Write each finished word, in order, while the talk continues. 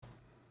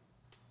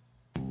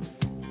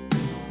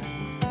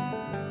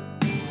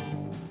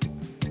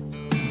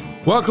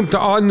Welcome to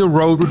On the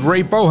Road with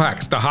Ray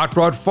Bohacz, the hot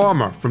rod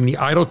farmer from the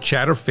Idle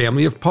Chatter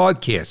family of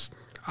podcasts.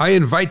 I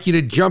invite you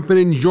to jump in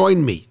and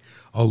join me.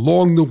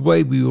 Along the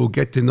way, we will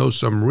get to know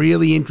some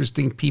really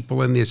interesting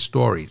people and their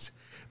stories.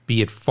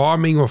 Be it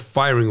farming or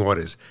firing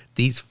orders,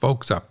 these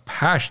folks are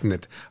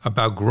passionate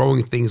about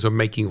growing things or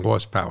making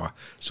horsepower.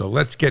 So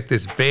let's get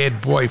this bad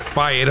boy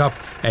fired up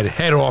and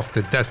head off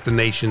to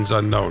destinations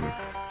unknown.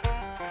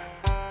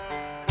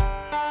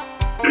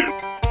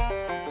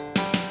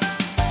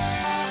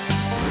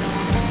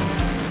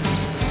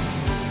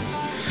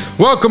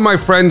 Welcome, my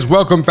friends.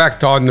 Welcome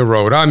back to On the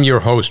Road. I'm your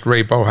host,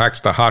 Ray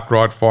Bohacz, the hot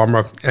rod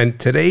farmer. And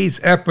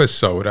today's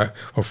episode,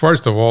 well,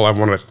 first of all, I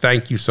want to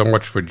thank you so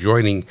much for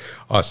joining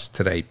us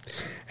today.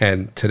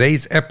 And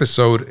today's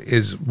episode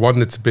is one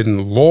that's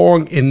been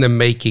long in the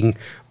making,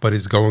 but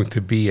is going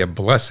to be a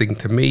blessing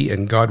to me,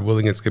 and God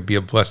willing, it's going to be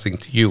a blessing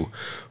to you.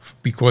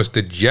 Because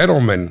the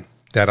gentleman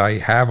that I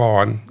have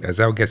on, as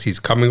I guess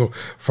he's coming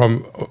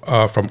from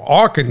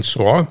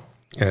Arkansas,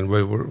 and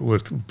we're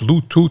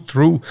Bluetooth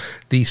through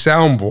the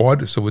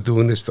soundboard, so we're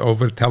doing this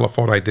over the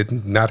telephone. I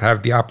did not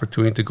have the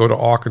opportunity to go to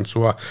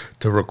Arkansas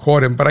to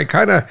record him, but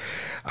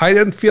I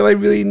didn't feel I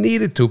really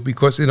needed to,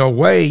 because in a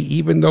way,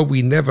 even though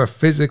we never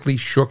physically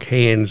shook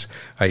hands,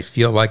 I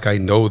feel like I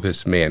know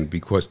this man,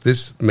 because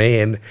this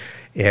man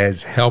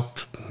has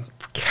helped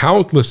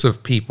countless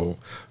of people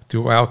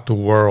throughout the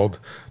world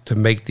to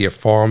make their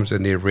farms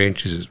and their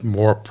ranches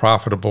more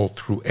profitable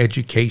through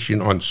education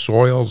on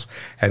soils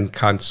and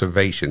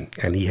conservation.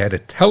 And he had a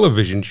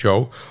television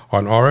show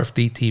on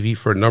RFD TV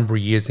for a number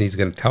of years, and he's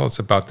going to tell us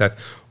about that,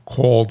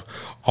 called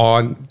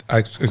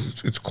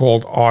it's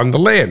called On the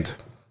Land.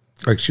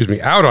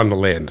 Out on the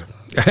Land.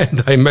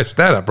 And I messed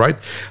that up, right?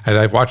 And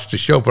I watched the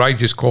show, but I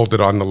just called it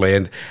On the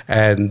Land.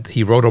 And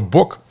he wrote a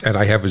book, and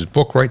I have his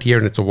book right here,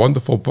 and it's a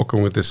wonderful book,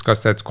 and we'll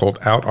discuss that. It's called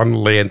Out on the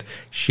Land,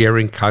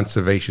 Sharing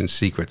Conservation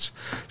Secrets.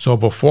 So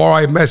before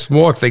I mess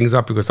more things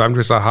up, because I'm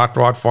just a hot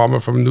rod farmer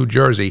from New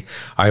Jersey,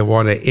 I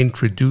want to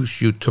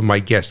introduce you to my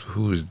guest,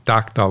 who is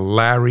Dr.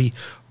 Larry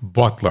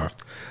Butler.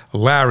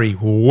 Larry,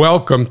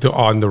 welcome to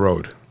On the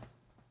Road.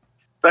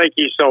 Thank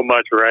you so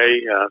much,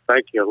 Ray.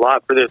 Thank you a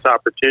lot for this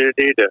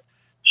opportunity to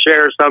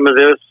share some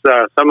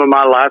of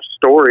my life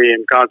story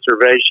in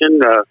conservation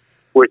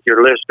with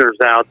your listeners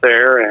out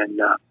there. And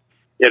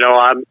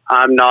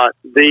I'm not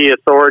the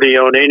authority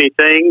on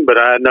anything, but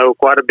I know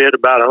quite a bit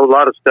about a whole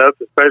lot of stuff,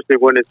 especially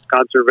when it's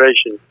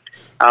conservation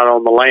out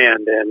on the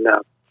land. And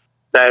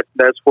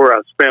that's where I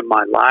spent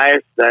my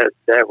life.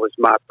 That was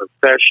my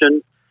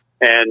profession,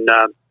 and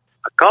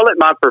I call it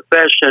my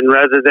profession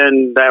rather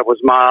than that was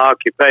my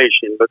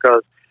occupation,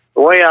 because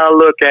the way I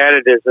look at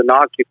it as an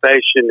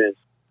occupation is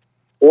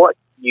what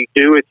you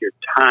do with your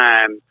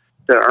time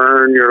to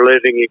earn your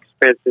living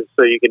expenses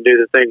so you can do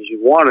the things you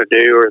want to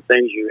do or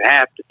things you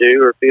have to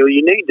do or feel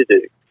you need to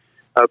do.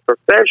 A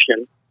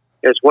profession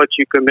is what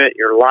you commit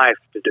your life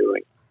to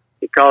doing.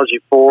 It calls you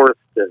forth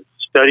to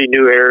study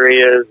new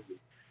areas,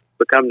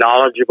 become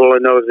knowledgeable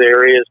in those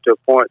areas to a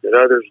point that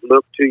others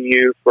look to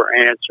you for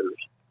answers.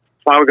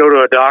 That's why we go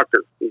to a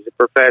doctor. He's a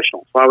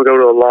professional. That's why we go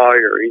to a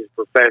lawyer. He's a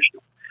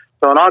professional.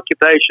 So an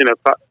occupation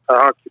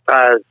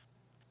occupies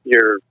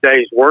your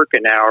day's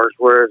working hours,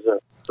 whereas a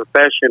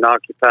profession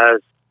occupies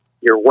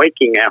your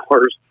waking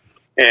hours.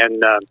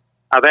 And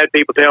I've had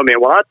people tell me,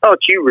 well, I thought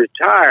you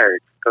retired,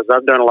 because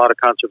I've done a lot of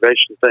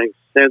conservation things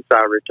since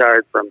I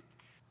retired from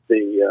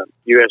the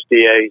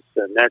USDA's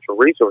Natural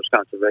Resource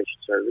Conservation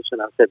Service.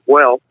 And I said,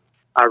 well,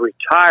 I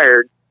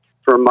retired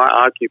from my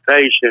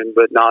occupation,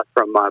 but not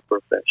from my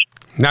profession.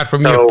 Not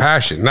from your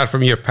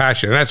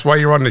passion. And that's why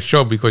you're on the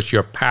show, because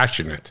you're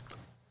passionate.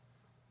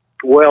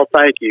 Well,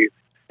 thank you.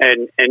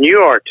 And you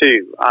are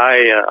too.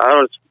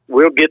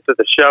 We'll get to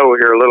the show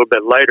here a little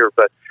bit later,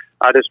 but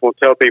I just want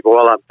to tell people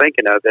while I'm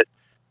thinking of it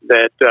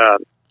that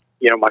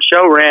my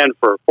show ran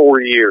for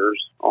 4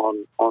 years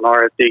on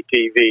RFD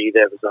TV.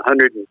 That was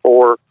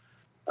 104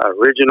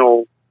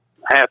 original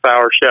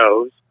half-hour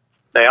shows.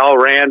 They all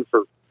ran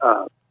for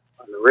an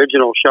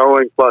original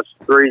showing plus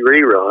 3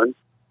 reruns.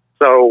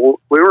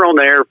 So we were on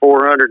the air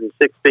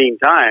 416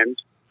 times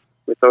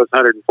with those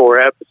 104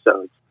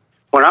 episodes.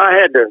 When I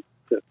had to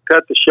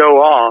cut the show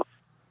off,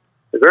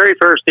 the very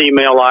first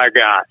email I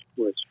got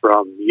was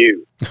from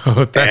you.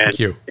 Oh, thank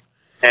you.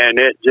 And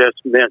it just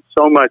meant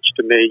so much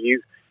to me.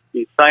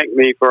 You thanked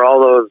me for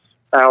all those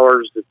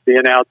hours of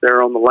being out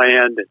there on the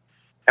land and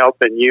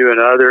helping you and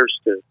others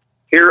to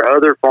hear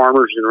other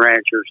farmers and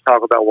ranchers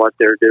talk about what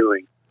they're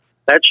doing.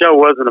 That show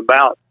wasn't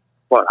about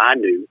what I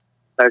knew.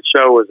 That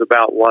show was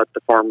about what the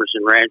farmers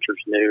and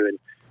ranchers knew.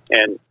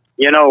 And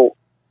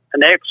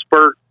an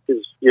expert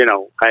is,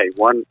 hey,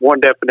 one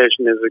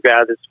definition is a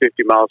guy that's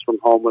 50 miles from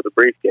home with a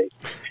briefcase.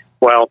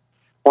 Well,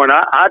 when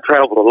I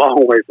traveled a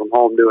long way from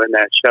home doing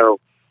that show,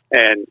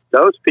 and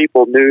those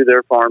people knew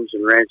their farms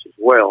and ranches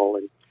well.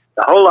 And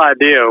the whole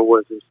idea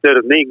was, instead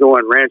of me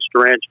going ranch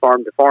to ranch,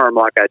 farm to farm,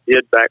 like I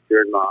did back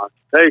during my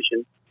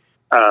occupation,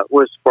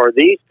 was for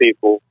these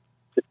people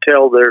to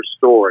tell their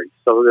story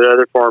so that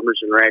other farmers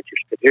and ranchers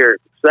could hear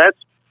it. So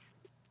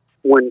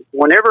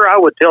whenever I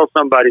would tell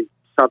somebody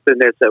something,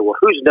 they'd say, "Well,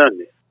 who's done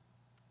this?"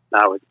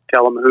 And I would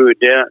tell them who had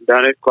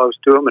done it close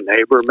to them, a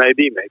neighbor,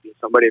 maybe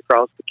somebody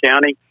across the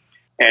county,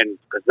 and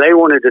because they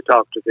wanted to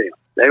talk to them,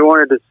 they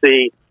wanted to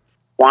see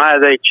why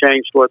they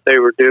changed what they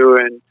were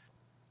doing,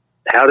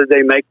 how did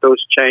they make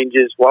those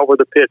changes, what were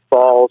the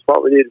pitfalls,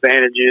 what were the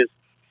advantages,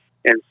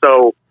 and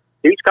so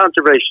these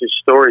conservation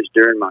stories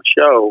during my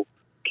show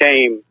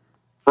came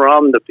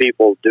from the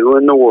people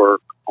doing the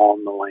work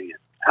on the land,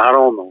 out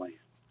on the land.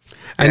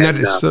 And that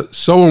is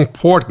so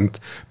important,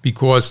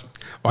 because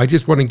I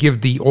just want to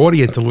give the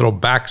audience a little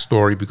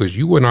backstory, because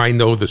you and I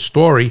know the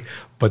story,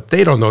 but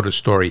they don't know the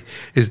story,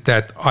 is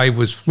that I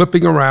was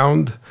flipping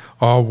around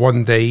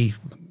one day,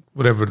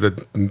 whatever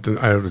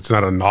it's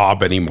not a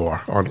knob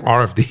anymore, on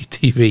RFD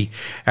TV,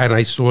 and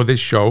I saw this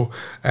show,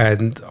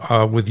 and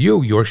with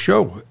your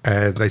show,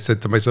 and I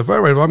said to myself,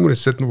 all right, well, I'm going to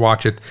sit and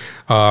watch it.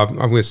 I'm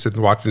going to sit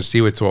and watch and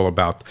see what it's all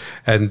about.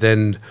 And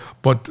then,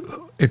 but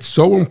it's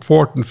so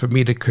important for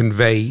me to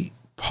convey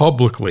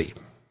publicly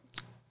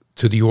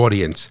to the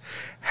audience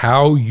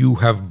how you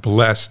have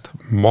blessed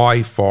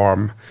my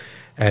farm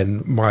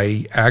and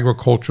my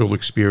agricultural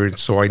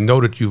experience. So I know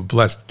that you've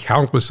blessed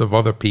countless of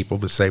other people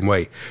the same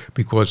way.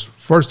 Because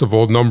first of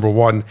all, number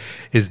one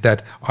is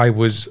that I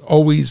was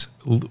always,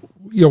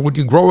 when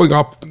you're growing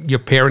up, your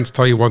parents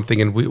tell you one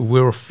thing, and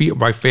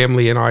my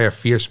family and I are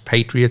fierce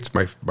patriots.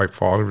 My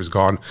father is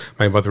gone,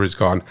 my mother is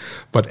gone.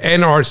 But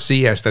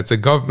NRCS, that's a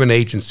government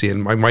agency,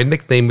 and my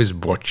nickname is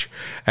Butch.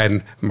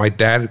 And my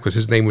dad, because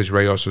his name was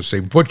Ray, also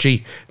say,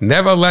 Butchie,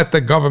 never let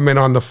the government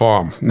on the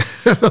farm.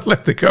 Never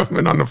let the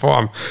government on the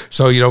farm.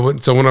 So,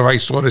 so whenever I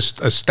saw a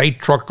state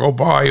truck go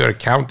by, or a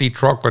county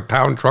truck or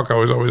town truck, I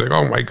was always like,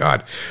 oh my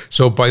God.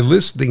 So by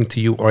listening to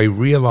you, I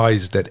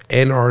realized that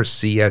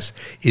NRCS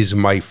is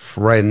my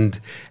friend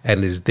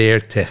and is there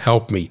to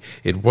help me.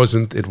 It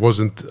wasn't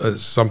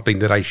something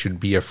that I should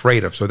be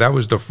afraid of. So that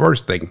was the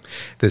first thing.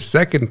 The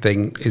second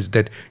thing is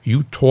that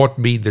you taught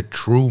me the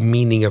true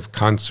meaning of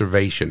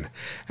conservation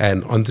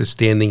and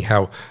understanding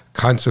how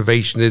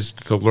conservation is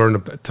to learn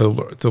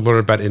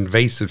about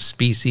invasive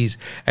species,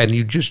 and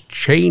you just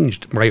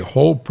changed my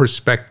whole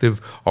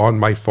perspective on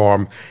my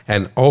farm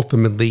and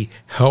ultimately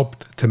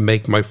helped to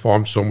make my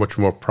farm so much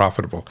more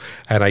profitable.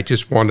 And I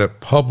just want to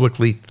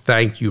publicly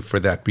thank you for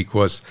that,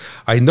 because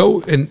I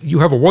know, and you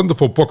have a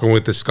wonderful book, and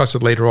we'll discuss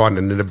it later on,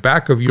 and in the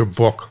back of your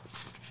book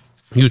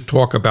you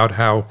talk about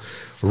how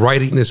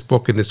writing this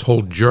book and this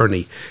whole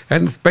journey,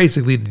 and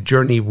basically the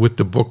journey with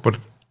the book, but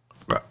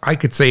I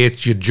could say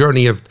it's your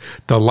journey of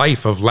the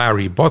life of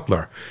Larry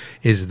Butler,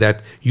 is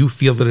that you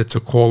feel that it's a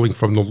calling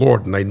from the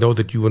Lord. And I know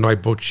that you and I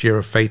both share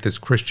a faith as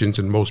Christians,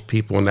 and most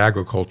people in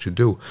agriculture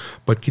do.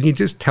 But can you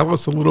just tell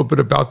us a little bit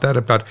about that,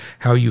 about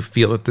how you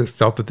felt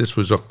that this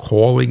was a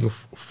calling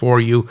for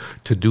you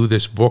to do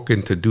this book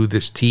and to do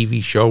this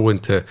TV show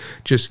and to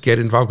just get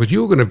involved? Because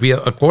you were going to be,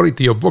 according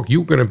to your book,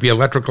 you were going to be an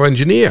electrical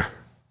engineer.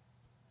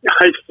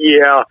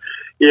 Yeah,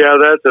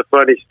 that's a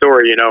funny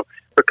story,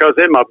 because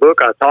in my book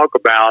I talk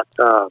about,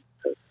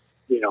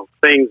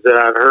 things that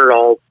I've heard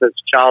all since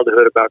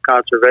childhood about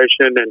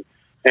conservation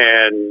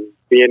and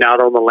being out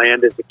on the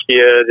land as a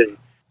kid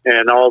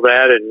and all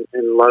that,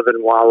 and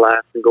loving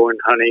wildlife and going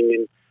hunting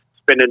and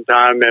spending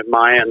time at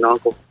my aunt and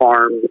uncle's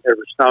farm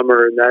every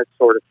summer and that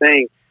sort of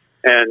thing.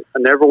 And I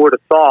never would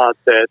have thought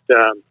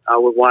that I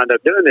would wind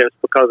up doing this,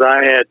 because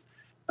I had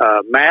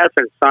math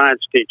and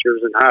science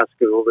teachers in high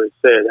school that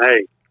said,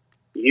 hey,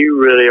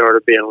 you really ought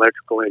to be an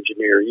electrical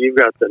engineer. You've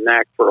got the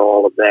knack for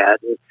all of that,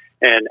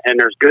 and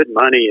there's good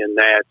money in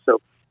that.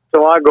 So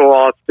I go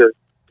off to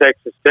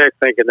Texas Tech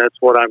thinking that's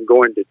what I'm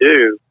going to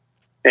do,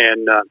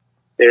 and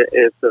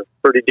it's a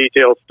pretty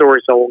detailed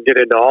story, so I won't get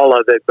into all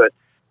of it. But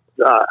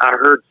I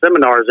heard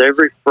seminars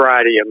every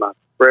Friday of my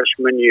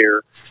freshman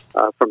year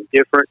from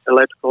different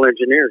electrical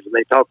engineers, and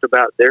they talked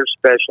about their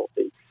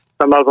specialty.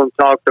 Some of them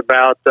talked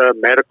about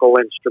medical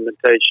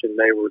instrumentation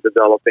they were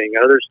developing.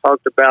 Others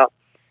talked about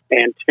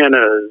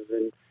antennas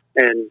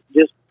and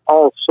just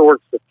all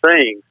sorts of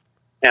things.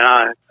 And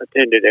I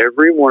attended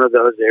every one of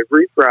those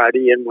every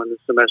Friday. And when the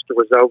semester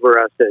was over,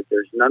 I said,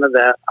 there's none of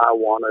that I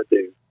want to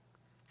do.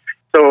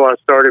 So I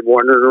started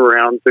wandering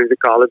around through the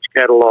college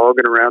catalog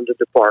and around the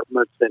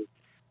departments. And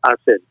I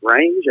said,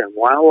 range and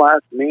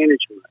wildlife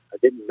management. I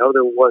didn't know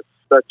there was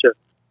such a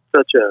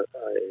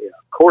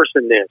course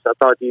in this. I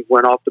thought you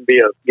went off to be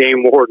a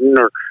game warden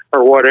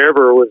or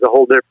whatever. It was a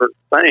whole different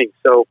thing.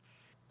 So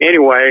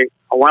anyway,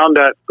 I wound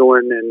up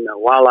going in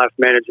wildlife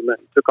management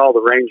and took all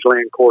the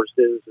rangeland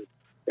courses and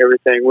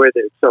everything with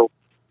it. So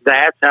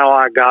that's how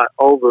I got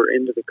over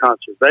into the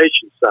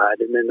conservation side,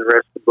 and then the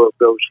rest of the book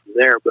goes from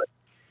there. But,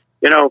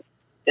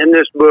 in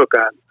this book,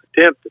 I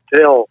attempt to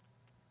tell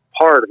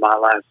part of my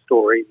life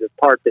story, the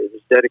part that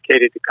was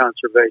dedicated to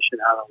conservation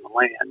out on the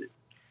land.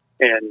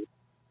 And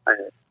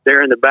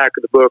there in the back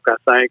of the book, I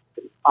thanked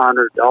and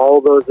honored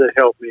all those that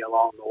helped me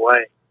along the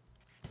way.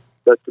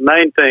 But the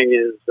main thing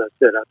is, I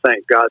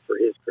thank God for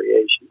His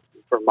creation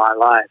and for my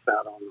life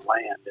out on the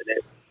land. And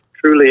it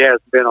truly has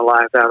been a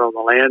life out on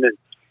the land.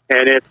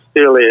 and it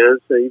still is,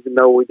 even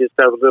though we just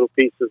have a little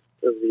piece of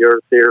the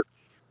earth here.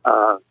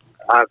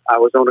 I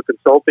was on a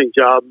consulting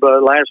job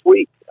last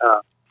week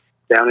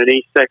down in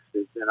East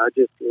Texas, and I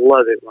just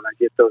love it when I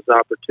get those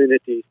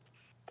opportunities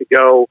to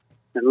go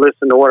and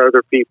listen to what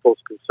other people's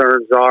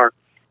concerns are.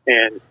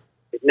 And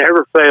it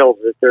never fails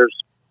that there's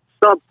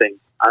something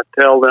I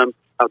tell them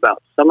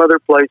about some other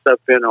place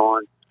I've been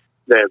on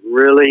that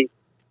really,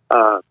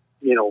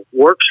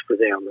 works for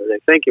them, or they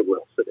think it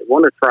will. So they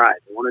want to try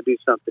it. They want to do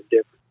something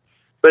different.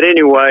 But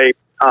anyway,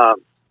 I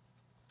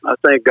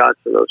thank God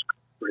for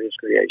His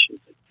creations.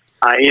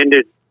 I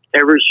ended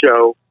every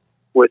show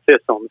with this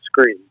on the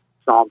screen,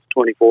 Psalms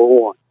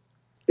 24:1.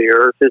 The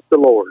earth is the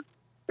Lord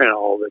and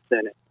all that's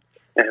in it.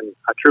 And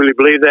I truly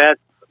believe that.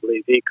 I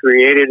believe He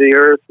created the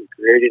earth and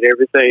created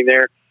everything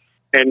there.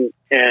 And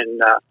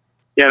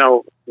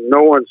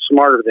no one's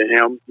smarter than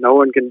Him. No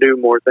one can do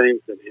more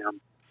things than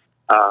Him.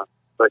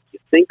 But you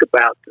think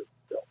about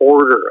the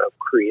order of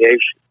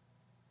creation.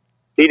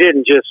 He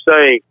didn't just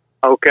say,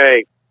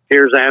 okay,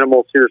 here's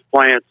animals, here's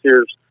plants,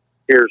 here's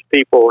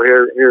people,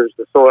 here's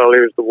the soil,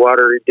 here's the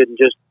water. He didn't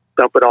just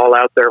dump it all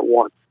out there at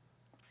once.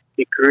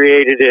 He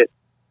created it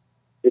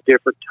at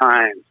different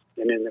times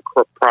and in the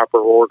proper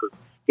order.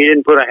 He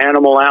didn't put an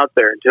animal out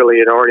there until he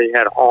had already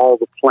had all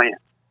the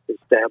plants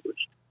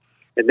established.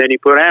 And then he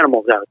put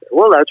animals out there.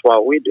 Well, that's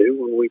what we do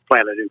when we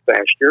plant a new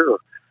pasture or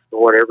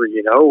whatever.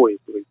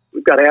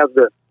 We've got to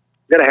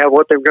have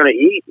what they're going to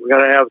eat. We've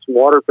got to have some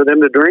water for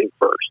them to drink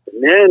first,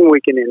 and then we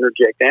can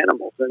interject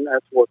animals. And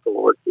that's what the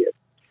Lord did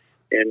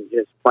in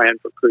His plan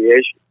for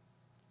creation.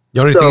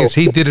 The only thing is,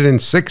 He did it in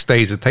 6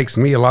 days. It takes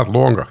me a lot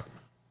longer.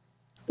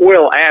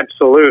 Well,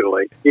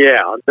 absolutely.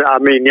 Yeah. I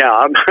mean,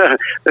 yeah,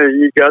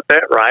 you got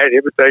that right.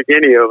 It would take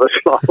any of us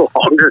a lot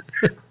longer.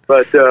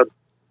 But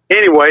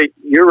anyway,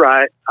 you're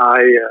right. I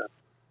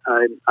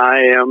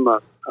am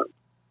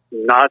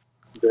not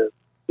the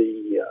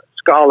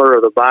scholar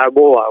of the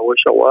Bible. I wish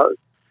I was,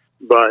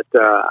 but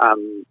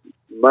I'm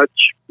much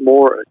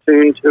more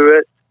attuned to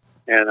it,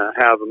 and I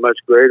have a much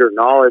greater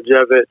knowledge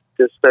of it at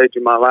this stage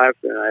of my life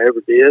than I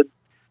ever did.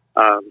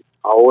 I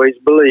always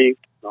believed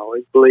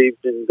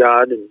in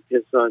God and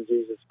His Son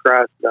Jesus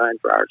Christ dying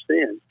for our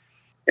sins,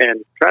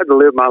 and tried to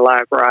live my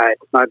life right.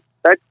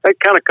 That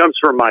kind of comes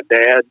from my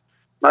dad.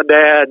 My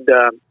dad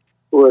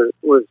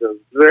was a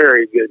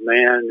very good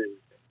man, and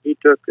he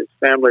took his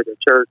family to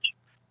church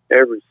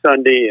every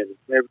Sunday, and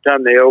every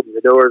time they opened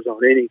the doors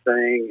on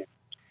anything.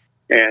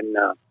 And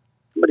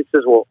somebody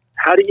says, "Well,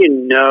 how do you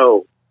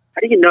know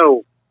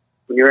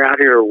when you're out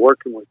here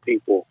working with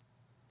people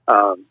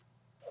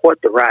what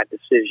the right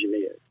decision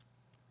is?"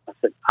 I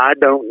said, "I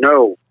don't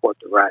know what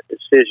the right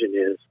decision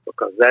is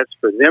because that's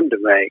for them to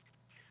make.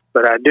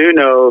 But I do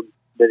know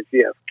that if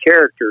you have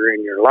character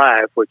in your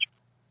life, which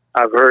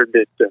I've heard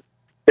that the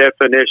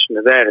definition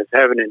of that is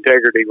having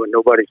integrity when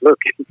nobody's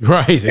looking."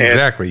 Right,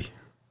 exactly.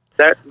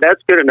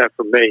 That's good enough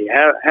for me.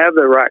 Have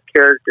the right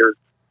character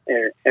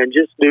and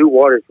just do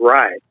what is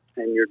right,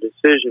 and your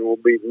decision will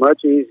be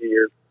much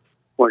easier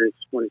when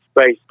it's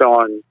based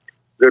on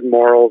good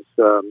morals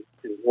and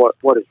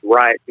what is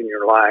right in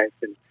your life.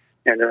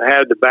 And I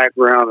had the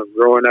background of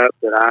growing up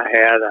that I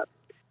had.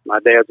 My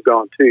dad's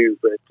gone too,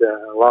 but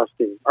I lost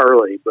him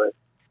early. But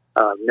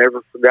I've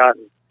never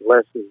forgotten the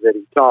lessons that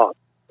he taught.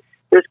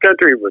 This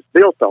country was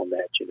built on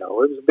that. It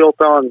was built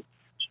on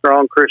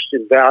strong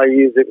Christian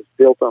values. It was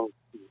built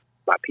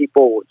by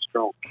people with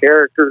strong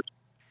characters.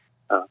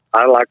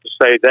 I like to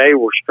say they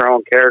were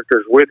strong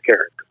characters with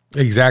character.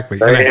 Exactly.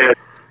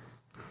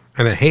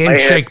 And a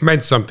handshake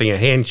meant something. A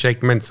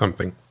handshake meant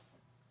something.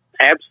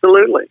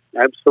 Absolutely.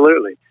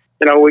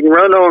 We can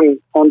run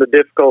on the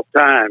difficult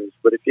times,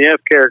 but if you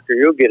have character,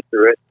 you'll get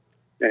through it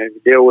and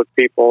deal with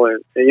people.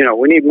 And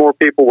we need more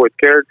people with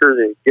character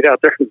to get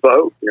out there and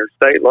vote in their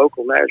state,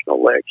 local, national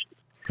elections.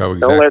 Oh, exactly.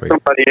 Don't let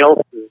somebody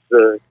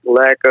else's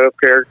lack of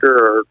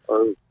character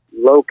or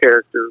low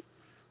character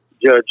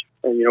judge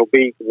and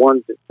be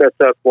ones that sets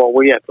up what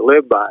we have to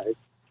live by.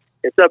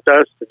 It's up to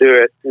us to do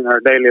it in our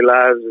daily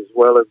lives as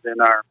well as in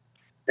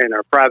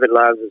our private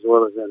lives as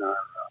well as in our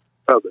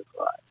public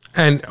lives.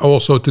 And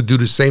also to do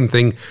the same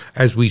thing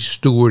as we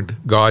steward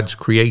God's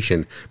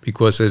creation,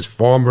 because as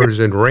farmers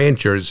and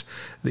ranchers,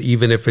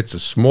 even if it's a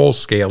small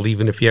scale,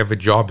 even if you have a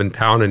job in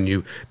town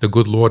and the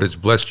good Lord has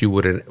blessed you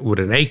with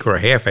an acre, a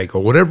half acre,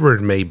 whatever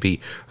it may be,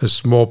 a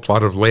small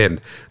plot of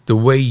land, the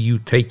way you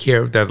take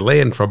care of that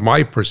land, from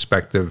my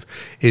perspective,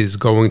 is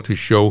going to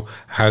show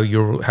how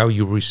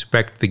you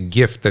respect the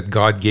gift that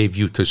God gave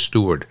you to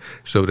steward.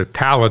 So the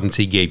talents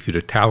He gave you,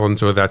 the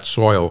talents of that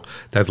soil,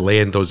 that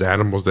land, those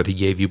animals that He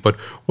gave you. But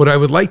what I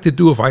would like to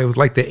do, if I would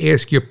like to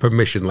ask your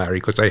permission, Larry,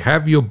 because I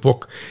have your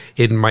book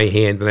in my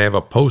hand and I have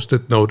a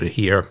Post-it note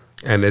here.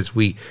 And as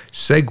we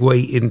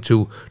segue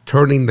into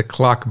turning the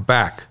clock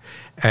back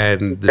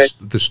and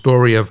the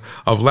story of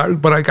Larry,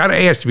 but I got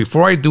to ask you,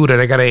 before I do that,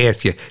 I got to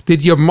ask you,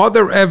 did your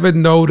mother ever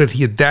know that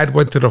your dad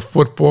went to the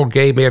football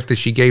game after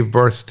she gave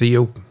birth to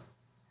you?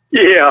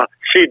 Yeah,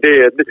 She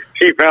did.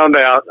 She found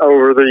out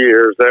over the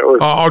years. That was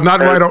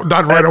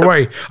not right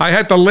away. I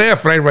had to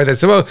laugh right away. I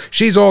said, "Well,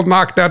 she's all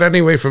knocked out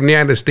anyway from the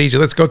anesthesia.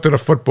 Let's go to the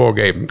football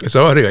game."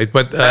 So anyway,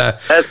 but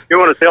you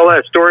want to tell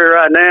that story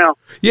right now?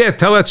 Yeah,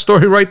 tell that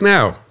story right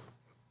now.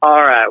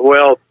 All right.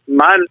 Well,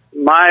 my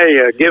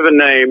given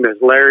name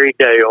is Larry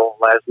Dale,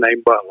 last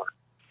name Butler.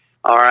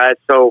 All right.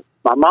 So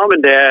my mom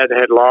and dad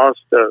had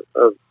lost a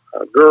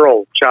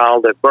girl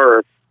child at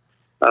birth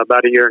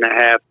about a year and a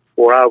half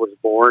before I was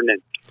born,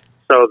 and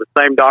so the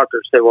same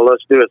doctor said, "Well,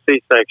 let's do a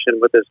C-section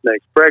with this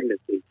next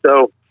pregnancy."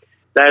 So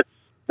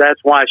that's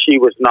why she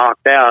was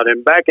knocked out.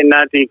 And back in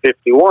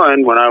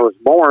 1951, when I was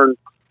born,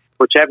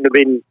 which happened to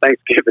be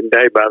Thanksgiving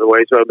Day, by the way,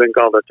 so I've been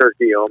called a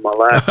turkey all my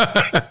life.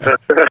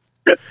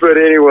 But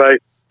anyway,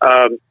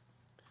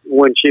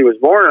 when she was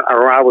born,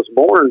 or I was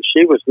born,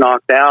 she was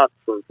knocked out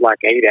for like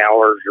 8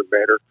 hours or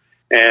better.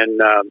 And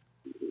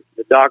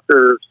the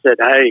doctor said,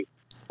 "Hey,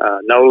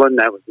 Nolan,"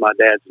 that was my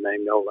dad's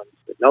name, Nolan. He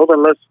said,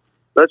 "Nolan,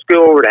 let's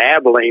go over to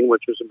Abilene,"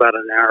 which was about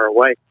an hour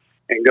away,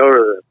 and go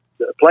to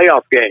the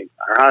playoff game.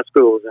 Our high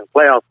school was in a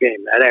playoff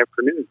game that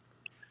afternoon.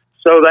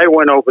 So they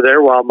went over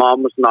there while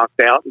Mom was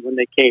knocked out. And when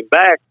they came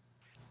back,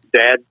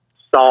 Dad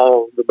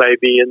saw the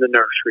baby in the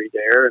nursery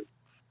there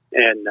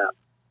and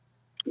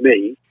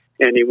me.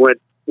 And he went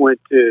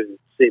to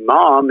see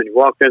Mom, and he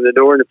walked in the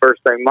door, and the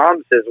first thing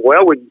Mom says,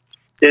 "Well, we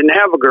didn't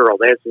have a girl.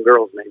 They had some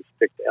girls' names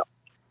picked out.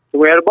 So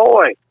we had a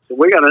boy. So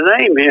we got to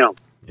name him."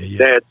 Yeah.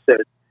 Dad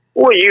said,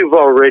 "Well, you've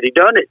already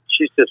done it."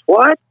 She says,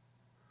 "What?"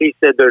 He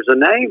said, "There's a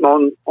name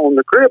on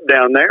the crib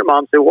down there."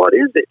 Mom said, "What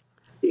is it?"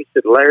 He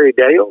said, "Larry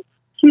Dale."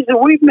 She said,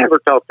 "We've never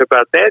talked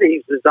about that."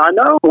 He says, "I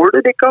know. Where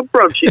did it come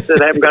from?" She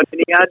said, "I haven't got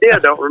any idea. I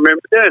don't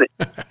remember doing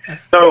it."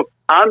 So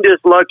I'm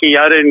just lucky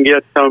I didn't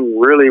get some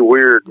really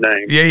weird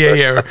name.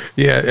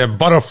 Yeah.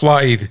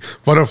 Butterfly. You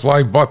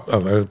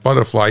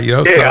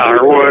know. Yeah,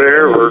 or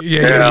whatever.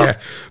 Yeah.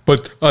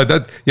 But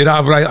that, you know,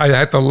 I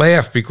had to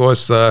laugh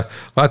because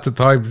lots of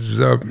times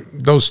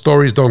those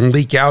stories don't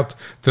leak out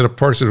to the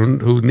person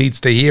who needs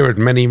to hear it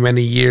many,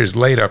 many years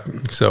later.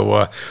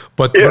 So,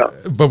 but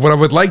what I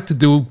would like to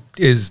do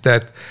is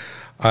that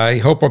I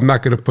hope I'm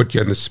not going to put you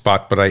on the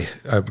spot, but I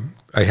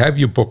have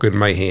your book in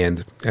my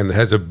hand, and it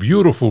has a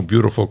beautiful,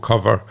 beautiful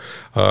cover,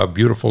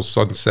 beautiful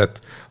sunset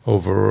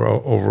over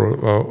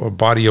a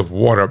body of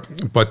water.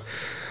 But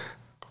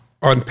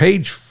on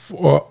page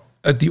 4,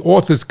 at the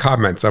author's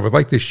comments, I would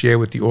like to share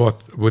with the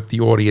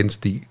audience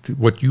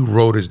what you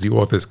wrote as the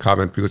author's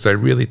comment, because I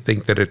really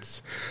think that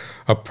it's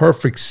a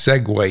perfect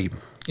segue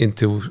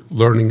into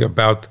learning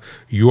about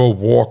your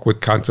walk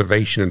with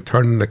conservation and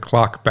turning the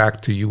clock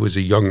back to you as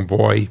a young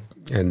boy.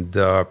 And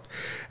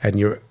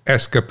your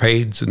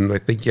escapades, and I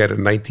think you had a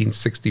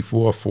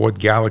 1964 Ford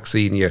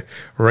Galaxy, and you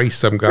raced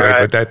some guy.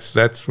 Right. But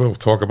that's we'll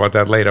talk about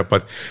that later.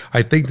 But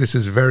I think this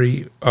is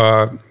very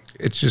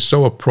it's just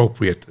so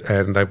appropriate,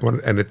 and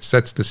it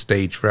sets the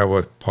stage for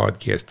our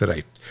podcast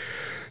today.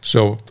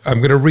 So I'm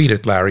going to read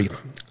it, Larry.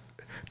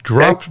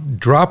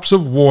 Drops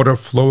of water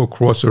flow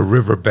across a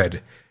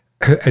riverbed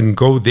and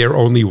go there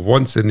only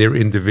once in their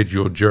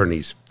individual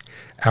journeys.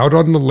 Out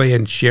on the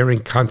land,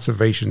 sharing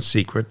conservation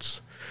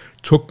secrets,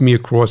 took me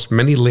across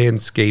many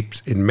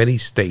landscapes in many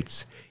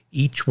states,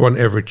 each one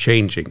ever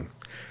changing.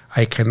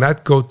 I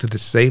cannot go to the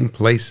same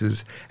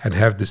places and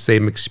have the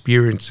same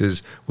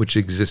experiences which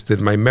exist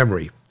in my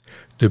memory.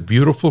 The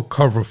beautiful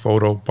cover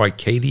photo by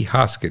Katie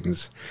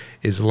Hoskins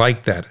is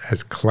like that,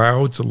 as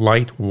clouds,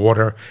 light,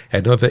 water,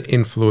 and other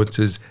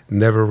influences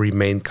never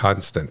remain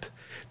constant.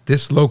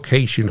 This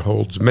location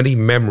holds many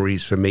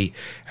memories for me,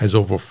 as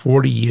over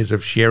 40 years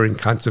of sharing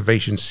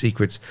conservation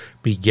secrets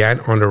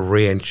began on a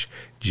ranch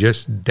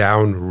just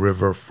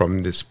downriver from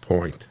this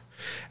point.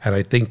 And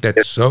I think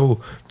that's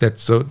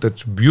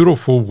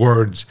beautiful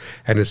words,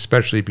 and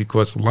especially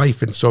because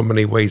life in so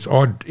many ways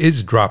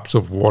is drops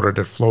of water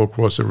that flow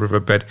across a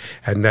riverbed,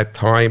 and that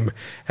time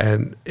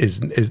and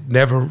is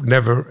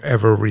never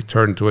ever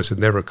returned to us and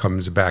never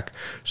comes back.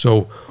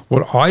 So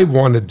what I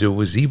want to do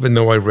is, even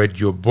though I read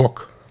your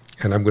book,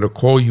 and I'm going to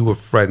call you a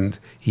friend,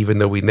 even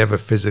though we never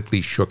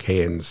physically shook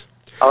hands.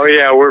 Oh,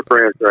 yeah, we're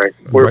friends, right?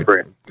 We're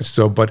friends.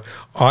 So, but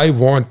I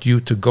want you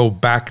to go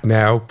back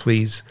now,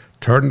 please.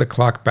 Turn the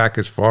clock back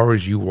as far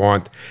as you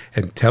want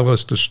and tell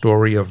us the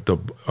story of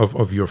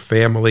your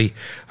family.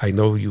 I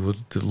know you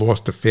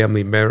lost a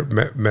family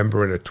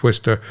member in a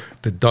twister,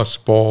 the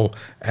Dust Bowl,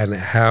 and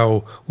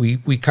how we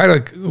kind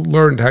of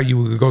learned how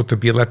you would go to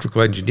be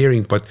electrical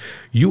engineering, but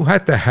you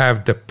had to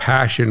have the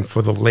passion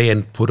for the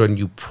land put on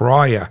you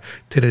prior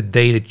to the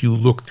day that you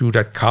looked through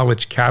that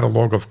college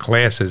catalog of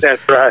classes.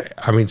 That's right.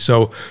 I mean,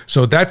 so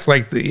that's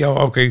like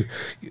okay,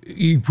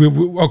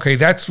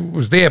 that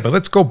was there, but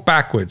let's go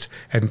backwards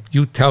and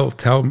you tell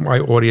my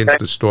audience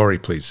the story,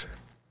 please.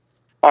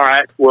 All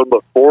right. Well,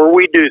 before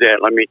we do that,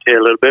 let me tell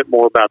you a little bit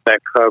more about that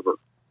cover.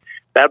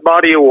 That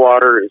body of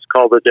water is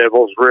called the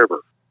Devil's River,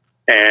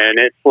 and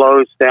it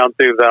flows down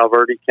through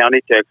Valverde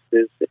County,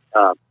 Texas,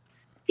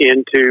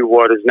 into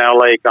what is now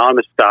Lake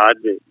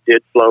Amistad. It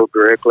did flow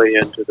directly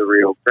into the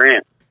Rio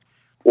Grande.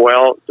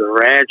 Well, the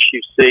ranch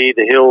you see,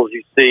 the hills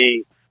you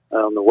see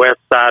on the west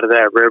side of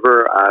that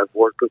river, I've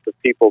worked with the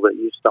people that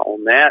used to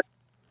own that.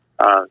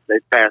 They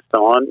passed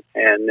on,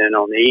 and then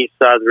on the east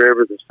side of the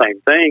river, the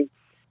same thing.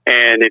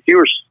 And if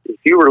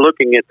you were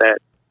looking at that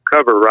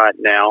cover right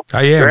now,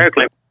 I am.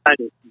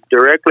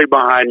 directly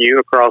behind you,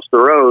 across the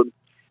road,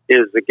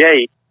 is the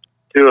gate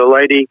to a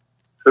lady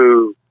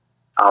who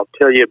I'll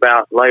tell you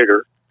about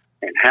later,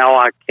 and how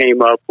I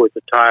came up with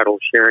the title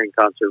 "Sharing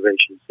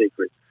Conservation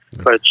Secrets."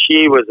 But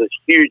she was a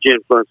huge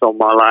influence on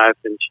my life,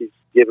 and she's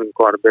given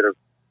quite a bit of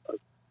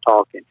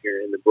talking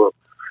here in the book.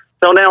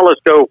 So now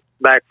let's go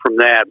back from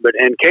that.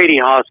 And Katie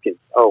Hoskins,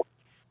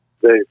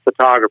 the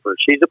photographer,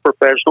 she's a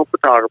professional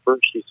photographer.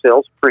 She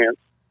sells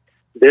prints.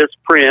 This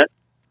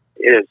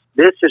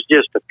is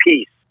just a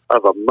piece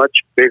of a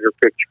much bigger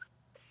picture.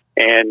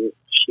 And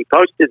she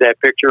posted that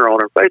picture on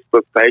her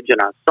Facebook page,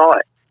 and I saw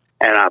it.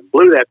 And I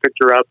blew that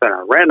picture up, and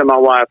I ran to my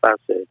wife. I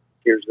said,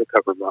 "Here's the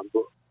cover of my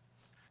book."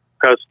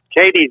 Because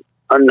Katie,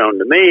 unknown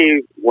to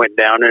me, went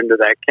down into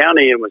that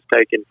county and was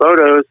taking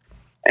photos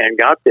and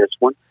got this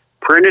one,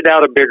 printed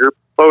out a bigger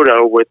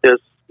photo with this.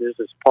 This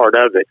is part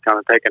of it, kind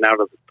of taken out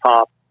of the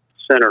top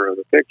center of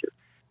the picture.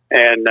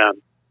 And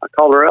I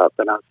called her up,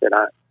 and I said,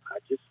 I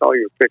just saw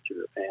your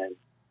picture, and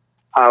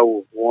I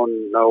want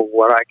to know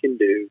what I can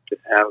do to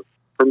have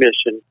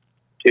permission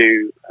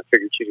to, I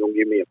figured she's going to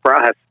give me a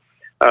prize,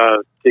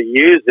 to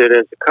use it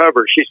as a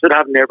cover. She said,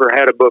 "I've never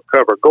had a book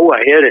cover. Go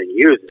ahead and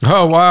use it."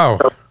 Oh, wow.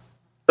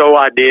 So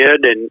I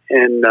did,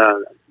 and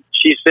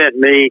she sent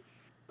me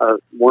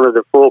one of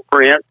the full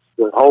prints,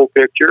 the whole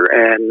picture,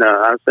 and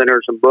I sent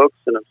her some books,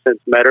 and I've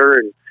since met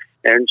her,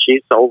 and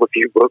she sold a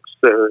few books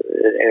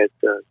at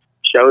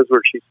shows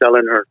where she's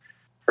selling her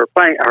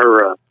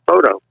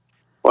photo.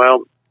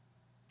 Well,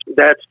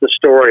 that's the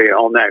story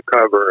on that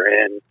cover,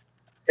 and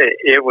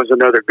it was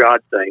another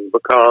God thing,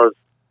 because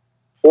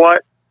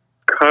what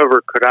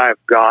cover could I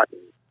have gotten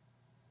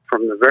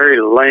from the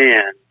very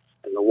land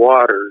and the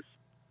waters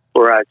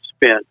where I'd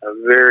spent a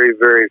very,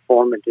 very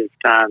formative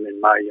time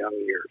in my young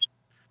years?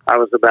 I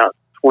was about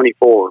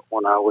 24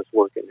 when I was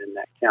working in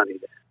that county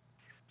there.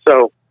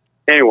 So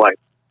anyway,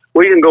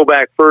 we can go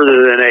back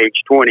further than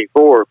age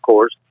 24, of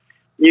course.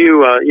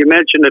 You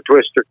mentioned the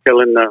twister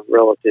killing the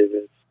relative.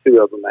 It's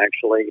two of them,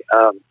 actually.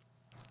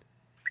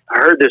 I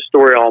heard this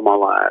story all my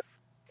life.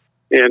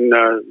 In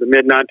the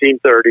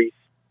mid-1930s,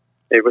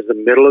 it was the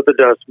middle of the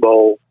Dust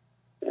Bowl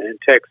in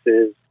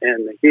Texas,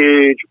 and the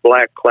huge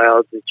black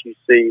clouds that you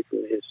see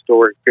from the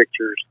historic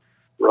pictures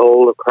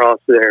roll across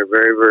there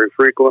very, very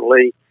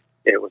frequently.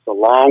 It was a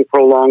long,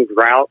 prolonged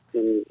drought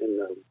in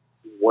the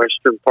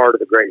western part of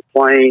the Great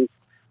Plains.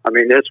 I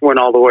mean, this went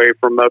all the way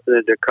from up in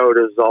the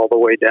Dakotas all the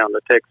way down to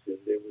Texas.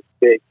 It was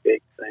a big,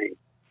 big thing.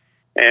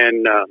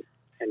 And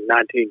in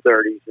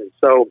 1930s. And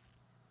so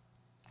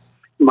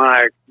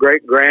my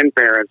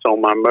great-grandparents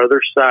on my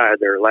mother's side,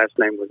 their last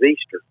name was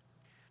Easter.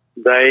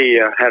 They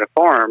had a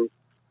farm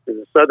in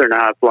the southern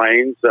high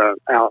plains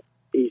out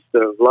east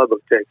of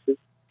Lubbock, Texas.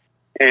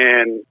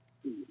 And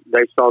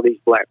they saw these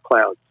black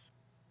clouds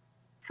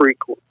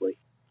frequently.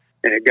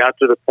 And it got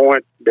to the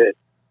point that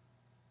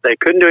they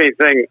couldn't do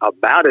anything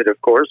about it,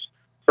 of course.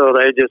 So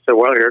they just said,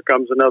 "Well, here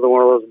comes another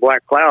one of those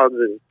black clouds,"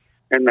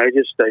 and they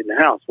just stayed in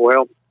the house.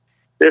 Well,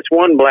 this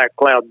one black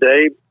cloud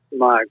day,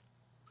 my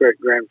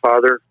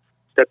great-grandfather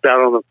stepped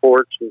out on the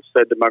porch and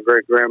said to my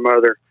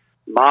great-grandmother,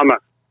 "Mama,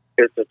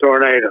 it's a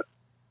tornado."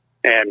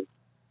 And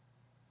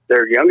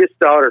their youngest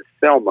daughter,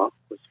 Thelma,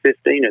 was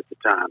 15 at the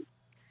time.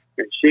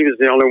 And she was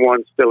the only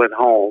one still at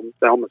home.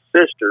 Thelma's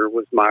sister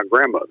was my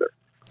grandmother.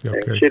 Okay.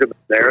 And she'd have been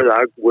there.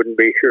 I wouldn't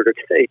be here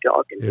today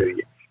talking to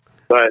you.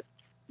 But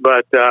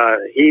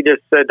he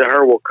just said to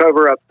her, "Well,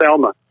 cover up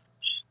Thelma."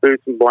 She threw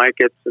some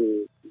blankets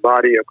and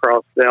body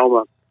across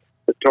Thelma.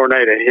 The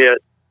tornado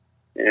hit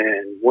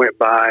and went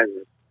by. And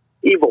the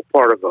evil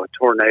part of a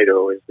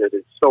tornado is that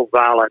it's so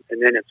violent,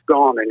 and then it's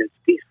gone, and it's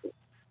peaceful.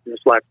 And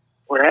it's like,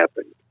 what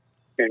happened?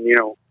 And,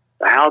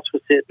 the house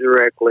was hit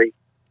directly.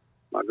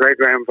 My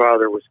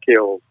great-grandfather was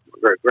killed. My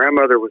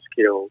great-grandmother was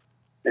killed.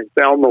 And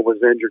Thelma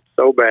was injured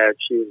so bad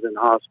she was in the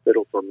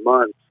hospital for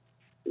months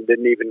and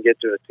didn't even get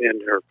to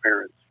attend her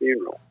parents'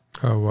 funeral.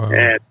 Oh, wow.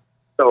 And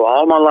so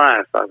all my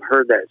life I've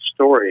heard that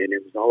story, and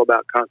it was all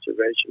about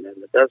conservation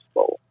and the Dust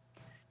Bowl.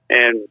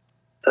 And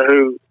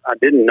who I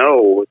didn't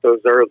know at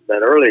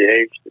that early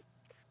age that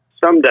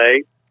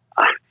someday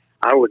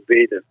I would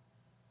be the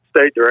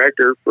state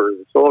director for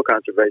the Soil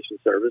Conservation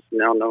Service,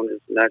 now known as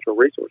the Natural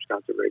Resource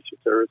Conservation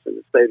Service in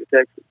the state of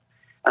Texas.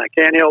 And I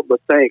can't help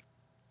but think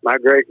my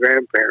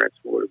great-grandparents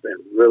would have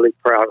been really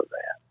proud of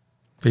that.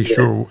 They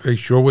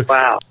sure would.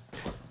 Wow.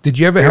 Did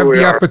you ever have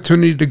the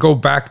opportunity to go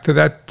back to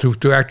that,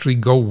 to actually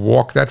go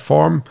walk that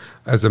farm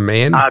as a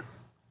man?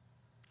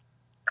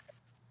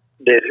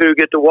 Did who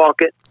get to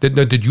walk it?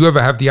 Did you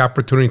ever have the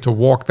opportunity to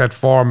walk that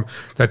farm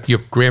that your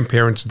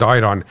grandparents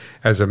died on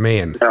as a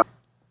man?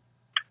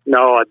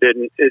 No, I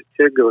didn't. It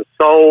was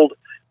sold,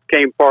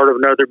 became part of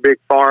another big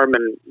farm,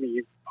 and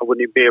I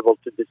wouldn't even be able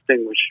to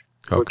distinguish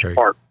which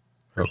part.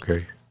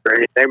 Okay. or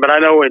anything, but I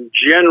know in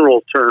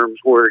general terms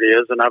where it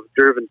is, and I've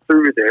driven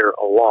through there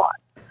a lot.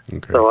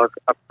 Okay. So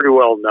I pretty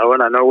well know,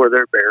 and I know where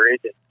they're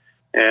buried.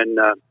 And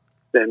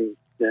then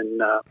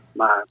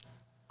my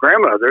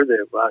grandmother,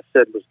 that I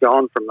said was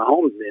gone from the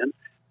home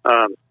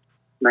then,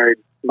 married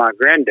my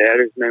granddad.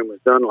 His name was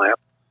Dunlap,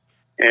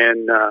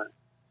 and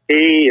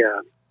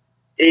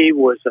he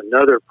was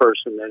another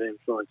person that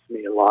influenced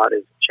me a lot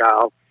as a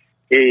child.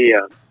 He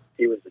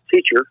was a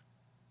teacher,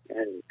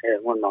 and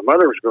when my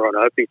mother was growing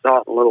up, he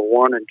taught in little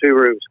 1- and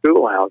 2-room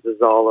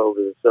schoolhouses all over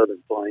the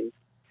Southern Plains.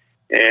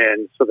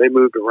 And so they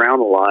moved around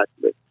a lot.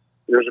 But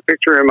there's a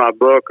picture in my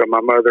book of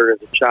my mother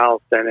as a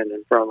child standing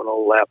in front of an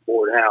old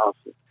lapboard house.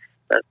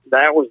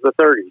 That was the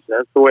 30s.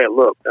 That's the way it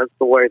looked. That's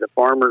the way the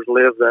farmers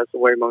lived. That's the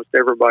way most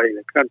everybody in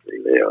the country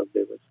lived.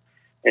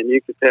 And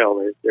you could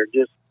tell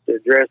they're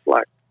dressed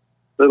like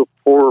little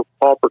poor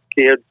pauper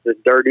kids, as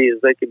dirty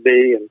as they could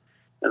be,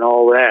 and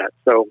all that.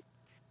 So,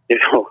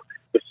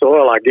 the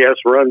soil, I guess,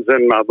 runs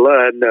in my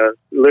blood,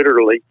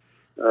 literally,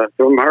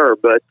 from her.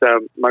 But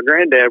my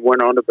granddad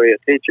went on to be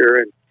a teacher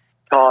and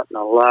taught in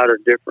a lot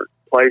of different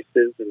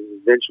places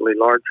and eventually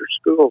larger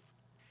schools.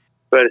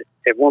 But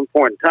at one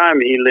point in time,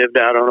 he lived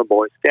out on a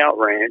Boy Scout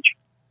ranch,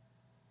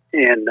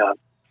 and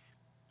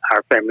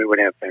our family would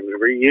have family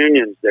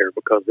reunions there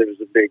because it was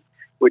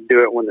we'd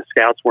do it when the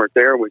Scouts weren't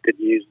there. We could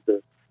use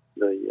the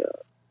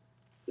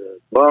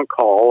bunk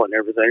hall and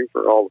everything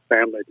for all the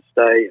family to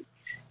stay. And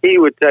he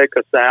would take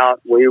us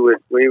out. We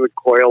would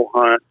quail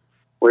hunt.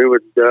 We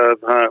would dove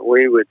hunt.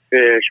 We would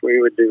fish. We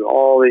would do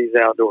all these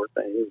outdoor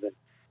things. And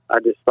I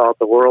just thought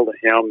the world of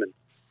him. And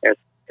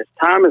as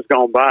time has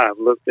gone by, I've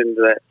looked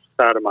into that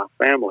side of my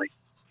family.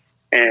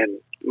 And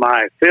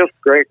my 5th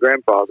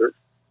great-grandfather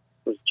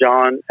was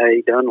John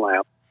A.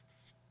 Dunlap.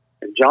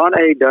 And John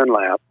A.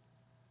 Dunlap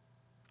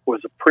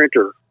was a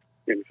printer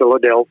in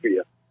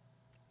Philadelphia.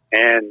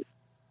 And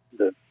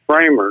the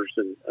framers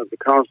of the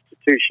Constitution,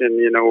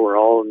 were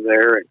all in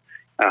there.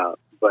 And,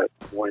 but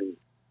when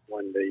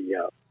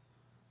the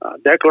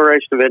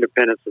Declaration of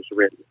Independence was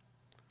written,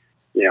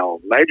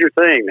 major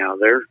thing now,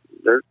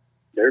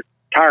 they're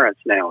tyrants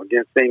now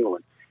against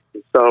England.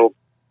 And so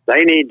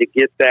they need to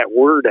get that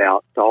word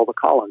out to all the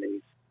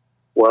colonies.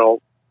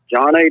 Well,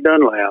 John A.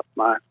 Dunlap,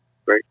 my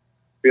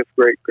 5th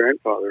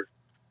great-grandfather,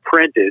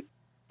 printed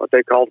what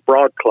they called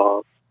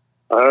broadcloths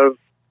of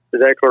the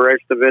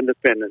Declaration of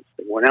Independence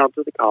that went out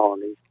to the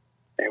colonies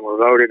and were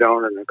voted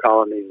on, and the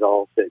colonies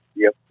all said,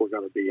 yep, we're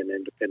going to be an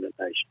independent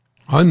nation.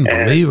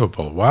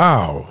 Unbelievable. And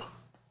wow.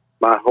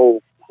 My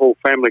whole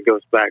family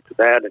goes back to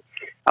that. And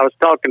I was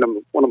talking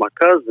to one of my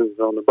cousins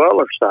on the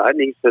Butler side,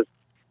 and he says,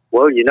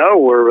 well,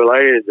 we're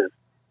related to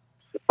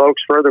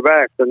folks further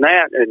back than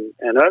that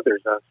and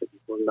others. I said,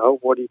 well, no,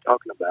 what are you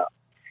talking about?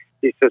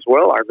 He says,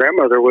 well, our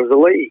grandmother was a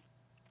Lee,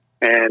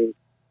 and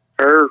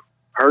her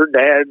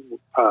dad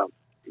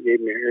gave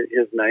me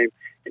his name,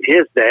 and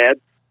his dad,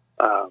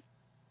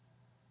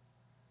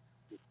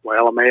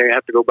 well, I may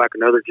have to go back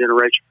another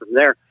generation from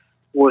there,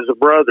 was a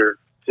brother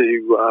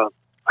to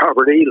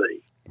Robert E.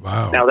 Lee.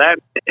 Wow. Now,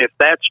 if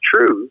that's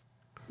true,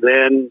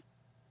 then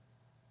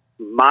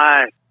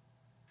my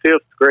 5th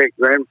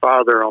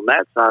great-grandfather on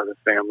that side of the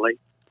family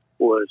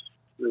was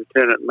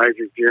Lieutenant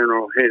Major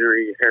General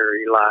Henry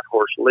Harry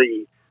Lighthorse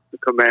Lee, the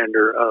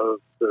commander of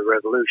the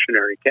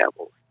Revolutionary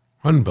Cavalry.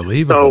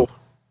 Unbelievable.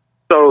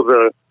 So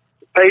the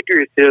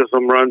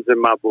patriotism runs in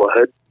my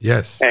blood.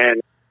 Yes. And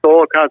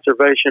soil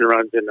conservation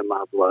runs into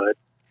my blood.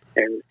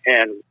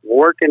 And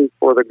working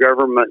for the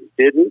government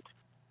didn't,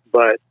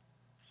 but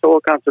Soil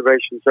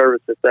Conservation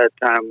Service at that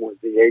time was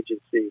the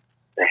agency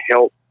to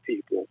help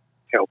people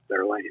help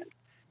their land.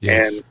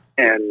 Yes.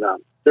 And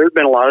there's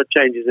been a lot of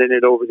changes in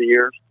it over the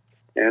years,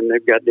 and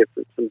they've got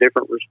some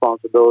different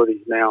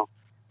responsibilities now.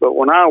 But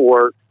when I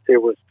worked, it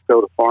was to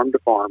go to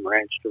farm,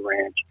 ranch to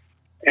ranch,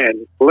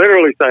 and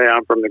literally say,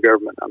 I'm from the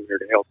government, I'm here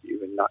to help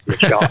you and not get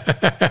shot.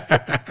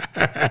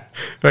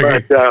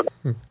 Okay.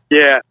 But,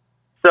 yeah.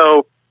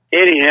 So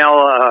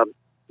anyhow,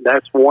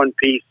 that's one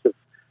piece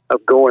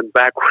of going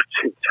backwards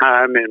in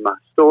time in my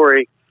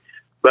story.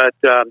 But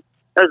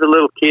as a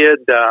little kid,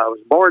 I was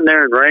born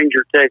there in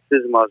Ranger,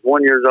 Texas. And when I was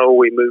 1 year old,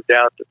 we moved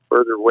out to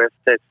further west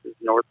Texas,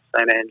 north of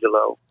San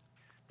Angelo.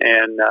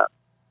 And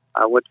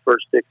I went to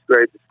 1st, 6th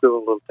grade to school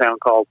in a little town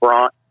called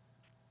Bront.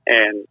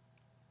 And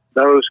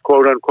those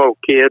quote-unquote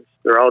kids,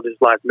 they're all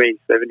just like me,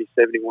 70,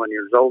 71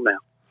 years old now.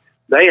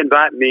 They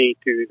invite me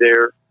to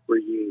their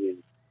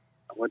reunion.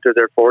 I went to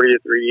their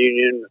 40th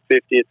reunion, the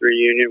 50th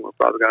reunion. We're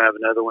probably going to have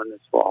another one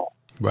this fall.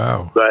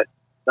 Wow. But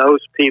those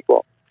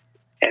people,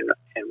 and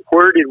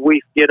where did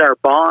we get our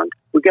bond?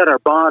 We got our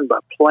bond by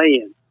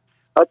playing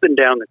up and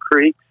down the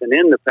creeks and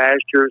in the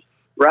pastures,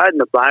 riding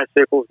the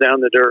bicycles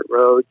down the dirt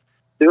roads,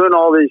 doing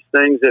all these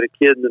things that a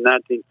kid in the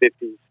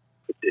 1950s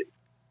could do.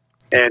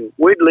 And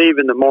we'd leave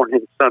in the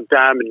morning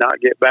sometime and not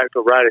get back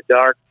till right at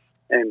dark,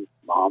 and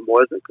Mom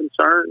wasn't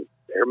concerned.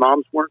 Their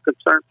moms weren't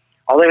concerned.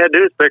 All they had to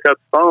do is pick up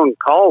the phone,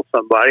 call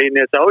somebody, and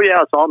they'd say, oh,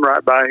 yeah, so I'm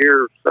right by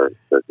here. So,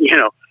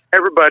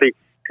 everybody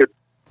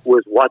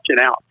was watching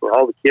out for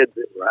all the kids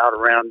that were out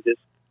around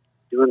just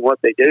doing what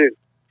they do.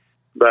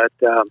 But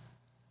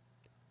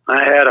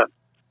I had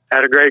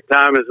a great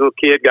time as a little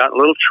kid. Got in a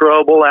little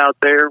trouble out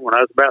there when I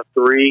was about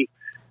 3.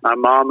 My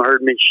mom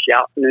heard me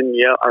shouting and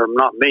yelling, or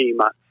not me.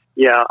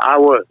 I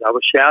was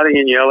shouting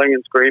and yelling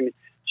and screaming.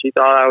 She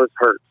thought I was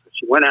hurt. So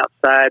she went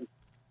outside.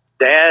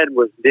 Dad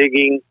was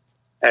digging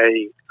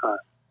a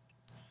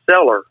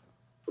cellar,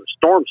 for a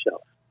storm cellar.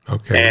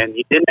 Okay. And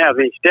he didn't have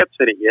any steps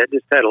in it yet,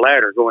 just had a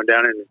ladder going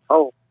down in his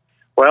hole.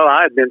 Well,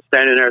 I had been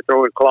standing there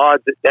throwing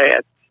clods at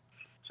Dad.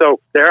 So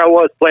there I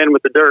was playing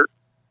with the dirt.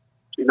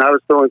 And I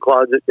was throwing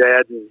clods at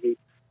Dad, and he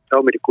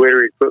told me to quit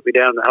or he'd put me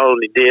down in the hole,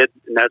 and he did.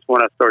 And that's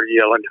when I started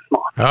yelling at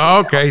Mom. Oh,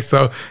 okay,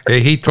 so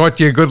he taught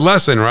you a good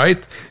lesson,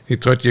 right? He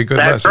taught you a good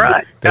lesson. That's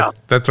right.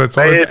 That's what it's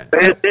all about.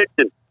 Pay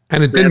attention.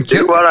 And it didn't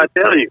kill you. What I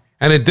tell you.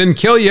 And it didn't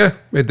kill you.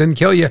 It didn't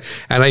kill you.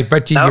 And I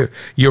bet you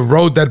you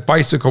rode that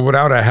bicycle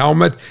without a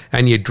helmet,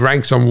 and you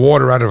drank some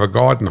water out of a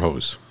garden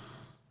hose.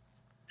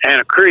 And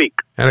a creek.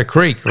 And a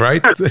creek,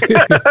 right?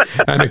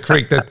 And a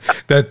creek. But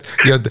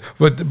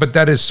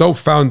that is so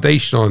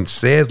foundational, and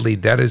sadly,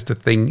 that is the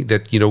thing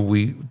that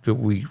we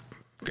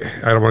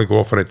I don't want to go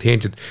off on a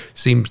tangent,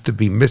 seems to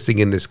be missing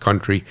in this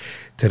country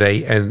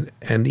today.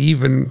 And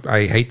even,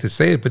 I hate to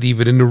say it, but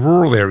even in the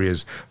rural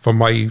areas,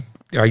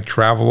 I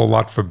travel a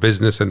lot for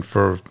business, and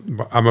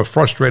I'm a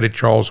frustrated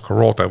Charles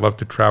Kuralt. I love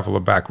to travel the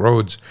back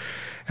roads.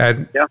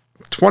 And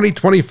 20,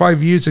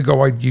 25 years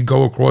ago, you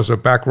go across a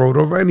back road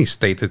over any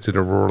state that's in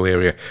a rural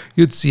area,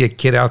 you'd see a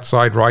kid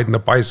outside riding a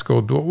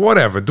bicycle,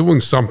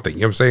 doing something. You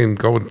know what I'm saying?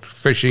 Going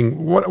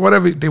fishing,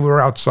 whatever. They were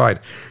outside.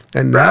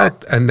 And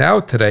now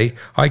today,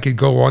 I could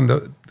go on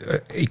the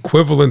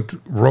equivalent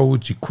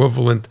roads,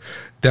 equivalent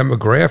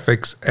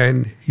demographics,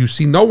 and you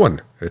see no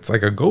one. It's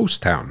like a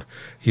ghost town.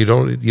 You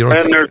don't. And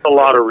there's a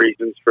lot of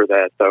reasons for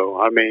that,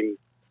 though. I mean,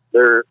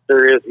 there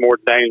is more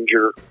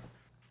danger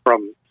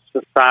from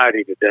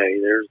society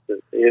today. There's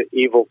the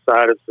evil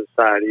side of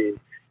society.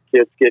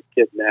 Kids get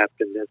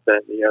kidnapped and this,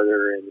 that, and the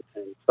other,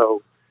 and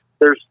so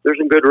there's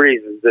some good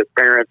reasons that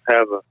parents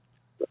have a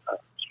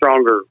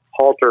stronger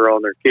halter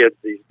on their kids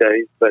these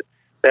days, but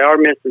they are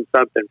missing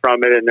something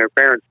from it, and their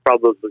parents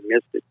probably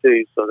missed it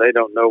too, so they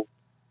don't know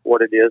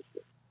what it is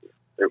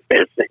they're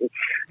missing.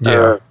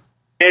 Yeah.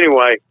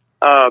 Anyway,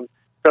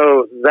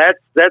 so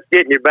that's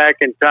getting you back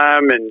in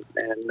time, and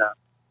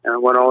I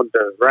went on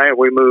to Ranger.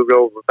 We moved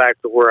over back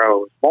to where I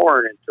was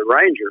born, into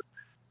Ranger,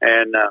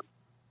 and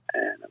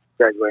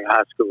graduated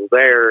high school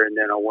there, and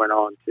then I went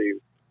on to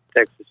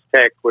Texas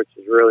Tech, which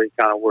is really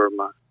kind of where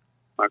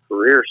my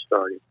career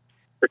started.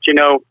 But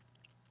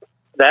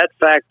that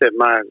fact that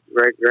my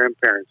great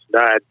grandparents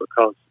died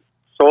because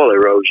of soil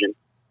erosion,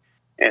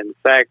 and the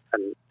fact,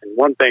 and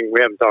one thing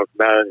we haven't talked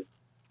about is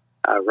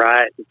I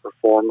write and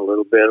perform a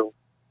little bit of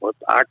what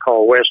I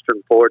call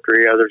Western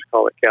poetry. Others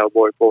call it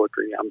cowboy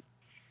poetry.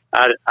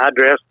 I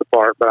dress the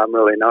part, but I'm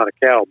really not a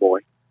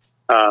cowboy.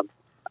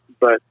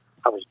 But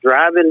I was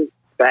driving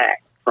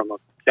back from a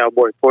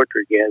cowboy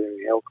poetry gathering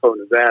in Elko,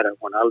 Nevada,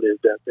 when I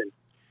lived up in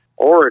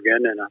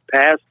Oregon, and I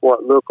passed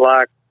what looked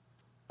like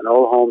an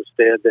old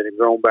homestead that had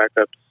grown back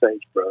up to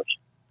sagebrush.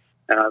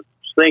 And I was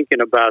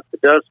thinking about the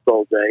Dust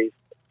Bowl days.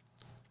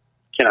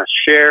 Can I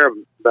share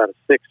about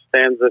a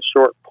 6-stanza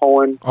short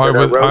poem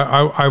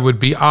I would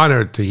be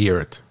honored to hear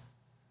it.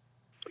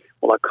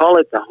 Well, I call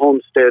it the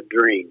Homestead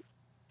Dream.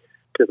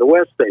 To the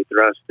west they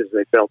thrust as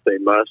they felt they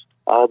must,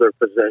 all their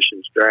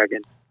possessions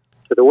dragging.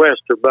 To the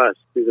west or bust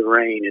through the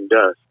rain and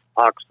dust,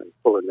 oxen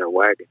pulling their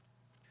wagon.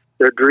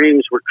 Their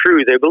dreams were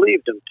true, they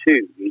believed them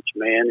too, each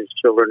man, his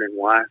children and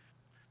wife.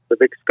 The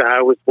big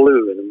sky was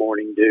blue in the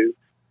morning dew.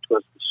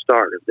 'Twas the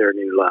start of their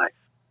new life.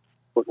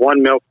 With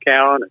one milk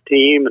cow and a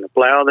team and a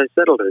plow, they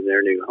settled in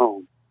their new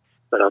home.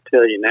 But I'll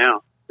tell you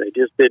now, they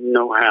just didn't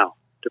know how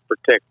to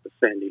protect the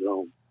sandy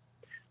loam.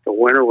 The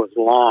winter was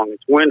long.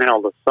 Its wind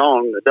held a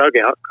song, the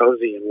dugout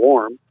cozy and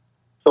warm.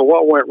 So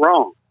what went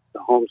wrong? The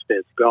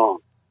homestead's gone.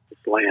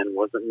 This land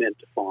wasn't meant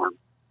to farm.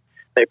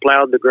 They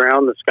plowed the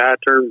ground, the sky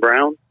turned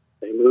brown.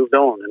 They moved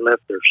on and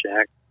left their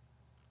shack.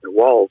 Their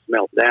walls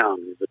melt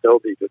down as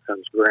adobe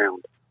becomes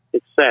ground.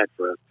 It's sad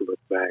for us to look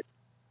back.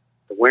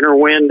 The winter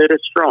wind did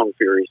its strong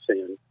fury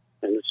send,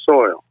 and the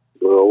soil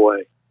blew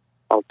away.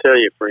 I'll tell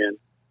you, friend,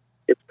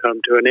 it's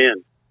come to an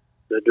end,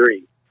 the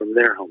dream from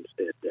their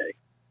homestead day.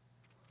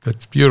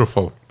 That's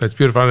beautiful. That's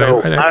beautiful.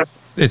 So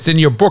it's in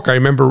your book. I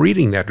remember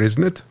reading that,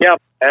 isn't it? Yeah,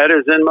 that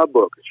is in my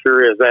book. It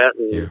sure is that,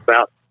 and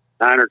about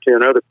 9 or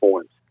 10 other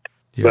poems.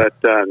 Yeah.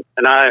 But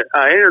and I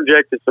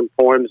interjected some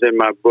poems in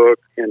my book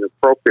in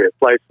appropriate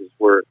places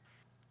where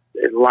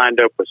it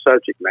lined up with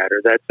subject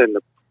matter. That's in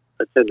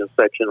the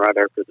section right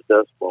after the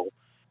Dust Bowl.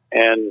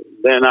 And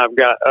then I've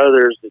got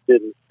others that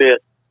didn't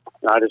fit.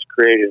 I just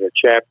created a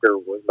chapter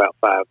with about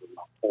 5 of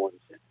my poems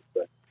in it.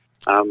 But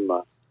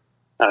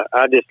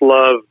I just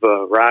love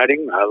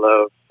writing. I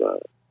love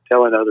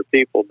telling other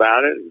people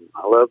about it. And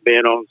I love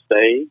being on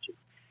stage.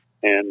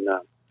 And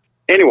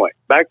anyway,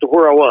 back to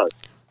where I was.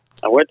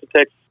 I went to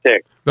Texas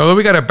Tech. Well,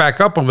 we got to back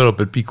up a little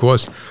bit,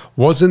 because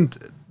wasn't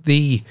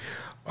the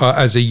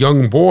as a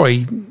young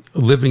boy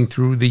living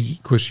through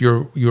because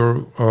you're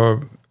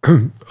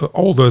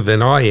older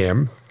than I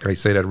am. I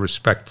say that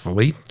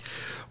respectfully,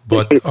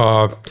 but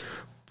the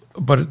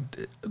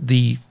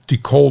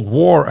Cold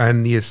War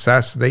and the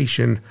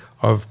assassination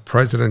of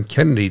President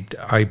Kennedy,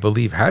 I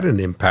believe, had an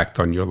impact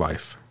on your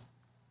life.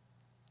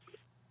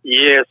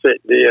 Yes,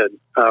 it did.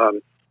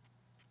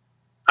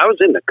 I was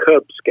in the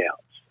Cub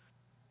Scouts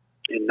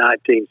in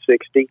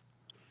 1960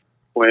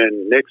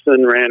 when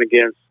Nixon ran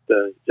against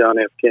John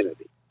F.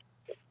 Kennedy.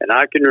 And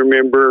I can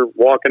remember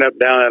walking up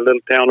down that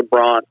little town of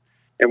Bront,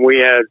 and we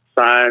had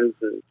signs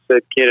that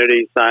said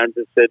Kennedy, signs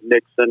that said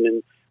Nixon,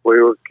 and we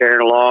were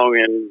carrying along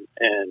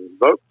and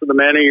vote for the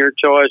man of your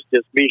choice.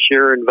 Just be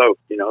sure and vote.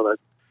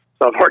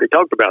 So I've already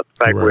talked about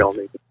the fact we all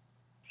need it.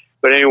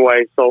 But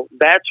anyway, so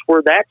that's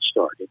where that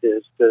started,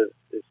 is to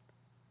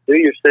do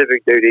your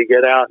civic duty,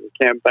 get out and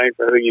campaign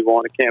for who you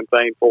want to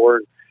campaign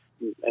for,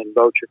 and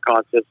vote your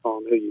conscience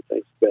on who you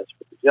think is best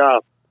for the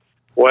job.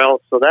 Well,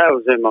 so that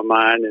was in my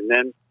mind, and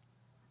then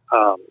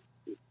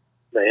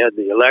they had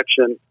the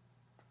election,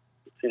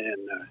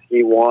 and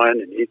he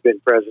won, and he's been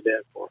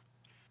president for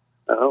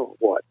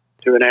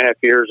 2.5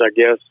 years, I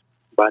guess,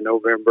 by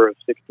November of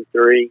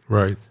 '63.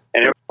 Right.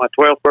 And it was my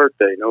 12th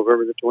birthday,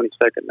 November the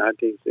 22nd,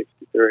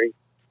 1963.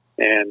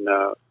 And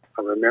I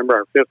remember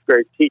our 5th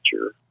grade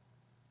teacher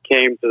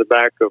came to the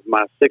back of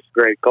my 6th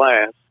grade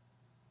class,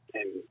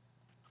 and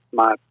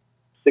my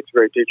 6th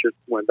grade teacher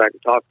went back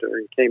and talked to her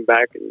and came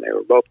back, and they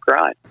were both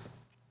crying.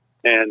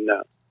 And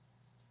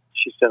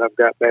she said, "I've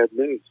got bad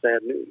news,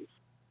 sad news."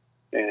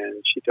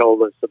 And she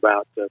told us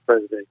about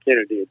President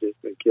Kennedy had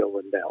just been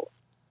killed in Dallas.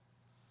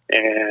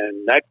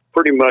 And that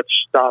pretty much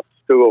stopped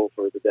school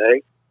for the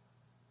day.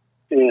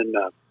 And,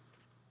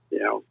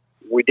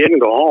 we didn't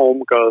go home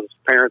because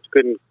parents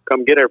couldn't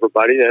come get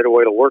everybody. They had to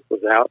wait till work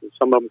was out. And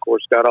some of them, of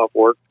course, got off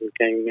work and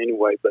came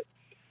anyway. But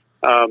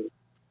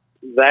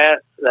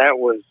that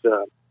was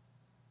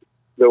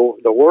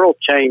the world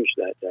changed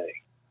that day.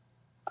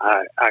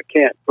 I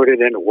can't put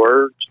it into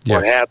words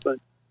what happened,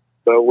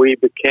 but we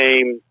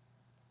became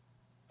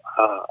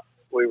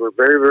we were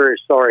very, very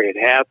sorry it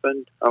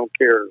happened. I don't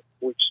care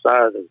which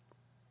side of the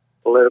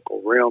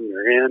political realm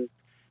you're in.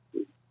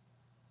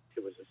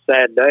 It was a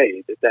sad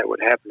day that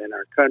would happen in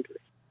our country.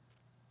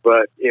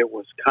 But it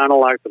was kind of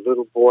like the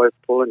little boy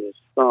pulling his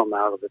thumb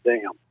out of the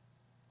dam.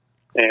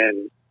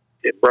 And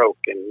it broke.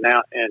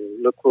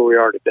 And look where we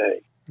are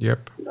today.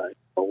 Yep. Right?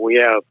 We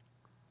have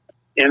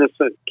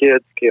innocent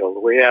kids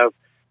killed. We have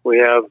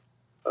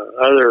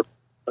other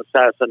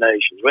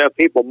assassinations. We have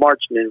people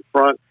marching in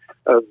front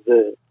of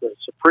the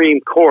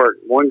Supreme Court.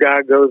 One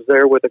guy goes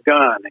there with a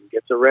gun and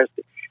gets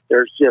arrested.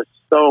 There's just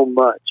so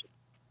much.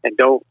 And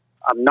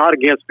I'm not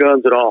against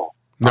guns at all.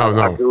 No.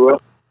 I grew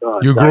up with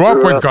guns. You grew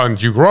up with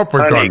guns. You grew up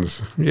with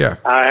guns. Yeah.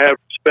 I have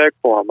respect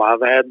for them.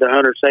 I've had the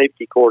hunter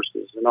safety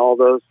courses and all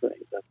those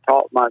things. I've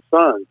taught my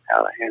sons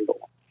how to handle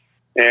them.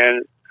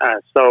 And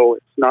so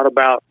it's not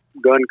about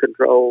gun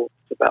control.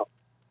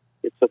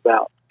 It's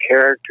about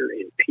character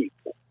in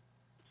people.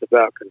 It's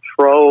about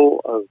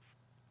control of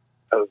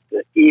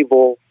the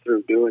evil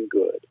through doing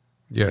good.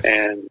 Yes.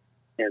 And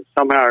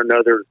somehow or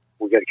another,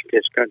 we got to get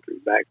this country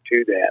back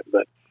to that.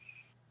 But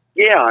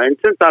yeah, and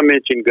since I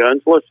mentioned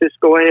guns, let's just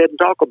go ahead and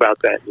talk about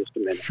that in just a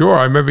minute. Sure.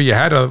 I remember you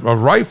had a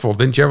rifle.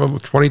 Didn't you have a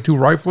 .22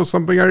 rifle or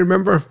something, I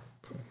remember?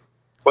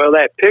 Well,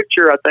 that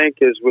picture, I think,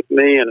 is with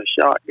me and a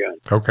shotgun.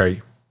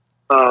 Okay.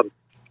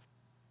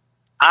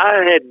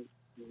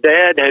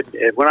 Dad had,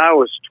 when I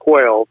was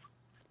 12,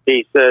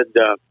 he said,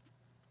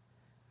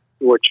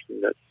 which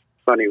that's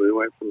funny, we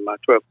went from my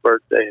 12th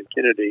birthday in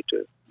Kennedy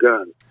to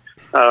guns.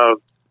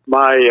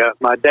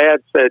 My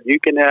dad said, you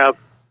can have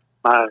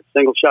my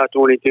single shot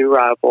 .22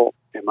 rifle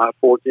and my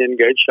 410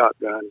 gauge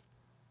shotgun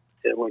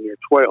when you're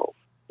 12.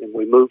 And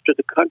we moved to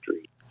the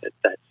country at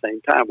that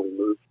same time. We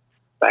moved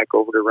back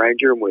over to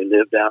Ranger, and we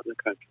lived out in the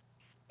country.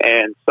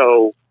 And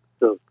so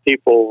the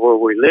people where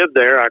we lived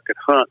there, I could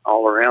hunt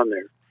all around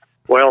there.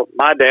 Well,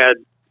 my dad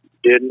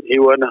didn't. He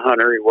wasn't a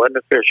hunter. He wasn't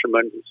a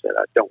fisherman. He said,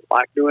 I don't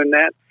like doing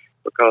that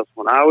because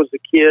when I was a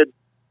kid,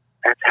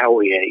 that's how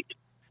we ate.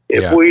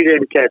 If we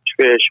didn't catch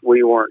fish,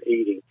 we weren't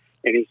eating.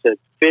 And he said,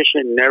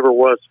 fishing never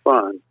was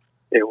fun.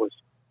 It was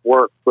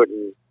work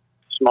putting the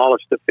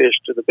smallest of fish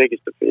to the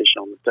biggest of fish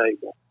on the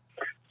table.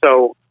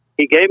 So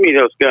he gave me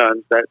those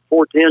guns. That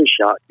 410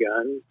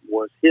 shotgun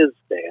was his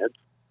dad's,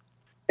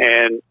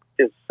 and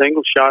his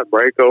single shot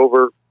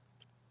breakover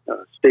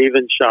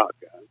Stevens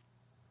shotgun,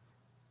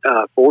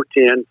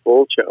 410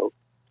 full choke.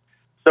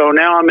 So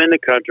now I'm in the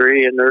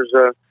country, and there's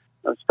a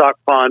stock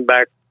pond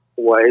back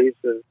ways,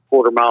 a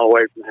quarter-mile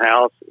away from the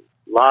house,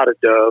 a lot of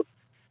dove.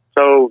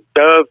 So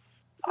dove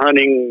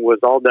hunting was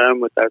all done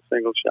with that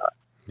single shot.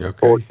 Okay.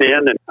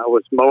 410, and I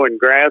was mowing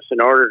grass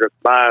in order to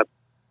buy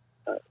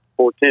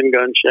 410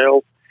 gun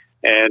shells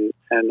and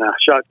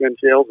shotgun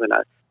shells,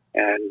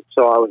 and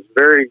so I was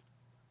very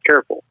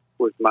careful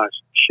with my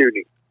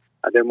shooting.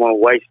 I didn't want to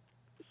waste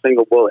a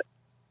single bullet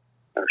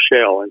or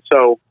shell, and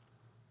so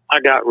I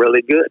got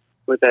really good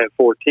with that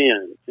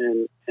 410.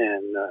 And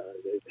and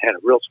it had a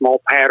real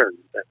small pattern,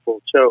 that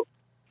full choke.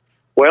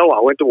 Well, I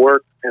went to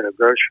work at a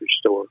grocery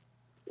store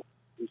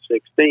in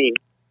 16,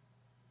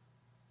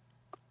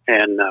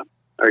 and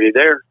are you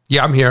there?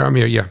 Yeah, I'm here.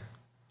 Yeah.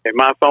 And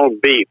my phone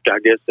beeped. I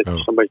guess that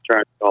somebody's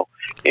trying to call.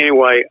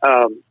 Anyway,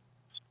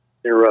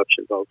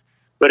 interruption, folks.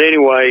 But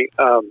anyway,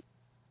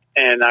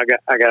 and I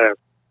got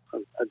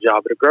a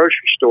job at a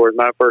grocery store.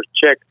 My first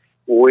check,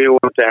 we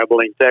went to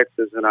Abilene,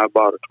 Texas, and I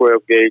bought a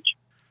 12 gauge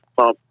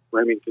pump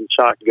Remington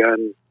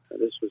shotgun.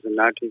 This was in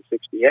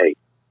 1968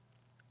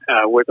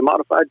 with a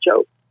modified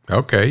choke.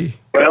 Okay.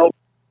 Well,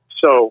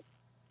 so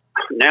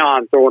now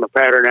I'm throwing a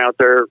pattern out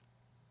there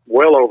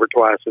well over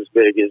twice as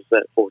big as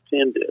that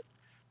 410 did.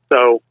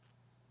 So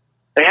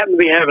they happened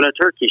to be having a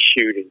turkey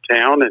shoot in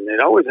town, and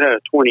it always had a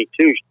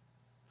 22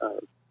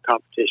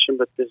 competition,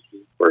 but this is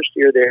the first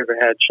year they ever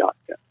had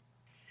shotgun.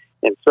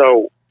 And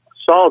so I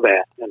saw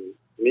that, and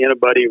me and a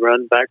buddy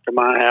run back to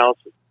my house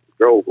and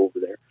drove over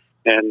there,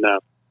 and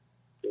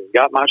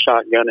got my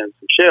shotgun and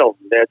some shells.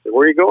 And Dad said,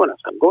 "Where are you going?" I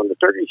said, "I'm going to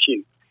turkey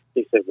shoot."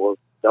 He said, "Well,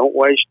 don't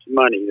waste your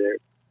money. There's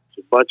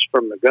a bunch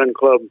from the gun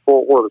club in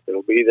Fort Worth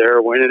that'll be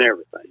there winning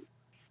everything."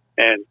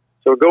 And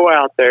so go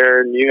out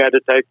there, and you had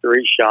to take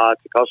 3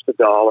 shots. It cost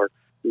 $1.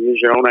 You use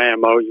your own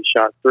ammo. You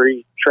shot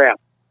 3 trap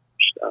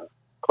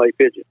clay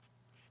pigeons.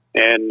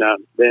 And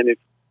then if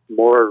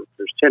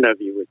there's 10 of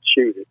you would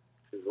shoot it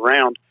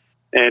around.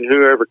 And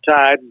whoever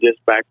tied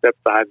just backed up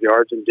 5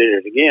 yards and did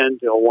it again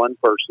until one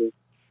person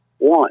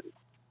won.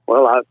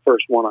 Well, I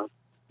first one I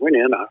went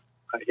in, I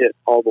hit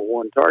all but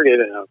one target,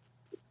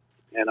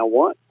 and I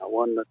won. I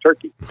won the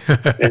turkey.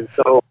 And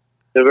so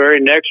the very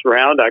next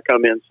round, I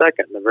come in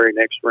second. The very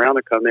next round,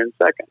 I come in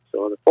second.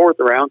 So in the 4th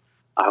round,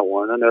 I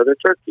won another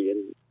turkey.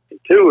 And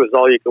 2 is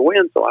all you can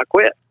win, so I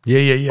quit.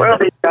 Yeah. Well,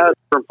 these guys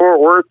from Fort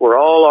Worth were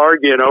all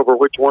arguing over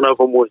which one of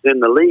them was in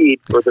the lead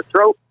for the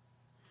trophy.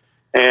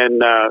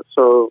 And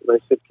so they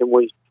said, can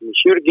we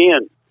shoot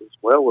again? I said,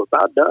 well, we're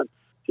about done.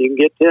 You can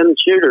get 10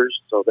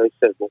 shooters. So they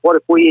said, well, what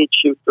if we each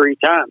shoot 3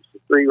 times,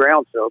 3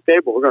 rounds? I said, okay,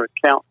 but we're going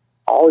to count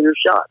all your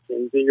shots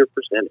into your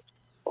percentage.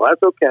 Well,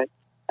 that's okay.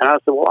 And I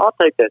said, well, I'll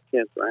take that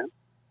 10th round.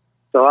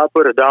 So I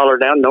put $1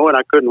 down knowing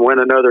I couldn't win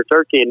another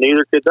turkey, and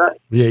neither could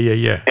they.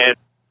 Yeah. And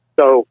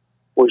so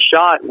we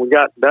shot, and we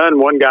got done.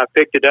 One guy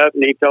picked it up,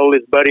 and he told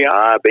his buddy,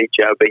 I beat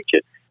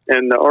you.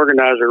 And the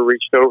organizer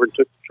reached over and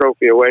took the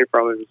trophy away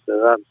from him and said,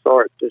 I'm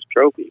sorry, this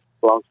trophy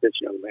belongs to this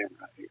young man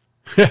right here.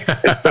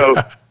 And so,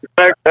 in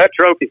fact, that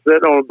trophy's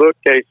sitting on a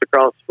bookcase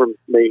across from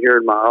me here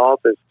in my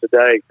office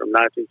today from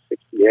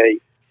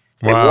 1968.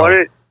 Wow.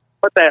 And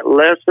what that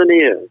lesson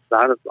is,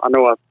 I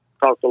know I've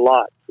talked a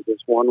lot for this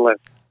one lesson.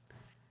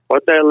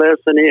 What that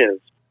lesson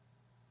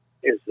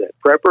is that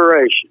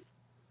preparation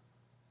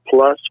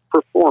plus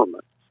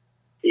performance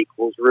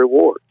equals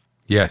reward.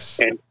 Yes.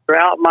 And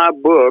throughout my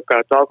book,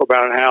 I talk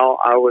about how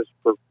I was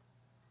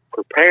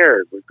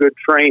prepared with good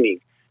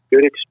training,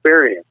 good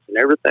experience, and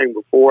everything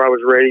before I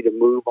was ready to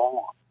move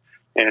on.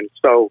 And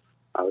so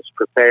I was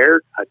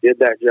prepared, I did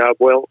that job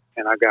well,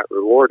 and I got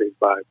rewarded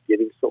by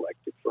getting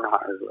selected for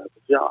higher level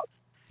jobs.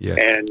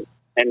 Yes.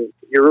 And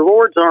your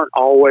rewards aren't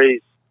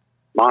always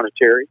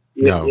monetary.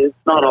 No. It's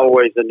not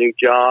always a new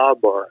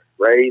job or a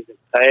raise in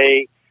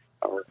pay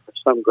or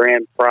some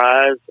grand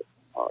prize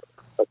or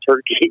a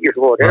turkey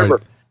or whatever.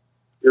 Right.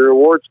 Your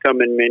rewards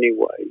come in many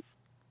ways,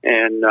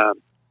 and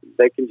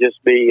they can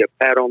just be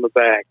a pat on the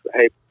back.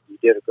 Hey, you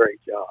did a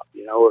great job,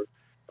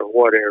 or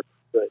whatever.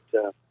 But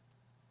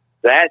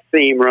that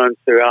theme runs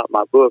throughout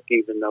my book,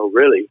 even though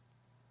really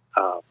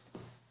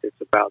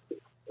it's about the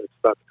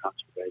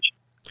conservation.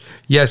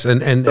 Yes,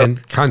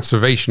 and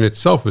conservation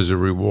itself is a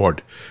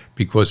reward,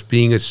 because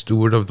being a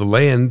steward of the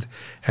land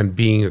and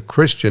being a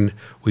Christian,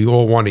 we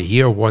all want to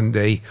hear one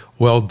day,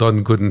 "Well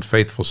done, good and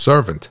faithful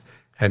servant."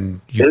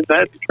 And Isn't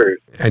that the truth?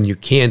 And you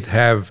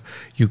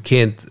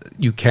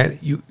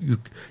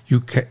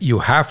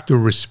have to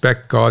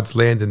respect God's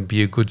land and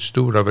be a good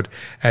steward of it.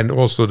 And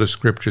also the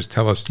scriptures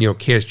tell us,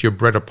 cast your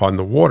bread upon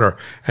the water.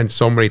 And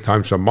so many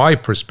times from my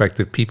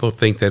perspective, people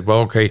think that, well,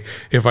 okay,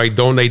 if I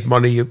donate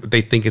money,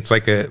 they think it's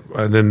like an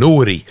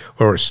annuity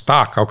or a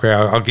stock. Okay,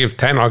 I'll give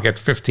 10, I'll get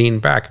 15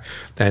 back.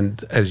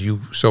 And as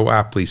you so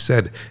aptly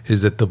said,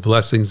 is that the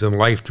blessings in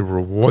life, the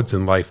rewards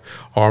in life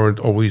aren't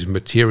always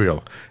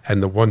material.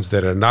 And the ones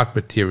that are not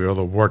material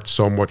are worth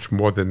so much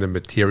more than the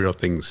material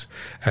things.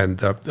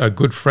 And a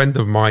good friend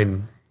of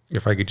mine,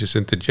 if I could just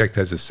interject,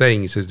 has a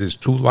saying. He says there's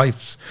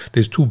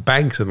 2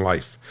 banks in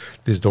life.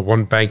 There's the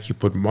one bank you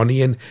put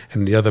money in,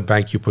 and the other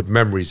bank you put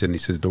memories in. He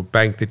says the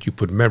bank that you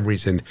put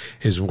memories in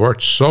is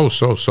worth so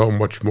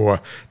much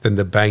more than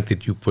the bank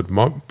that you put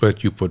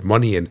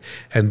money in.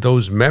 And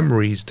those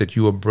memories that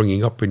you are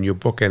bringing up in your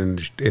book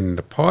and in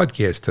the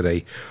podcast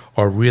today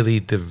are really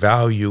the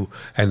value,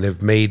 and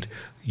they've made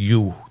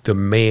you the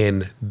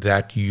man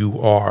that you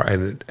are,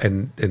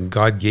 and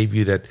God gave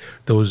you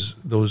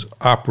those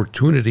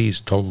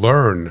opportunities to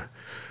learn,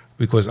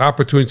 because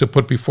opportunities are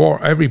put before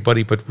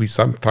everybody, but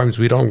sometimes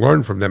we don't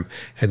learn from them,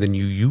 and then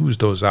you use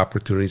those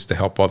opportunities to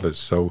help others.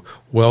 So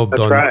well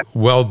done, right.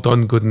 Well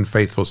done, good and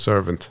faithful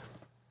servant.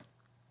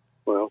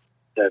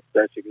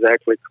 That's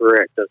exactly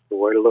correct. That's the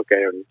way to look at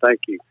it. And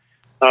thank you.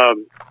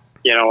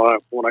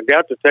 When I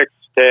got to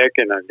Texas Tech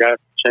and I got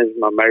changed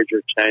my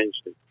major,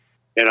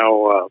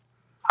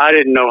 I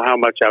didn't know how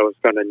much I was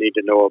going to need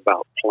to know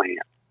about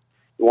plants.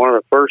 One of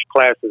the first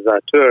classes I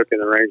took in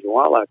the Range and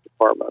Wildlife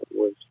Department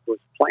was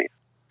plants,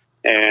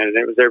 and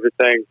it was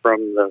everything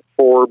from the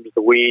forbs,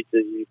 the weeds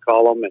as you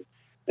call them, and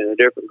the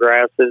different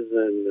grasses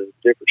and the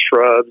different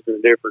shrubs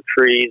and the different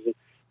trees. And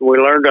we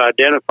learned to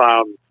identify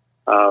them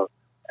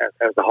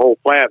as a whole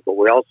plant, but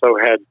we also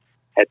had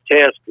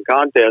tests and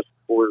contests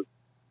where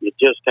you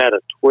just had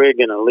a twig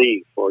and a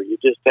leaf, or you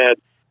just had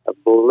a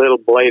little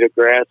blade of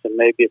grass and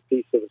maybe a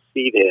piece of a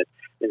seed head.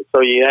 And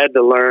so you had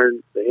to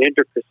learn the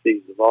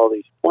intricacies of all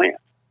these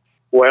plants.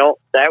 Well,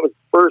 that was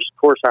the first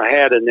course I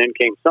had, and then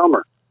came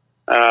summer.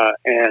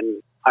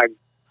 And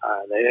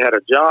they had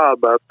a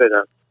job up at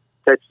a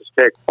Texas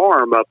Tech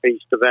farm up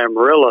east of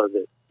Amarillo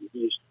that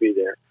used to be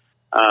there.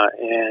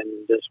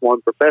 And this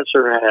one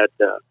professor had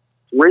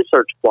some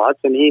research plots,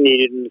 and he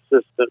needed an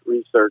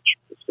research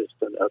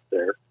assistant up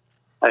there.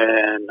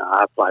 And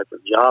I applied for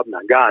a job, and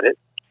I got it.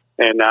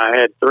 And I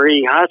had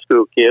 3 high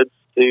school kids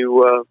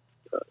to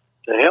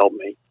help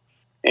me.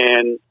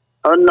 And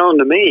unknown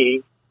to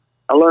me,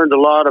 I learned a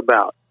lot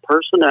about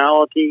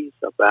personalities,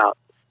 about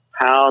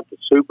how to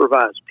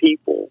supervise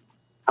people,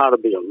 how to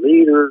be a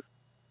leader,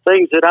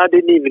 things that I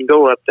didn't even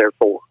go up there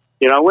for.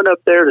 I went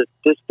up there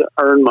just to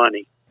earn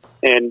money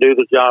and do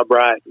the job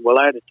right. Well,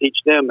 I had to teach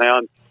them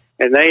how.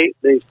 And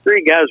these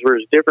 3 guys were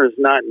as different as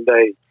night and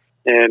day.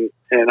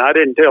 And I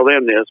didn't tell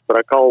them this, but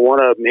I called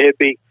one of them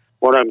hippie,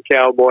 one of them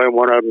cowboy, and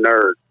one of them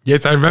nerd.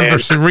 Yes, I remember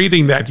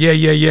reading that. Yeah.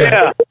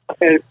 Yeah,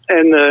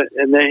 and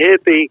the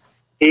hippie,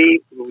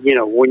 he,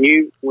 when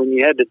you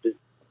had to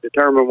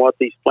determine what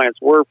these plants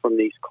were from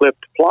these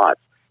clipped plots,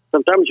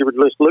 sometimes you were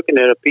just looking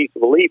at a piece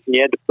of a leaf and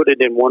you had to put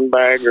it in one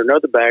bag or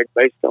another bag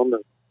based on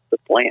the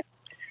plant.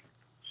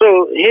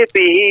 So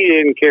hippie, he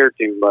didn't care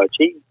too much.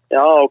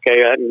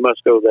 Okay, that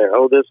must go there.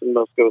 Oh, this one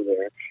must go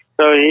there.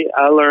 So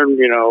I learned,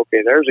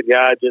 okay, there's a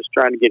guy just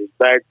trying to get his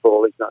bag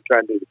full. He's not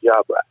trying to do the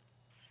job right.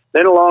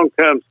 Then along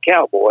comes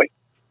cowboy,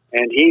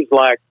 and he's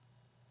like,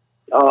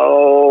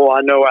 oh,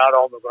 I know out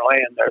on the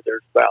land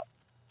there's about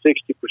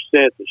 60%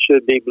 that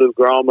should be blue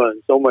grama,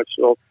 and so much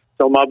so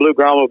my blue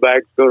grama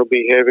bag's going to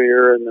be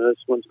heavier, and this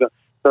one's going.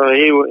 So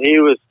he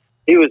was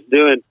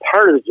doing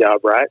part of the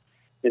job right,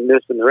 and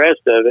missing the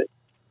rest of it.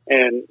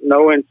 And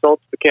no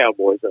insults to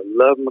cowboys. I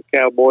love my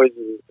cowboys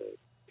and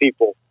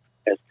people.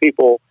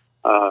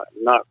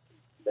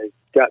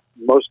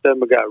 Most of them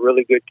have got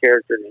really good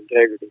character and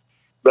integrity.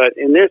 But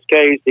in this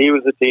case, he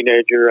was a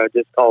teenager. I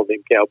just called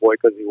him cowboy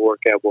because he wore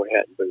a cowboy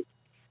hat and boots,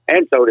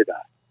 and so did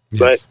I. Yes.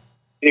 But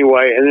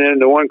anyway, and then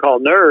the one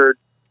called nerd.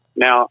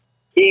 Now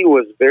he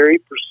was very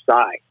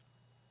precise,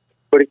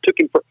 but it took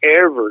him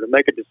forever to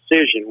make a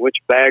decision which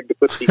bag to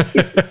put these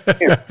pieces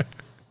in.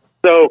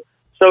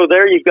 So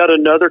there you've got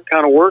another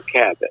kind of work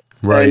habit,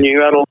 right?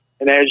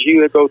 And as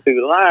you go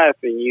through life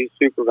and you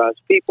supervise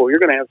people, you're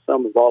going to have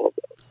some of all of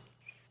those.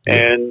 Yeah.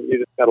 And you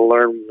just got to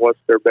learn what's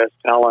their best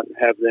talent and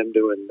have them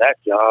doing that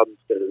job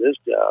instead of this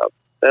job,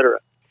 et cetera.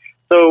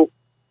 So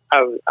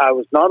I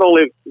was not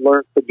only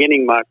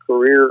beginning my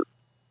career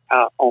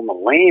out on the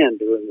land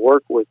doing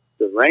work with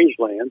the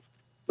rangelands,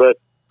 but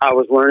I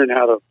was learning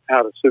how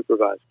to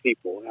supervise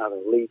people and how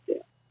to lead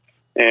them.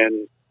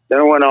 And then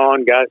I went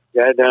on, got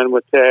done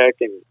with Tech,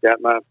 and got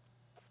my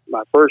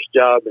first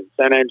job in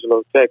San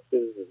Angelo, Texas, as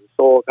a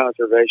soil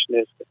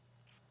conservationist.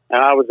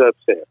 And I was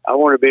upset. I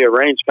wanted to be a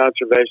range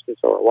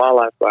conservationist or a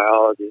wildlife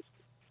biologist.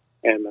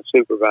 And my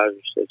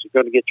supervisor said,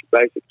 you're going to get your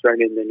basic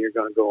training, then you're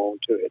going to go on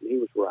to it. And he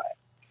was right.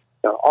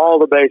 So all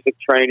the basic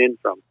training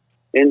from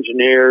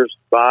engineers,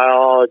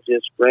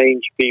 biologists,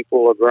 range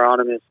people,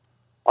 agronomists,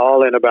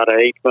 all in about an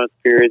 8-month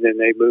period. Then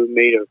they moved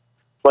me to a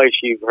place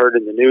you've heard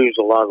in the news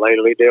a lot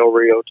lately, Del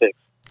Rio,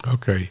 Texas.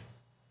 Okay.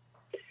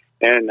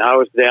 And I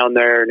was down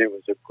there, and it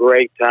was a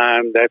great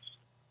time. That's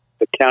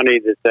the county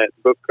that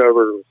book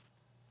cover was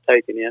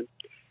taken in.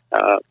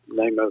 The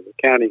name of the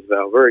county is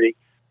Valverde.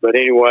 But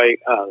anyway,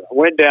 I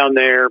went down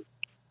there,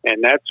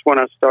 and that's when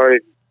I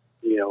started,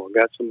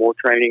 got some more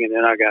training, and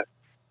then I got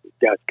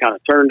kind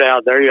of turned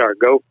out. There you are.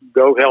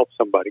 Go help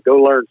somebody. Go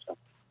learn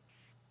something.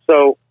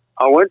 So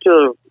I went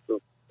to the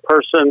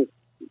person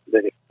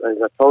that, as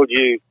I told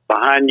you,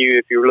 behind you,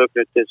 if you're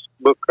looking at this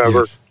book cover,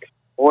 yes.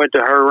 I went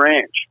to her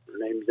ranch. Her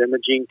name is Emma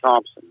Jean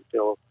Thompson.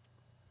 Tell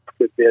a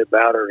good bit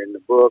about her in the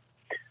book.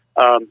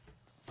 And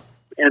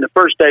the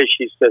first day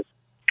she says,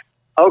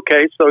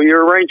 okay, so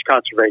you're a range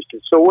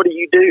conservationist. So what do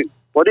you do?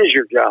 What is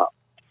your job?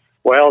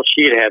 Well,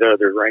 she had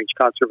other range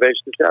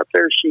conservationists out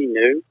there she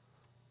knew,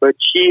 but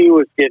she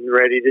was getting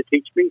ready to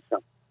teach me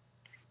something.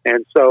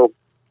 And so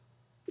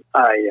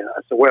I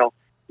said, well,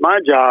 my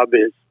job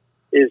is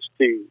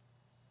to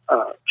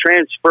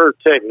transfer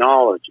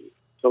technology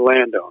to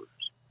landowners.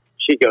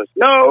 She goes,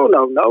 no.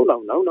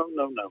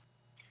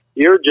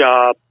 Your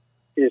job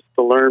is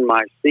to learn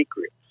my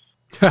secrets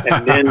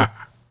and then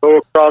go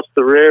across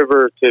the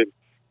river to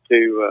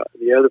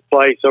the other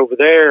place over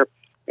there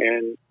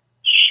and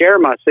share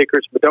my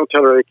secrets, but don't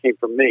tell her they came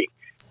from me.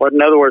 But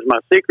in other words, my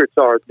secrets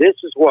are, this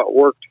is what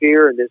worked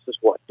here and this is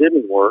what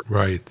didn't work.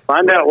 Right.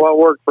 Find out what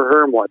worked for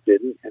her and what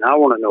didn't, and I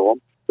want to know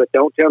them, but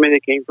don't tell me they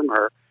came from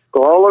her.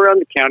 Go all around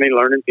the county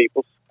learning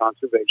people's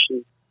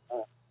conservation,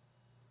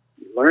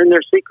 learn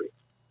their secrets.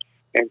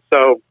 And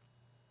so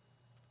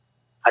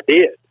I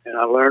did, and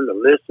I learned to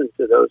listen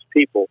to those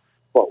people,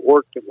 what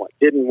worked and what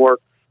didn't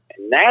work.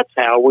 And that's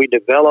how we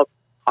develop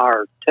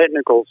our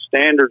technical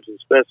standards and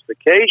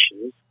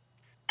specifications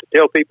to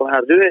tell people how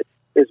to do it,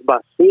 is by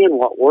seeing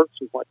what works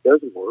and what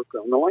doesn't work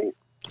on the land.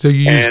 So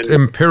you used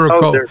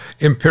empirical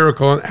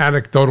and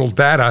anecdotal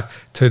data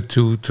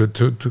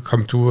to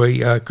come to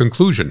a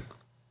conclusion.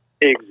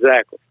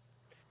 Exactly.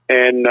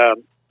 And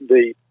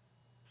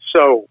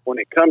so when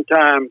it come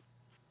time to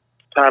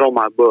title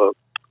my book,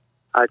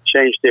 I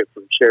changed it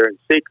from sharing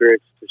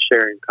secrets to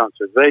sharing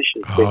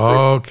conservation secrets.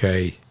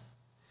 Okay.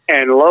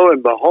 And lo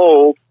and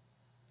behold,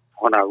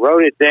 when I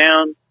wrote it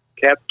down,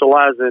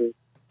 capitalizing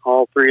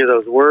all three of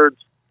those words,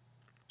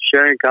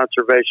 sharing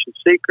conservation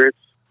secrets,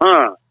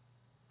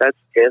 that's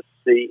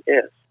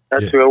SCS.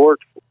 That's who I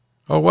worked for.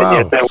 Oh,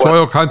 wow.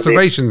 Soil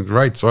conservation,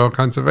 right. Soil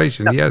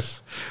conservation,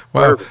 yes.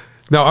 Wow. Perfect.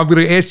 Now, I'm going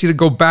to ask you to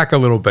go back a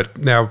little bit.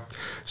 Now,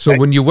 so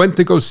when you went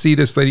to go see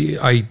this lady,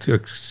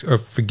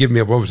 forgive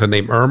me, what was her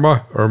name?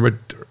 Emma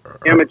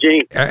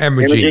Jean.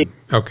 Emma Jean.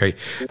 Okay.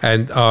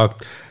 And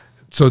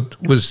so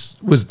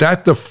was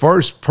that the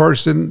first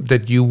person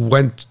that you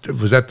went,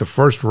 was that the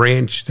first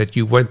ranch that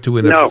you went to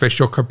in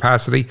official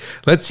capacity?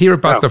 Let's hear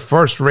about the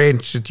first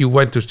ranch that you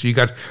went to. So you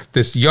got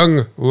this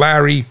young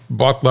Larry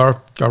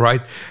Butler, all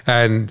right,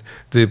 and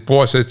the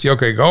boss says,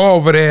 okay, go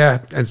over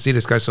there and see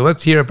this guy. So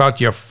let's hear about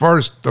the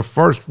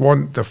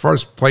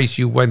first place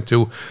you went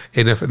to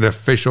in an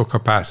official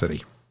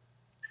capacity.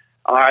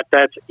 All right,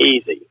 that's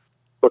easy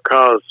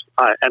because,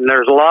 and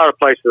there's a lot of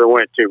places I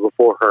went to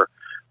before her.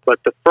 But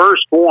the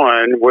first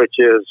one, which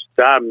is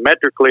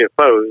diametrically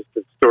opposed to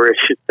the story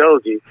she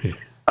told you,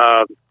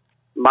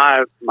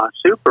 my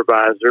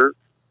supervisor,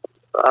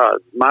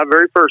 my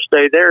very first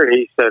day there,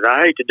 he said,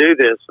 I hate to do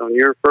this on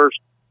your first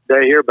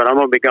day here, but I'm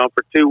going to be gone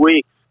for 2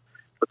 weeks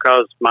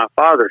because my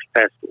father's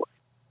passed away.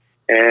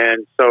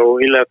 And so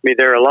he left me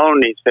there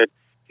alone. He said,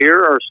 here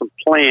are some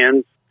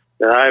plans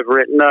that I've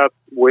written up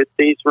with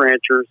these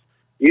ranchers.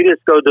 You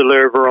just go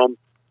deliver them,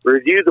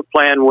 review the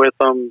plan with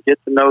them, get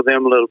to know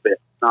them a little bit.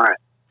 All right.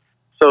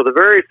 So the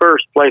very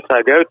first place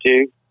I go to,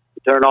 you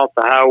turn off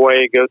the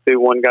highway, go through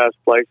one guy's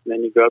place, and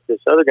then you go up to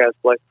this other guy's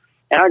place.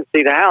 And I can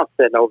see the house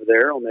sitting over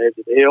there on the edge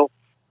of the hill,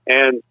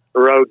 and the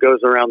road goes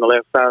around the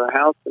left side of the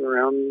house and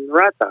around the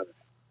right side of the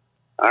house.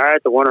 All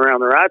right, the one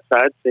around the right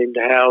side seemed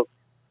to have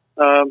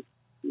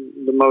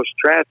the most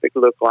traffic,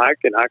 looked like,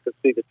 and I could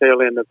see the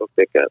tail end of a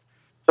pickup.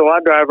 So I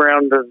drive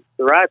around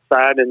the right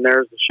side, and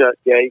there's a shut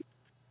gate,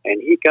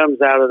 and he comes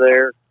out of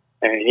there,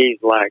 and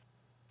he's like,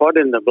 what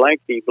in the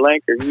blanky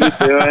blank are you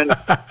doing?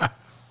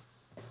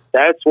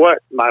 That's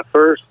what my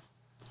first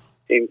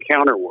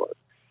encounter was.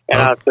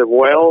 And I said,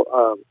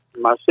 well,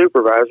 my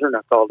supervisor, and I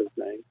called his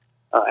name,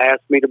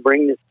 asked me to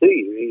bring this to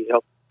you. He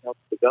helped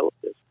develop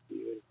this to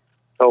you. And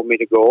told me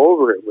to go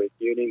over it with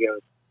you. And he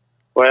goes,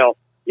 well,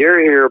 you're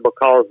here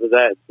because of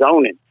that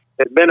zoning.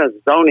 There'd been a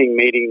zoning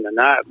meeting the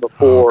night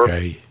before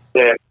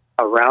that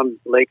around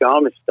Lake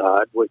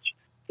Amistad, which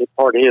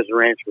part of his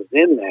ranch was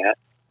in that.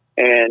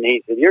 And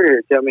he said, you're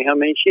here to tell me how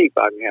many sheep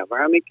I can have or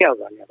how many cows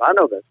I can have. I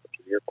know that's what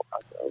you're here for. I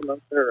said, oh, no,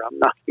 sir, I'm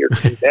not here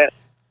to do that.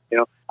 You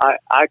know,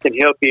 I can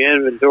help you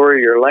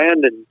inventory your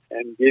land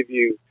and give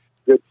you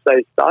good,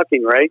 safe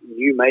stocking rate. And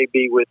you may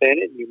be within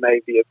it, and you may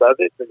be above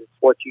it, but it's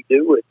what you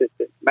do with it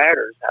that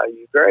matters, how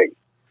you graze.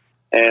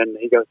 And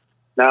he goes,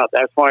 no,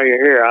 that's why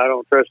you're here. I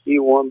don't trust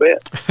you one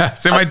bit.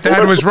 So my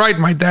dad was right.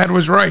 My dad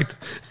was right.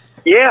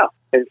 Yeah.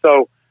 And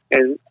so,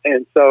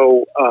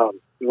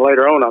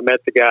 later on, I met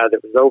the guy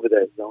that was over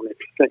that zoning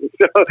thing.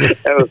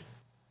 So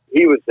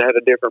he had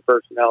a different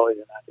personality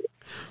than I did.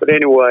 But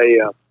anyway,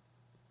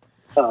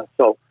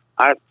 so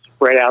I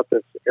spread out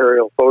this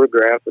aerial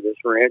photograph of this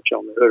ranch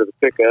on the hood of the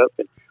pickup,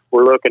 and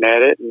we're looking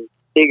at it. And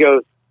he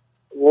goes,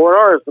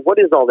 what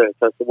is all this?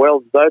 I said,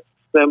 well, that's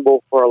a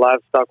symbol for a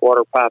livestock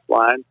water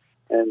pipeline,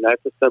 and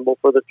that's a symbol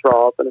for the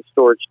trough and a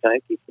storage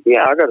tank. He said,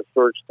 yeah, I got a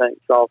storage tank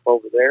trough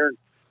over there. And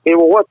he said,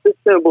 well, what's this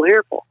symbol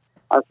here for?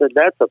 I said,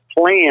 that's a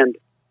planned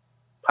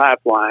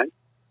pipeline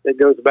that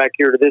goes back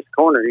here to this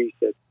corner. He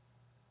said,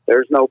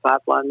 there's no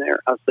pipeline there.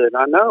 I said,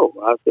 I know.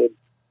 I said,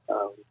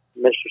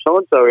 Mr.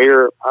 So-and-so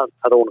here, I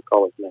don't want to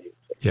call his name.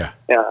 Yeah.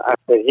 I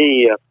said,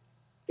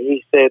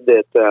 he said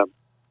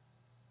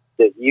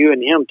that you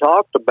and him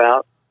talked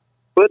about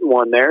putting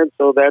one there, and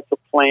so that's a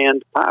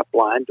planned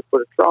pipeline to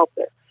put a trough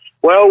there.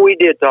 Well, we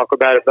did talk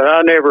about it, but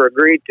I never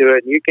agreed to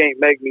it, and you can't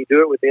make me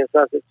do it with this.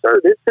 I said,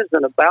 sir, this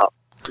isn't about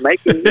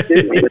making you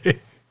do it.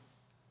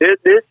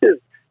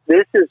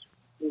 This is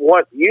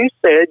what you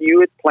said you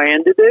had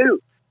planned to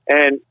do,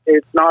 and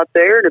it's not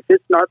there. And if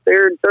it's not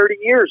there in 30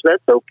 years,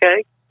 that's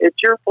okay. It's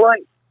your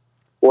place.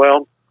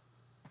 Well,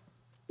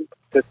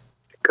 to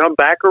come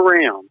back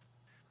around,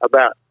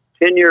 about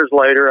 10 years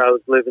later, I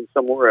was living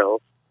somewhere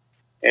else,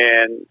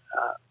 and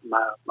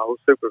my old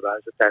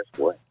supervisor passed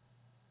away.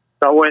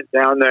 So I went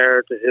down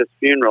there to his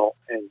funeral,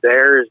 and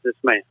there is this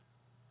man.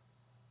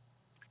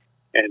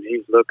 And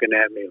he's looking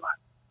at me like,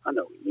 I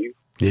know you.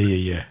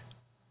 Yeah.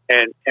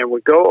 And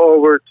we go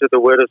over to the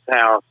widow's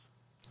house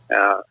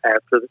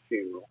after the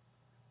funeral,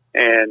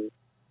 and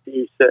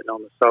he's sitting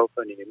on the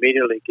sofa, and he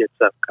immediately gets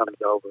up, comes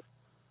over.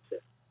 Said,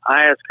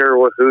 I asked her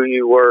who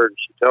you were, and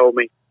she told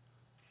me.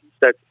 He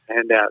stuck his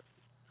hand out.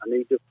 I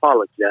need to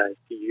apologize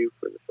to you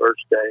for the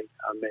first day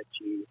I met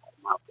you on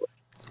my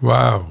place.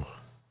 Wow.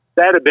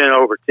 That had been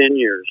over 10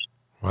 years.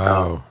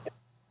 Wow.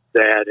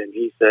 Dad, and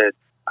he said,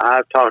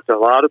 I've talked to a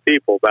lot of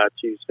people about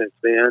you since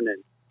then,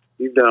 and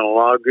you've done a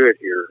lot of good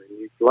here, and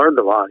you've learned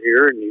a lot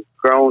here, and you've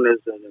grown as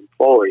an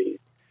employee.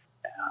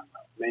 And I'm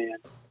like,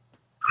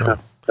 man,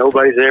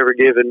 nobody's ever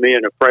given me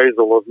an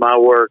appraisal of my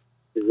work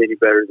is any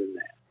better than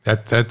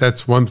that.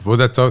 That's wonderful.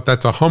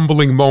 That's a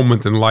humbling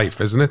moment in life,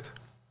 isn't it?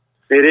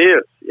 It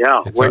is,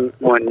 yeah. When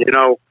you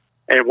know,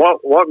 and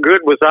what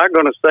good was I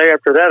going to say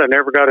after that? I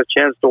never got a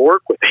chance to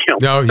work with him.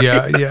 No,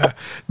 yeah.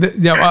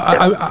 Now,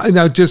 I'm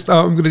going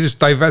to just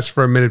divest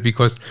for a minute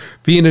because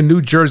being a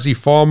New Jersey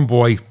farm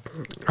boy,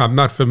 I'm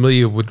not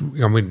familiar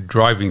with.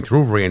 Driving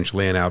through ranch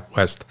land out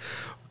west.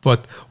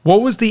 But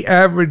what was the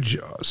average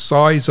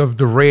size of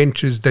the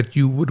ranches that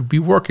you would be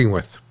working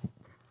with?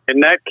 In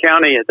that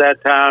county at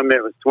that time,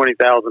 it was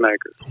 20,000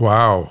 acres.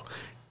 Wow.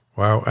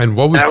 And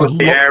what was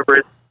the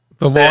average?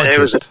 The largest.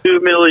 It was a 2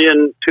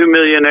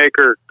 million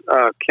acre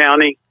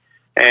county,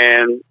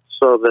 and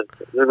so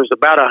there was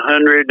about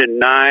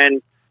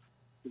 109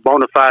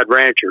 bona fide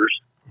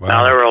ranchers. Wow.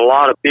 Now there were a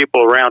lot of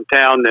people around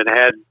town that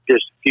had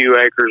just a few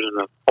acres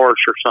and a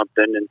horse or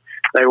something, and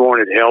they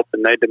wanted help,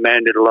 and they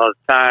demanded a lot of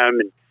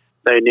time, and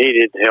they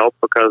needed help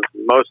because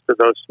most of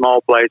those small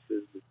places,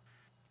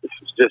 this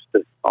was just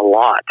a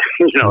lot,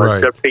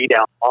 Right. It's a feed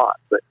out lot.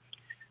 But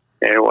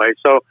anyway,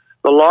 so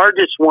the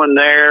largest one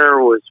there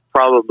was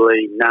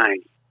probably 9,000.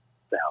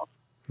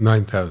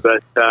 9,000.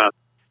 But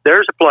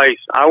there's a place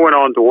I went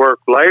on to work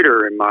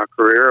later in my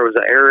career. I was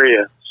an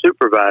area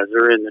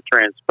supervisor in the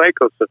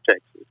Trans-Pecos of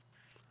Texas.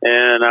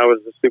 And I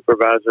was a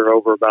supervisor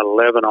over about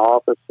 11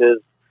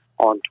 offices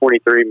on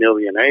 23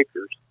 million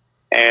acres.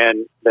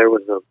 And there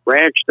was a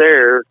ranch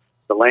there.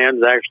 The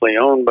land's actually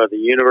owned by the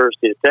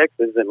University of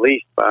Texas and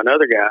leased by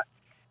another guy.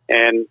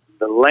 And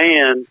the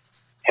land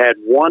had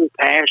one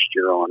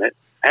pasture on it.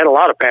 Had a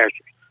lot of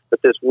pastures,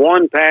 but this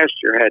one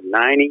pasture had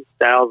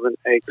 90,000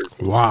 acres.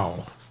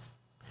 Wow.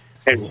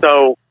 And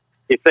so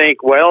you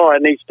think, well,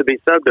 it needs to be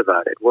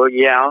subdivided. Well,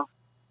 yeah,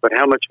 but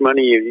how much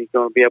money are you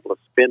going to be able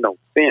to spend on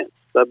fence,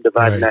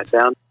 subdividing that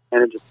down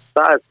and just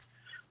the size?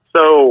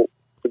 So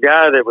the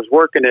guy that was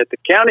working at the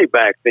county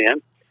back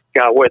then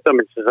got with them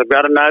and says, I've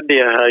got an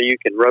idea how you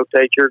can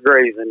rotate your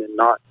grazing and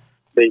not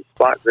be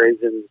spot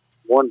grazing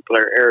one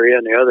area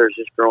and the other is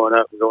just growing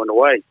up and going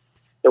away.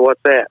 So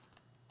what's that?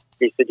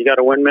 He said, you got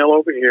a windmill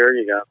over here,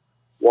 you got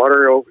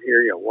water over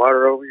here, you got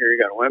water over here, you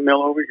got a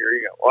windmill over here,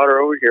 you got water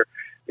over here,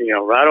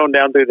 right on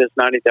down through this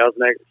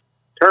 90,000 acres.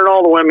 Turn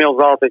all the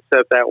windmills off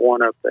except that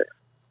one up there.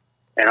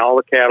 And all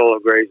the cattle will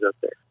graze up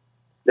there.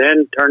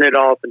 Then turn it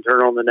off and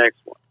turn on the next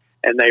one.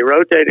 And they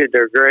rotated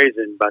their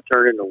grazing by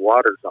turning the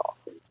waters off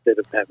instead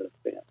of having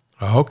a fence.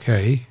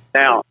 Okay.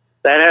 Now,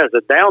 that has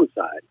a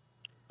downside,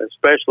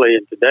 especially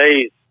in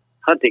today's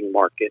hunting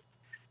market,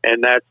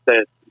 and that's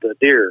that the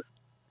deer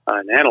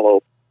and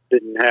antelope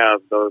didn't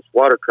have those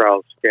water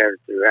troughs scattered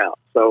throughout.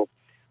 So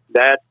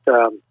that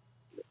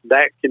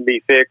can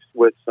be fixed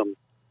with some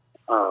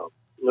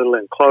little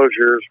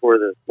enclosures where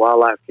the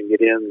wildlife can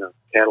get in, the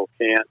cattle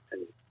can't,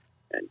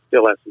 and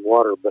still have some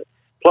water. But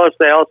plus,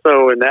 they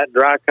also, in that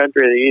dry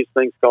country, they use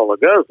things called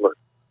a guzzler.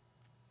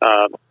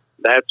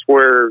 That's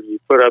where you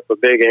put up a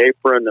big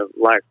apron of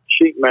like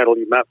sheet metal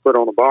you might put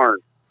on a barn,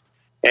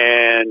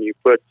 and you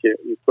put a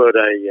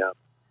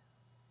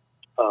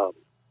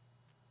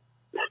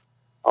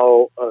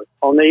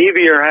on the eave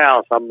of your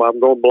house. I'm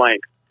going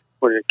blank.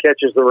 When it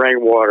catches the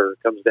rainwater,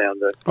 it comes down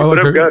to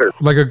like a gutter.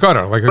 Like a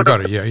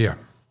gutter. Yeah.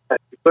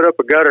 You put up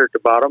a gutter at the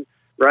bottom.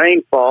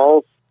 Rain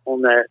falls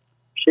on that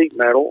sheet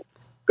metal,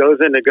 goes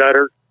in the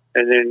gutter,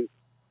 and then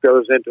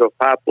goes into a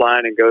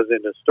pipeline and goes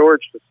into a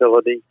storage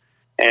facility.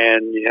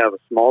 And you have a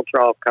small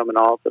trough coming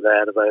off of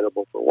that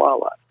available for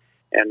wildlife.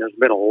 And there's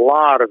been a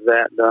lot of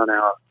that done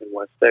out in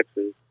West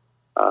Texas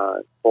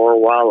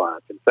for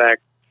wildlife. In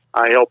fact,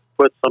 I helped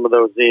put some of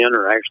those in,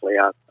 or actually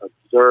I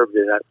observed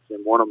it in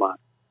one of my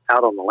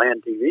Out on the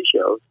Land TV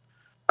shows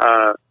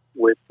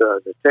with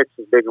the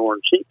Texas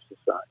Bighorn Sheep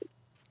Society.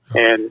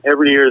 Okay. And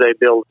every year they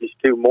build these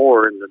two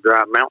more in the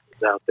dry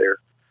mountains out there.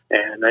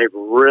 And they've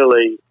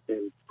really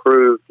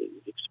improved and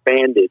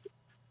expanded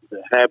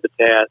the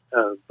habitat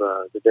of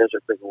the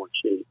desert bighorn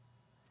sheep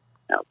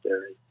out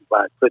there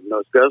by putting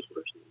those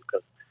guzzlers in.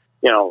 Because,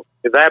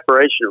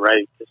 evaporation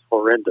rate is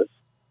horrendous.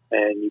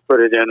 And you put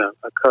it in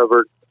a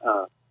covered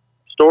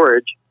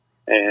storage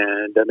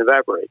and doesn't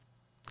evaporate.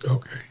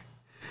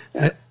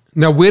 Okay.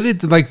 Now, where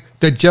did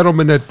the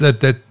gentleman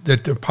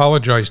that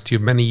apologized to you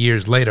many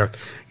years later?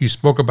 You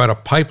spoke about a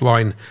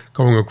pipeline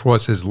going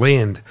across his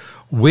land.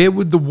 Where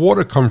would the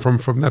water come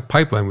from that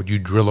pipeline? Would you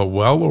drill a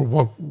well, or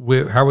what?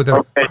 How would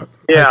that? Okay.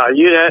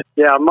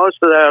 Yeah, most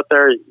of that out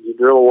there, you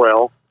drill a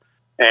well,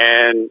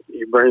 and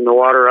you bring the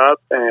water up,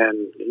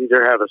 and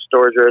either have a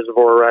storage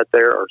reservoir right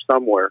there or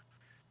somewhere,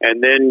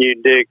 and then you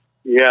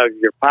have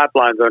your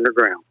pipelines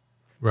underground,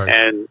 Right.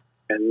 and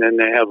then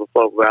they have a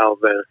float valve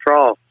at a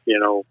trough,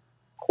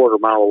 quarter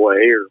mile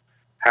away or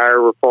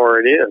however far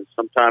it is.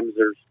 Sometimes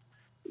there's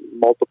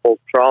multiple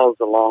troughs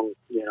along,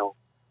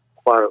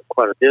 quite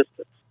a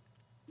distance.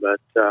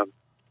 But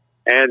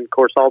and of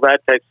course, all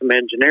that takes some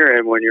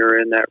engineering when you're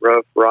in that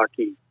rough,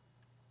 rocky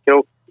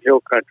hill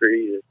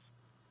country,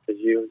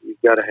 because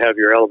you've got to have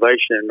your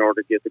elevation in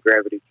order to get the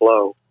gravity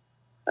flow.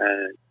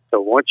 And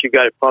so once you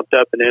got it pumped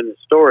up and in the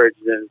storage,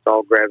 then it's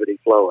all gravity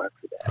flow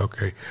after that.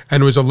 Okay.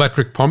 And it was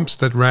electric pumps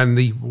that ran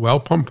the well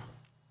pump?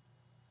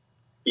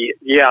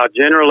 Yeah,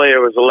 generally it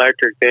was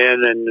electric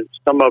then, and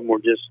some of them were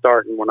just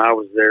starting when I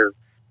was there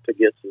to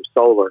get some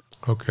solar.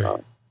 Okay.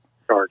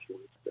 Charge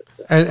ones.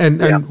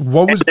 And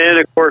what was? And then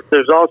of course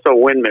there's also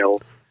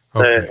windmills.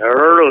 Okay.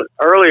 The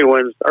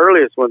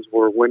earliest ones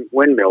were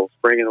windmills,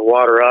 bringing the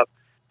water up,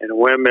 and the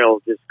windmill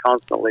just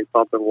constantly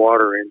pumping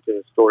water into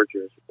a storage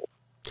reservoir.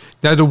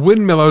 Now, the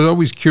windmill, I was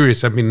always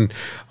curious. I mean,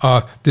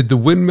 did the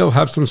windmill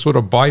have some sort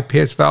of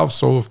bypass valve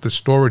so if the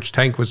storage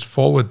tank was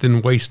full, it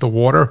didn't waste the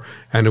water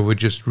and it would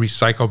just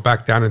recycle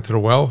back down into the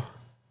well?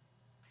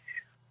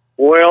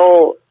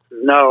 Well,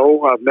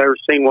 no, I've never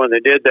seen one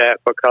that did that,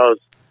 because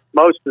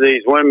most of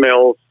these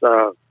windmills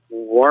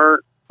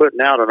weren't putting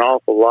out an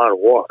awful lot of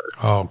water.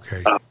 Oh,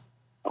 okay.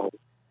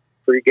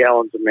 3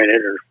 gallons a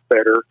minute or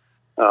better,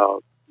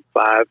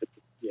 5.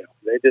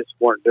 They just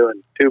weren't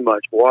doing too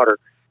much water.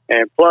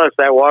 And plus,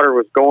 that water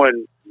was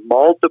going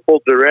multiple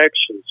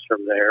directions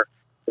from there.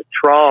 The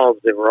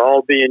troughs, they were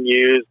all being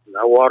used, and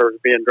that water was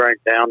being drank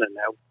down, and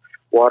that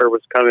water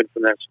was coming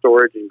from that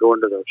storage and going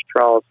to those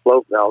troughs.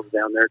 Float valves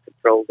down there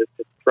controlled it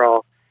to the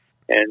trough.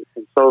 And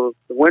so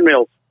the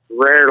windmills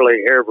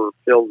rarely ever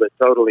filled it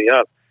totally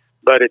up.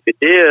 But if it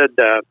did,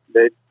 the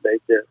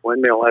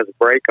windmill has a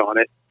brake on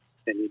it,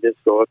 and you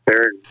just go up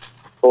there and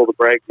pull the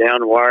brake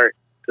down and wire it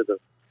to the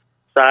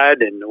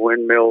side, and the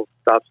windmill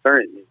stops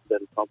turning. It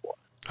doesn't pump water.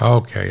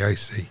 Okay, I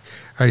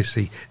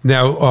see.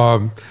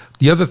 Now,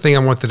 the other thing I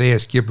wanted to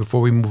ask you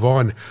before we move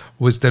on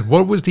was that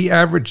what was the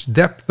average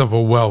depth of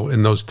a well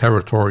in those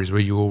territories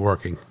where you were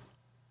working?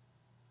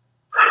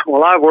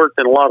 Well, I've worked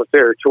in a lot of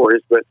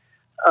territories, but,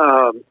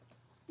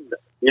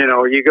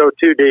 you go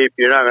too deep,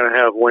 you're not going to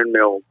have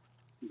windmills.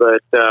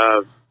 But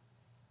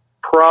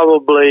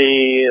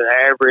probably the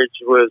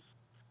average was,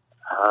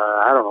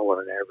 I don't know what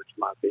an average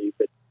might be,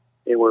 but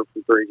anywhere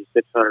from 300 to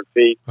 600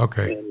 feet.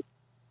 Okay. And,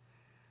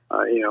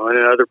 and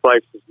in other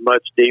places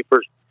much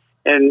deeper.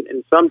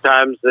 And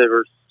sometimes there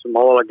was some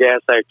oil and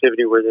gas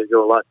activity where they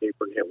go a lot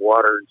deeper and hit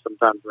water, and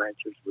sometimes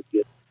ranchers would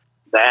get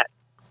that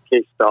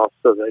kicked off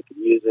so they could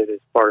use it as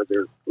part of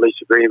their lease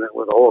agreement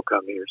with an oil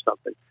company or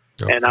something.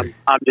 Okay. And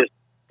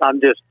I'm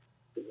just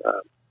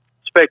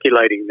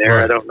speculating there.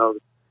 Right. I don't know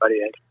that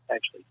anybody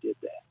actually did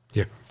that.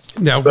 Yeah.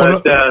 Now,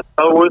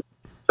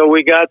 so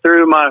we got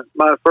through my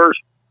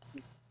first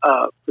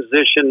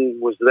position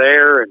was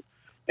there,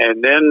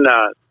 and then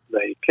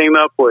they came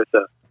up with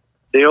a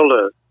deal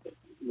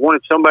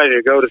wanted somebody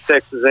to go to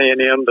Texas A&M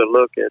to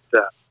look at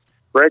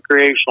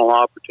recreational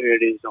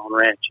opportunities on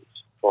ranches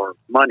for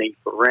money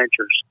for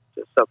ranchers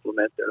to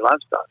supplement their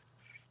livestock.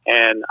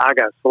 And I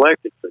got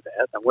selected for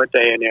that. I went to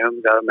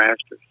A&M, got a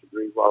master's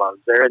degree while I was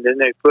there, and then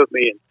they put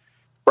me in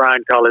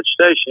Bryan College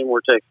Station,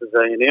 where Texas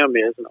A&M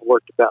is, and I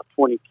worked about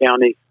 20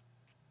 counties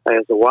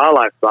as a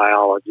wildlife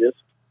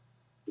biologist.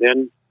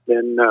 Then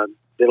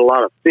did a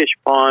lot of fish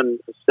pond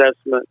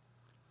assessment,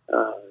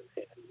 and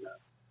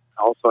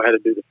also had to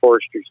do the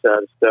forestry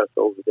side of stuff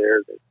over there.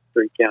 The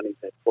 3 counties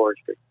had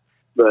forestry.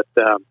 But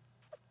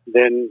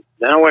then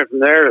I went from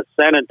there to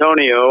San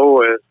Antonio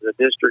as the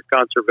district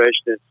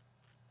conservationist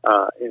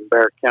in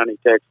Barrett County,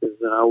 Texas,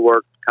 and I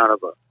worked kind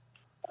of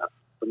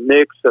a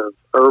mix of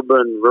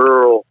urban,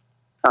 rural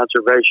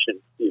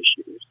conservation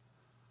issues.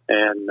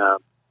 And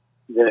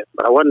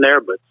but I wasn't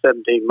there but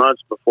 17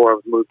 months before I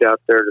was moved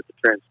out there to the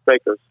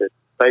Trans-Pecos at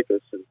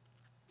Pecos and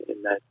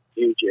in that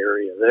huge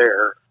area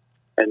there.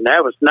 And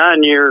that was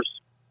 9 years.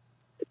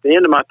 At the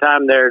end of my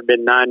time there, it had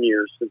been 9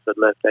 years since I'd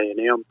left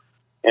A&M.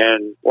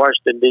 And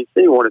Washington,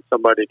 D.C. wanted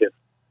somebody to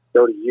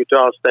go to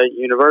Utah State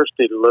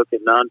University to look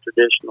at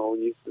non-traditional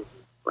uses of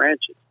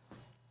ranches.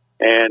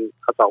 And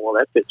I thought, well,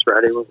 that fits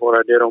right in with what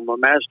I did on my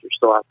master's.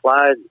 So I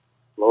applied, and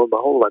lo and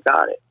behold, I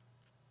got it.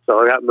 So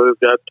I got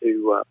moved up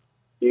to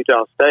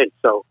Utah State.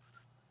 So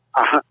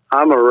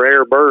I'm a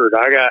rare bird.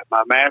 I got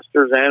my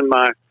master's and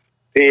my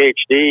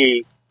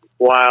PhD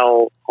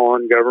while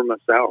on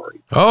government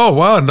salary. Oh,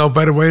 wow. No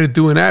better way of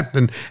doing that.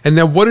 And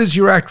now what is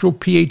your actual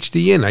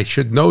PhD in? I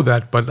should know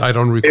that, but I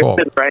don't recall.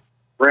 It's in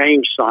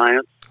range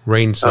science.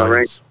 Range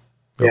science.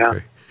 Yeah.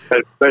 Okay.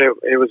 But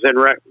it was in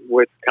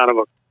with kind of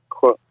a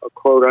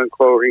quote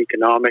unquote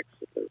economics,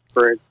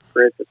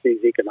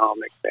 parentheses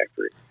economics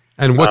after it.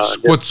 And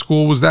what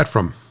school was that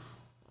from?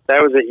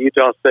 That was at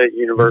Utah State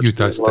University.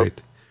 Utah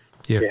State.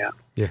 Yeah.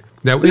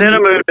 Now, and then I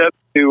moved up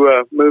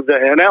to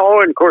and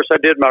of course I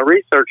did my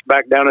research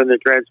back down in the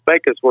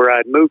Trans-Pecos where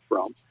I'd moved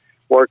from,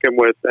 working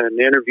with and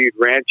interviewed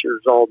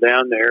ranchers all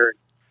down there,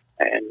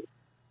 and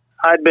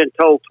I'd been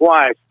told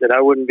twice that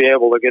I wouldn't be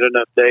able to get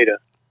enough data.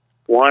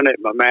 One at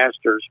my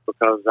master's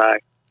because I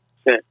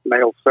sent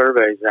mail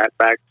surveys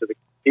back to the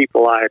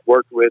people I had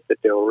worked with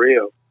at Del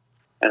Rio,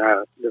 and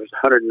there was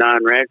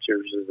 109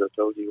 ranchers, as I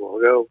told you a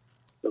while ago,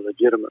 the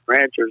legitimate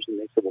ranchers, and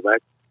they said, well,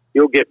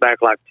 you'll get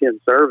back like 10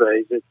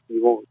 surveys. If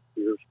you won't,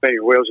 you're spinning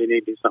your wheels, you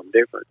need to do something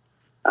different.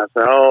 I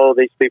said, oh,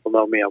 these people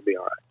know me, I'll be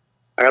all right.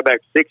 I got back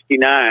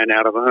 69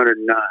 out of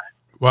 109.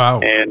 Wow.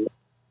 And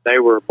they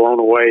were blown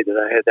away that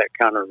I had that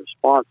kind of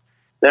response.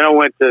 Then I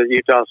went to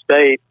Utah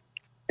State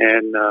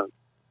and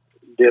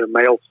did a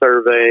mail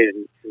survey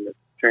in the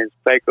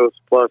Trans-Pecos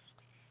plus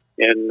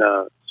in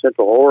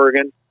Central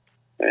Oregon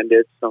and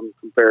did some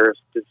comparative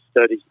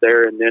studies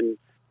there. And then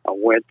I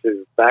went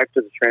back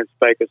to the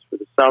Trans-Pecos for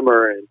the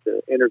summer and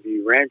to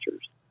interview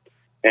ranchers.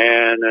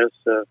 And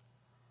it's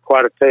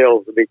quite a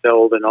tale to be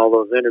told in all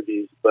those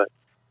interviews, but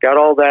got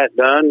all that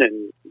done.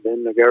 And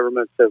then the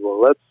government said, well,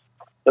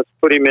 let's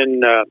put him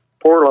in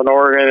Portland,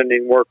 Oregon, and he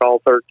can work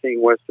all 13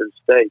 western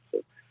states.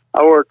 So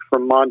I worked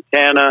from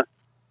Montana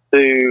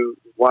to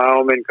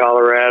Wyoming,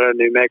 Colorado,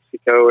 New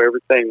Mexico,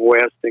 everything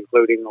west,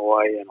 including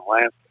Hawaii and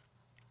Alaska.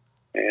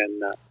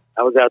 And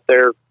I was out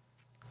there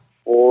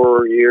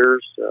 4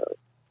 years,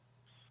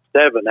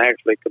 7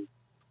 actually,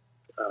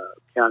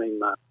 counting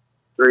my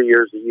 3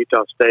 years at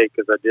Utah State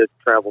because I did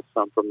travel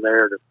some from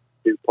there to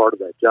do part of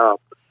that job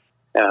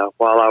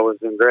while I was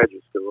in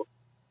graduate school.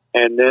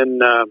 And then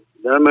I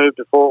moved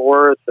to Fort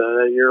Worth.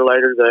 A year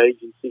later, the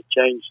agency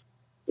changed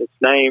its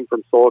name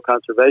from Soil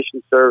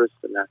Conservation Service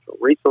to Natural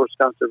Resource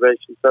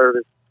Conservation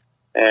Service.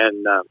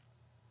 And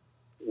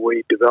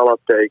we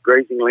developed a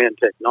Grazing Land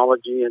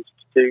Technology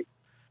Institute,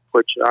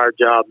 which our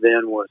job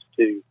then was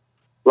to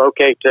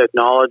locate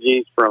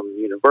technologies from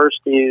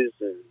universities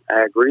and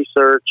ag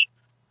research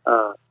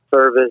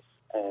service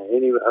and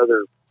any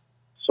other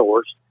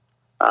source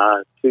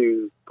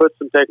to put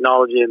some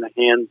technology in the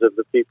hands of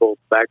the people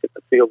back at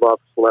the field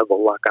office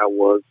level like I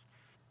was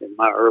in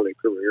my early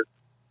career.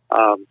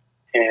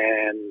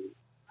 And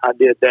I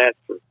did that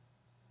for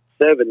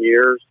 7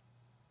 years.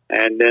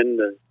 And then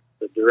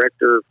the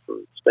director for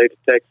the state of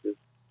Texas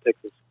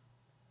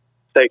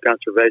State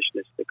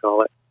Conservationist, they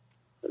call it,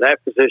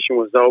 that position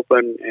was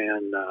open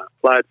and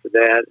applied for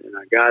that, and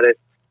I got it.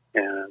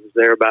 And I was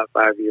there about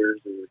 5 years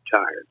and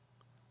retired.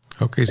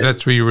 Okay, so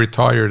that's where you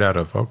retired out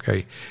of.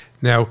 Okay.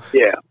 Now,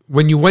 yeah.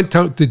 When you went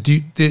out,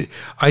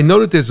 I know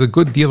that there's a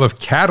good deal of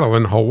cattle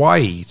in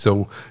Hawaii,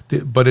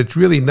 but it's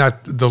really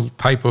not the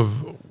type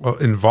of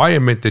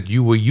environment that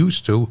you were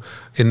used to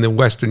in the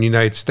western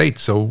United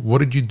States. So what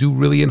did you do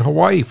really in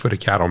Hawaii for the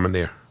cattlemen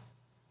there?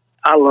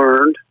 I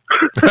learned.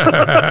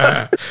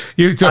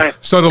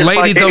 So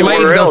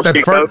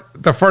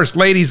the first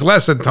lady's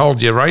lesson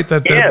told you, right?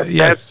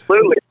 Yes,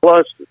 absolutely.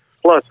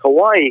 Plus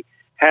Hawaii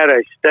had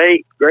a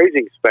state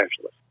grazing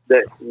specialist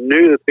that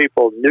knew the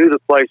people, knew the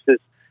places,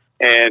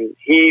 and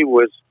he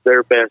was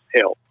their best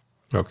help.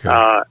 Okay.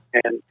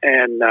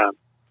 And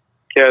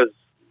because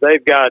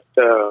they've got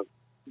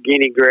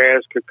guinea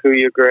grass,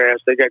 kikuyu grass,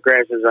 they got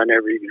grasses I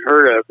never even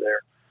heard of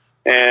there.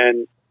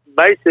 And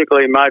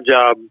basically my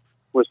job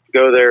was to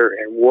go there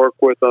and work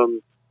with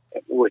them,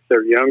 with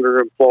their younger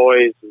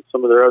employees and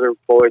some of their other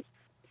employees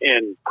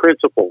in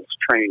principles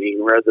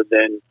training rather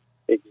than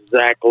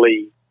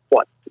exactly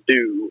what to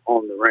do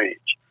on the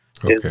ranch.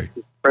 Okay.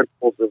 It's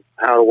principles of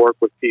how to work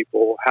with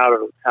people, how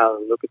to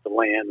look at the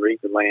land, read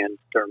the land,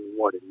 determine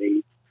what it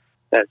needs,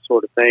 that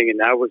sort of thing.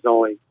 And I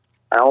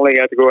only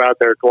got to go out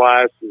there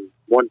twice, and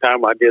one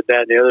time I did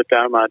that, and the other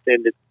time I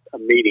attended a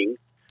meeting.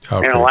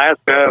 Okay. And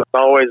Alaska was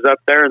always up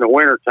there in the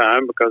winter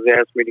time because they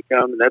asked me to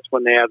come, and that's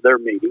when they have their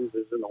meetings,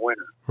 is in the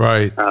winter.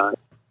 Right. I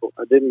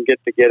didn't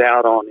get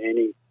out on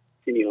any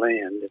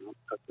land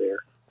up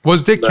there.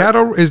 Is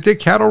there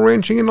cattle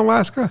ranching in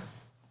Alaska?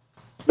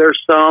 There's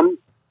some,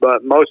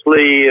 but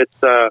mostly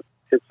it's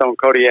on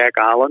Kodiak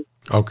Island.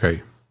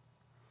 Okay.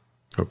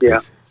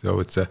 Yeah. So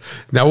it's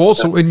now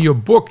also in your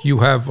book you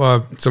have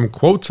some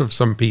quotes of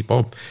some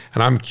people,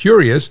 and I'm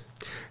curious.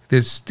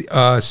 There's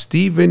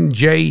Stephen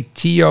J.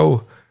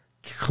 Theo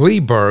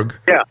Kleberg.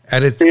 Yeah.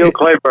 And it's Theo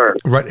Kleberg.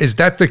 Right. Is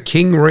that the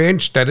King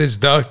Ranch? That is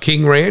the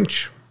King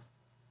Ranch?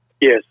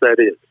 Yes, that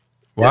is.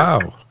 Wow.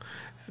 Yeah.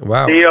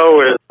 Wow.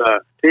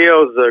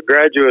 Theo's a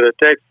graduate of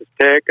Texas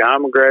Tech.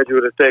 I'm a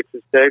graduate of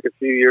Texas Tech, a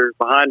few years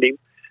behind him.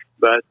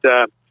 But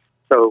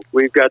so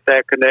we've got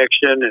that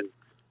connection,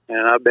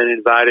 and I've been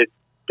invited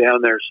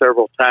down there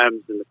several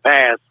times in the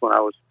past when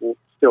I was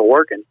still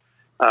working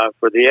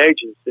for the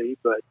agency.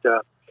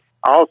 But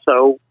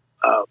also,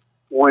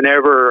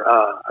 whenever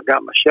I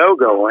got my show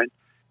going,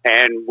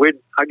 and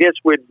I guess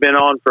we'd been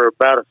on for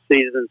about a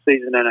season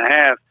and a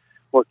half,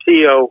 well,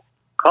 Theo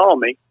called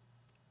me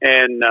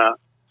and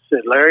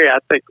said, Larry, I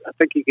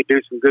think you could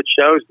do some good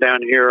shows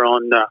down here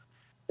on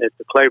at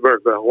the Clayburg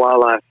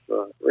Wildlife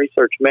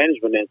Research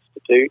Management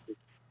Institute.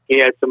 He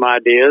had some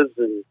ideas,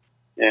 and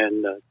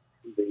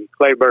the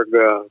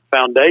Clayburg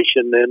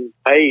Foundation then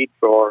paid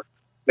for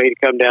me to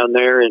come down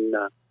there, and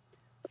I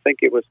think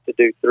it was to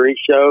do 3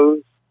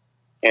 shows.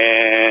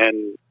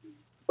 And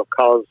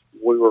because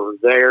we were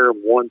there in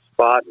one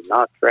spot and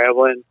not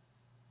traveling,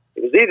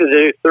 it was either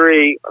to do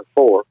 3 or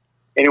 4.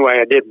 Anyway,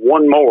 I did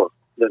one more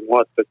than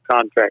what the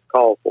contract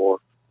called for.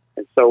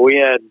 And so we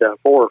had 4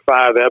 or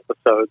 5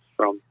 episodes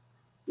from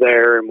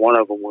there, and one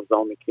of them was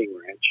on the King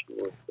Ranch,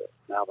 was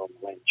out on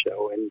the land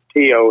show. And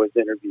T.O. is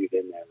interviewed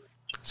in that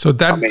ranch. So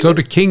so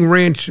the King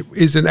Ranch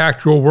is an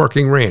actual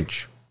working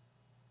ranch.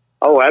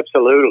 Oh,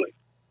 absolutely.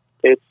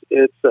 It's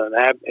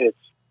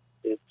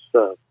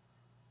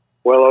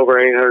well over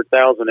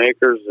 800,000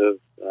 acres of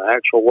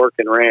actual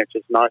working ranch.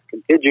 It's not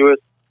contiguous.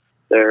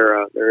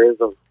 There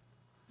is a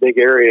big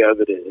area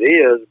of it as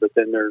it is, but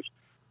then there's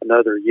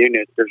another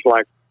unit. There's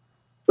like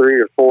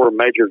 3 or 4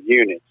 major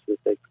units that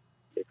they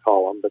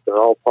call them, but they're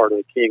all part of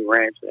the King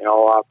Ranch. They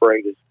all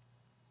operate as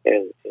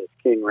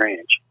King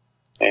Ranch,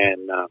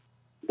 and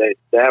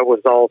that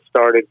was all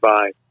started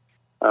by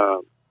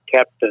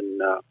Captain.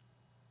 I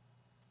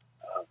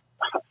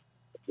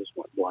just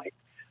went blank.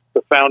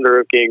 The founder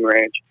of King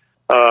Ranch.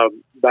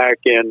 Back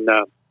in,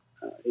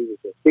 he was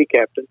a sea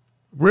captain.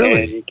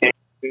 Really? And he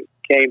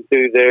came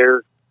through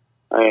there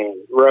and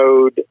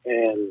rode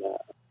and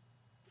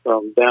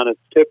from down at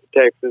the tip of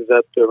Texas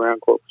up to around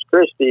Corpus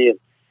Christi,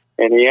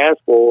 and he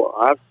asked, "Well,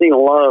 I've seen a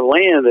lot of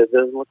land that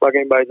doesn't look like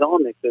anybody's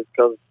on it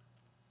because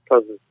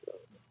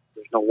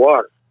there's no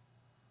water,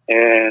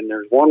 and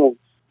there's one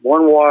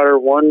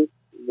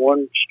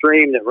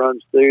stream that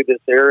runs through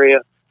this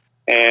area,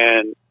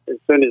 and as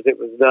soon as it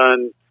was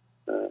done."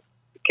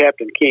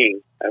 Captain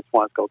King, that's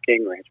why it's called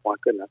King Ranch. Why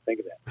couldn't I think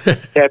of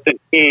that? Captain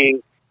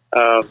King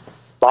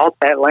bought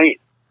that land,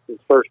 his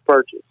first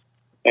purchase.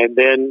 And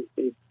then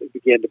he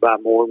began to buy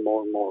more and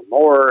more and more and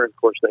more. And of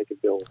course, they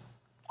could build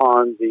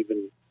ponds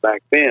even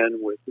back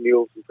then with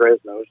mules and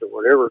Fresnos or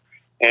whatever.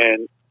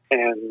 And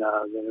then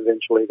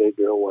eventually they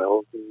drill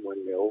wells and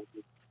windmills.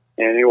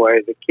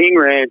 Anyway, the King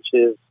Ranch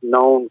is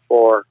known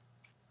for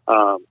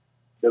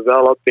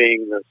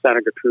developing the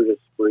Santa Gertrudis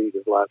breed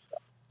of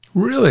livestock.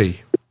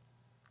 Really?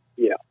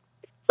 Yeah.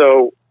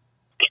 So,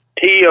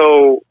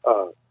 T.O.,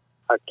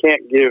 I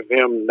can't give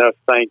him enough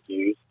thank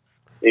yous,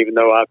 even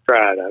though I've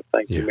tried. I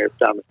thank him every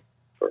time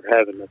for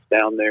having us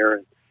down there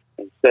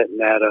and setting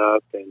that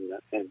up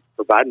and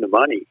providing the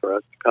money for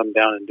us to come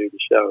down and do the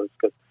shows.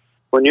 Because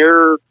when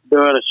you're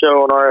doing a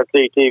show on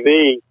RFD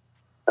TV,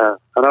 I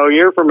know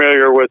you're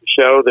familiar with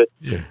the show that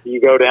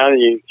you go down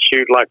and you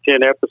shoot like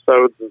 10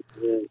 episodes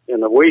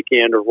in a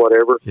weekend or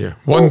whatever. Yeah,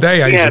 one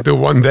day. I used to do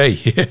one day.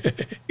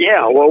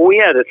 Yeah, well, we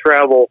had to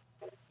travel,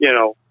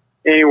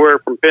 anywhere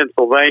from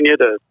Pennsylvania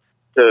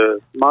to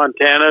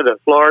Montana to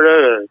Florida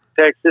to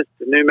Texas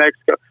to New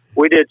Mexico.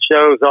 We did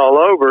shows all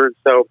over,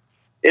 so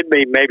it'd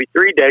be maybe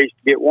 3 days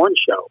to get one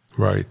show.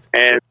 Right.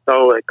 And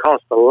so it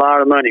costs a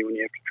lot of money when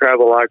you have to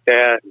travel like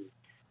that and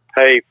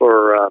pay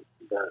for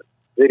the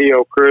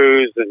video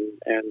crews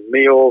and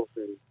meals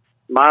and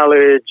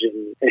mileage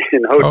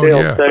and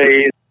hotel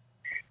stays,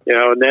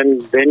 and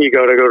then you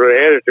go to the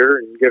editor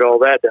and get all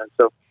that done.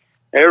 So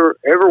every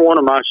one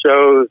of my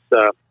shows,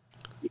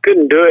 you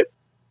couldn't do it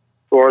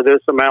for this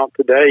amount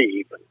today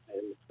even.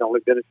 And it's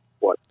only been,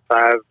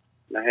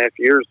 5.5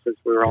 years since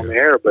we were on the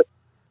air, but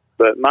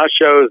my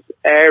shows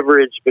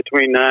average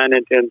between $9,000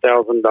 and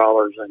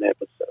 $10,000 an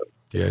episode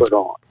put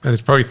on. And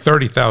it's probably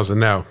 $30,000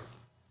 now,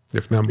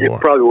 if not more.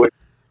 It probably would.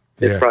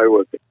 It probably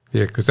would be.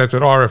 Yeah, because that's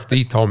what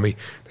RFD told me.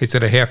 They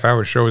said a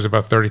half-hour show is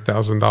about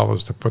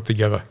 $30,000 to put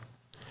together.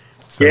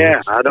 So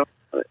I don't.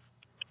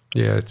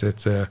 Yeah,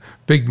 it's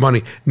big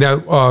money.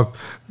 Now,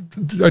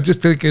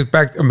 just to get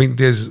back, I mean,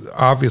 there's a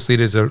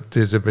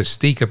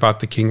mystique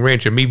about the King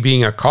Ranch, and me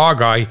being a car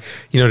guy,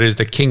 there's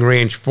the King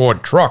Ranch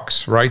Ford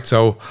trucks, right?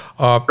 So,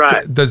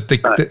 does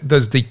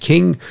the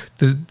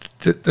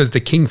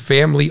King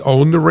family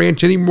own the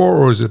ranch anymore,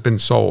 or has it been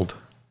sold?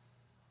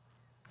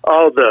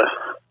 Oh,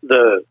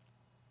 the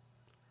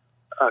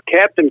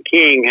Captain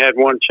King had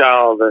one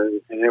child,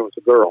 and it was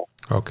a girl.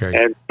 Okay.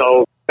 And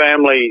so,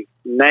 family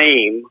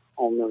name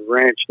on the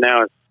ranch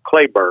now is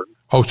Clayburg.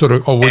 Oh, so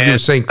when you were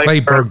saying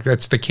Clayburg,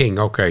 that's the King.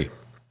 Okay.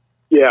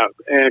 Yeah,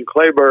 and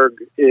Clayburg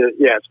is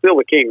still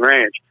the King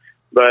Ranch,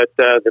 but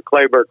the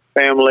Clayburg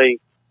family,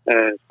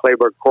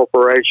 Clayburg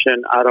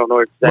Corporation, I don't know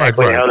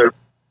exactly how they're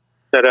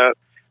set up,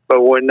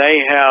 but when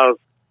they have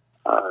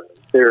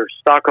their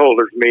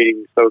stockholders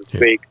meeting, so to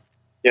speak,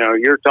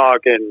 you're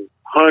talking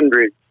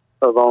hundreds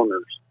of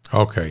owners.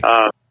 Okay.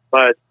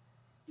 But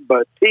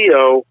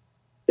T.O.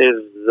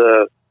 is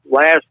the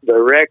last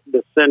direct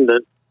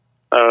descendant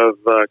of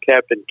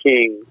Captain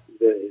King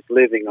that is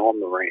living on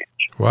the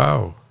ranch.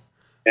 Wow.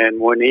 And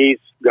when he's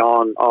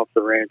gone off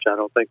the ranch, I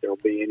don't think there'll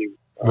be any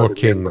More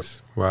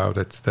kings. Wow,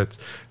 that's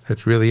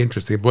really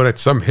interesting. But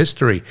it's some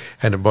history,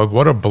 and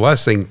what a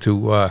blessing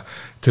to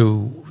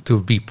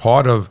be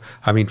part of.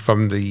 I mean,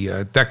 from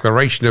the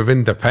Declaration of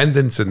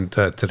Independence and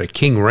to the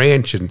King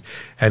Ranch and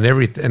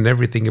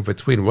everything in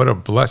between. What a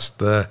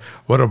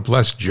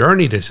blessed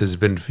journey this has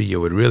been for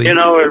you. It really, it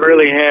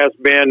really has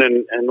been,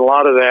 and a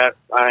lot of that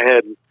I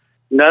had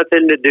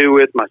nothing to do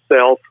with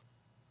myself.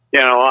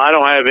 I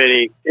don't have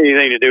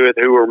anything to do with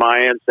who were my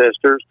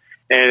ancestors.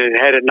 And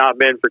had it not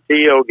been for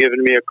Tio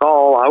giving me a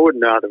call, I would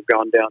not have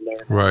gone down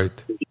there. Right.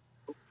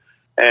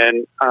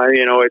 And,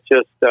 it's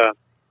just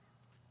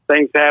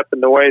things happen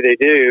the way they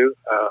do.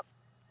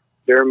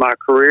 During my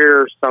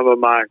career, some of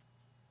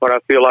what I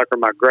feel like are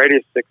my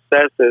greatest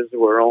successes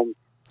were on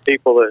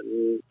people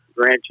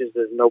ranches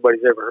that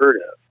nobody's ever heard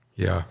of.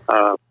 Yeah.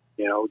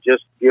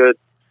 Just good,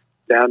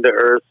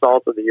 down-to-earth,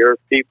 salt-of-the-earth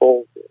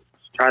people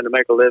trying to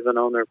make a living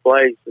on their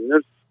place. And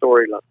there's a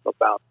story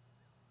about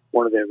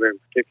one of them in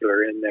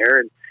particular in there,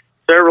 and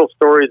several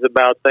stories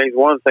about things.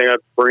 One thing I'd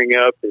bring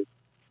up is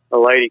a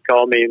lady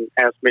called me and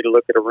asked me to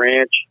look at a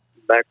ranch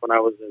back when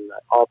I was in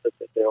the office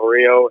at Del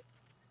Rio.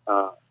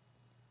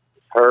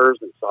 It's hers,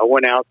 and so I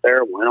went out there,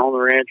 went on the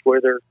ranch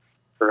with her.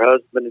 Her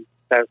husband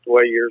had passed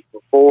away years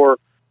before.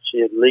 She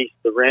had leased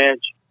the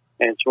ranch,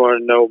 and she wanted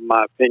to know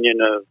my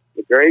opinion of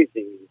the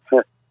grazing.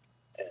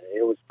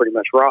 It was pretty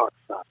much rocks.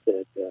 I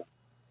said,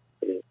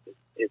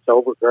 it's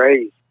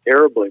overgrazed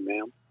terribly,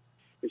 ma'am.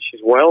 And she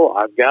says, well,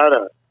 I've got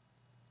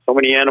so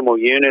many animal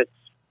units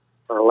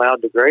are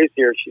allowed to graze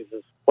here. She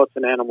says, what's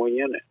an animal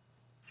unit?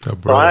 Oh,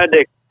 so I had to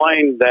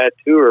explain that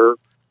to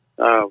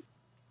her,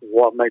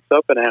 what makes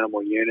up an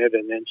animal unit.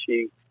 And then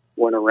she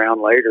went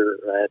around later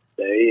that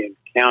day and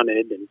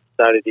counted and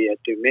decided he had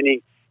too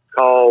many,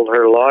 called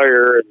her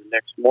lawyer. And the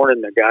next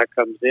morning, the guy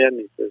comes in and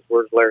he says,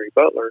 where's Larry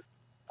Butler?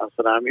 I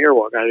said, I'm here.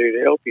 What can I do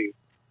to help you?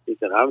 He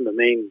said, I'm the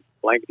mean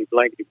blankety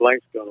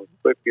blank's going to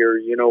whip your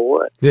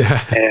you-know-what.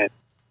 Yeah. And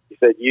he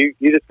said, you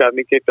just got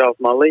me kicked off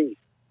my lease.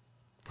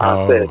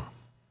 I said,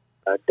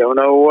 I don't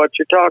know what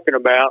you're talking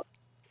about.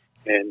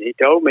 And he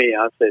told me,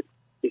 he said,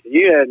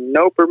 you had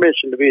no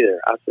permission to be there.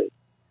 I said,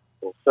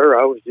 well, sir,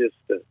 I was just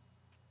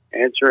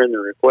answering the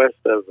request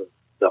of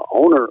the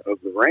owner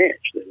of the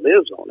ranch that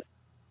lives on it.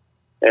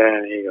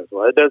 And he goes,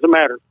 well, it doesn't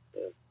matter.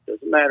 It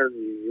doesn't matter.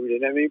 You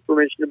didn't have any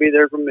permission to be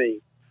there from me.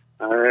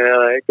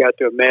 It got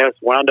to a mess,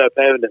 wound up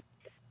having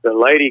the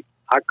lady,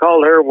 I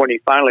called her when he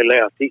finally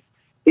left. He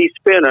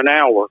spent an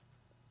hour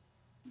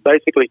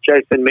basically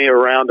chasing me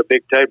around a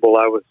big table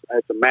I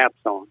had the maps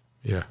on.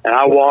 Yeah. And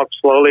I walked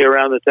slowly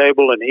around the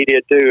table, and he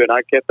did too, and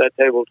I kept that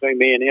table between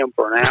me and him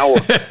for an hour.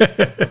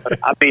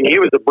 I mean, he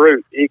was a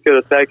brute. He could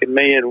have taken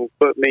me and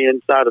put me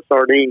inside a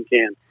sardine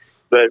can.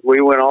 But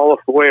we went all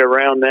the way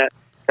around that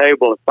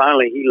table, and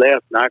finally he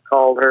left, and I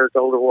called her,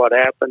 told her what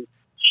happened.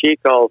 She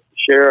calls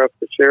the sheriff.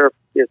 The sheriff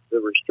gets the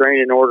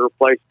restraining order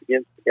placed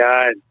against the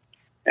guy,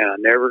 and I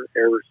never,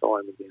 ever saw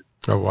him again.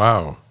 Oh,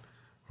 wow.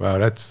 Wow,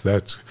 that's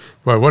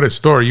well, what a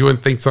story. You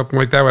wouldn't think something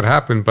like that would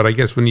happen, but I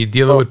guess when you're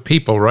dealing with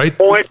people, right?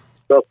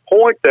 The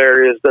point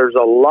there is there's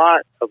a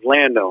lot of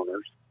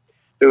landowners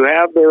who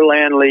have their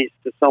land leased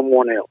to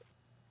someone else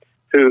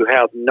who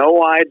have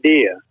no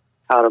idea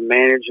how to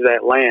manage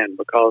that land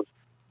because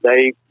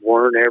they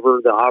weren't ever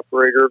the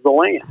operator of the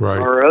land. Right.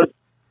 Or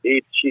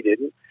she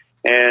didn't,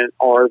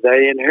 or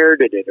they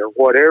inherited it or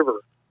whatever.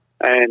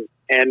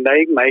 And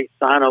they may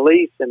sign a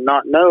lease and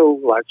not know,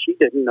 like she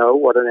didn't know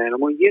what an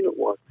animal unit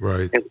was.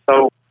 Right. And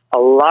so a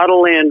lot of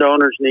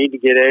landowners need to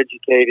get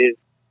educated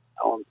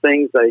on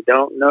things they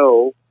don't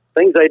know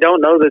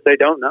that they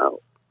don't know,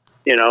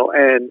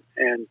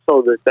 and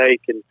so that they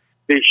can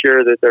be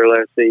sure that their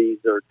lessees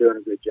are doing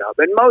a good job.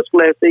 And most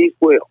lessees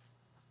will.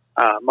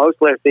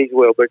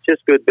 But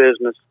just good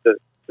business to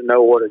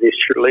know what it is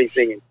you're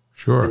leasing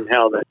and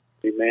how that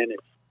can be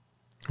managed.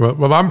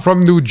 Well, I'm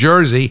from New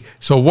Jersey,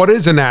 so what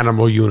is an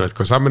animal unit?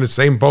 Because I'm in the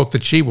same boat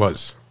that she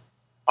was.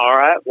 All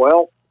right.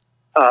 Well,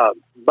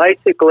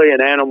 basically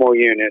an animal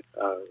unit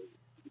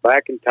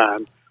back in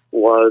time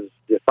was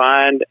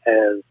defined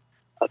as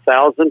a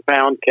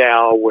 1,000-pound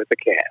cow with a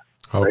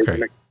calf.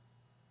 Okay.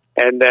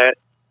 And that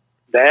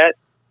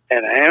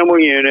an animal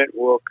unit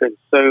will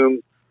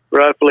consume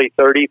roughly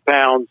 30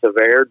 pounds of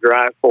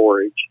air-dry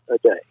forage a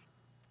day.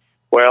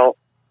 Well,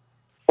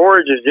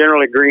 forage is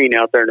generally green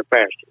out there in the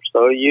pasture,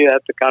 so you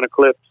have to kind of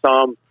clip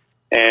some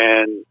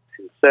and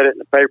set it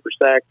in a paper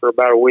sack for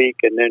about a week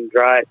and then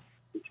dry it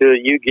until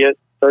you get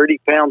 30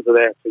 pounds of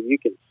that so you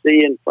can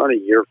see in front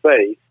of your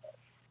face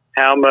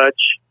how much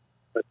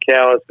a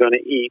cow is going to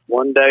eat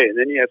one day. And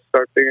then you have to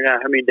start figuring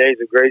out how many days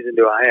of grazing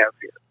do I have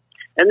here.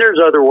 And there's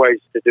other ways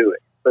to do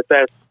it, but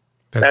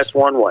that's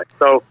one way.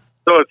 So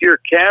if your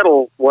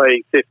cattle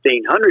weigh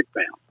 1,500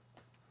 pounds,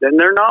 then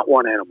they're not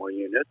one animal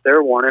unit.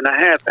 They're 1.5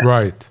 animals.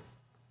 Right.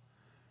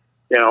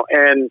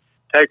 And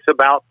takes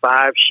about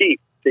 5 sheep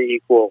to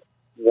equal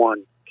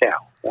one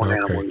cow, one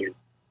animal unit.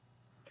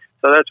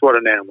 So that's what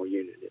an animal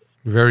unit is.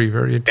 Very,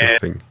 very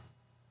interesting.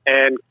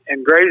 And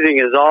grazing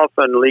is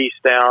often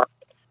leased out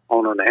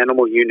on an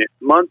animal unit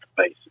month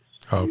basis.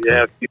 Okay. You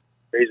have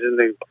raising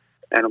the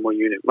animal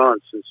unit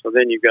months. And so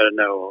then you've got to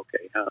know,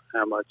 okay,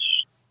 how much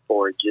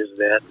forage is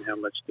that and how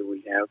much do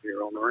we have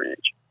here on the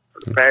ranch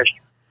or the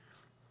pasture?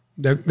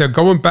 They're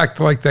going back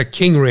to like that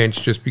King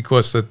Ranch just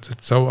because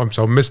I'm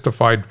so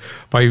mystified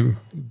by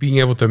being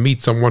able to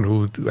meet someone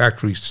who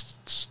actually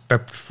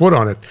stepped foot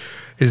on it.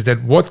 Is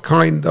that what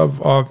kind of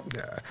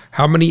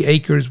how many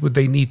acres would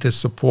they need to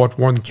support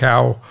one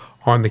cow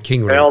on the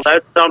King Ranch? Well,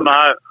 that's something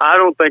I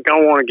don't think I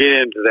want to get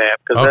into that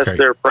because that's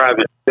their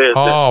private business.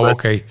 Oh, but,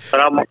 okay.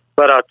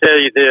 But I'll tell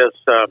you this,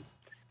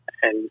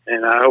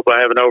 and I hope I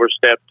haven't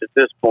overstepped at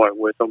this point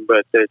with them.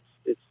 But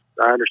it's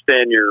I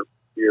understand your.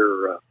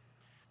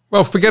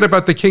 Well, forget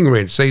about the King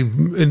Ranch. Say, in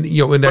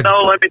that.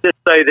 No, let me just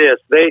say this: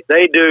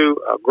 they do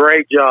a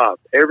great job.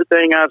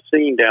 Everything I've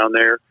seen down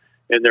there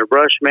in their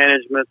brush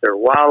management, their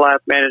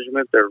wildlife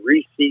management, their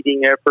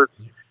reseeding efforts,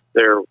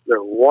 their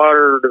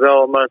water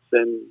developments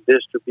and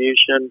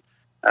distribution,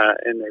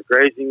 and their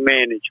grazing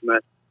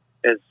management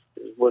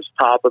was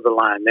top of the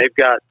line. They've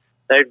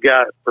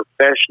got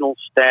professional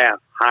staff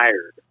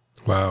hired.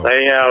 Wow.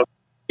 They have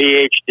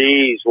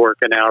PhDs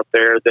working out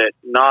there that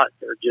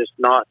are just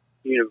not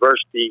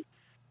university.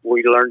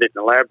 We learned it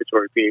in the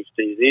laboratory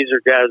PhDs. These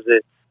are guys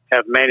that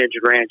have managed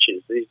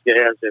ranches. These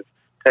guys have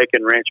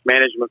taken ranch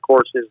management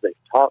courses. They've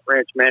taught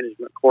ranch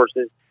management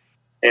courses,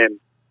 and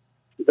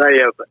they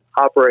have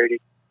operated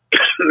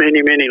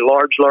many, many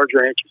large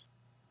ranches.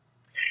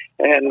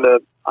 And the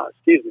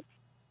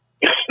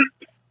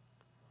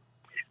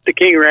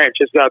King Ranch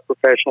has got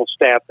professional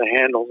staff that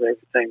handles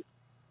everything,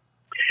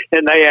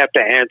 and they have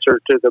to answer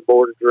to the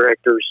board of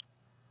directors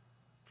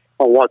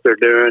on what they're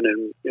doing,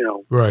 and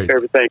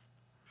everything,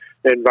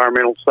 the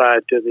environmental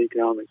side to the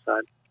economic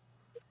side.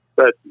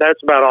 But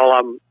that's about all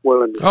I'm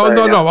willing to say. Oh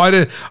no, I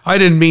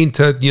didn't mean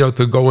to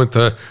to go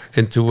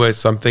into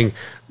something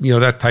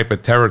that type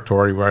of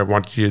territory where I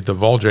want you to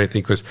divulge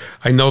anything, because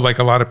I know like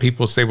a lot of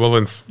people say, well,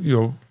 in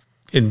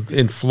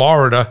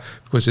Florida,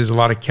 because there's a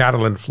lot of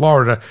cattle in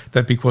Florida,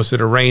 that because of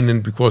the rain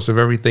and because of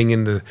everything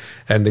and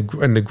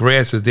the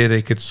grass is there,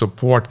 they could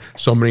support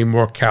so many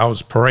more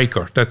cows per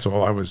acre. That's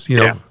all I was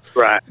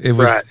right. It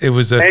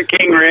was and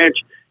King Ranch,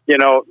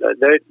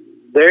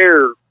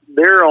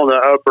 they're on the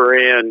upper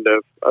end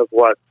of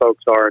what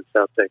folks are in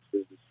South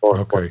Texas as far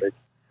as what they.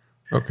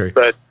 Okay.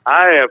 But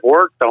I have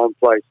worked on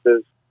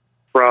places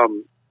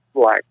from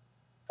like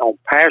on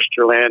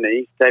pasture land in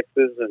East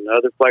Texas and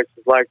other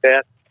places like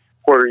that,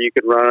 where you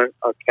could run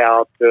a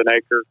cow to an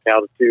acre, cow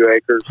to 2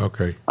 acres.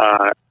 Okay.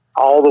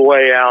 All the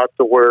way out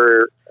to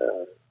where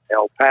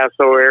El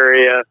Paso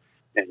area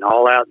and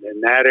all out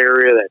in that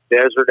area, that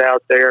desert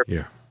out there.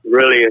 Yeah.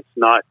 Really, it's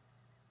not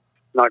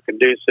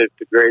conducive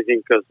to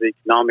grazing because the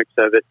economics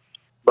of it,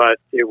 but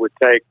it would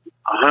take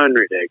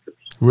 100 acres.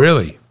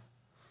 Really?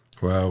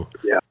 Wow.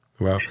 Yeah.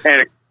 Wow.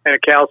 And a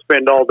cow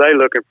spend all day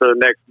looking for the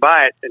next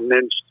bite, and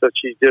then so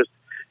she's just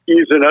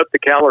using up the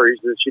calories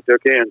that she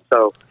took in.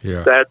 So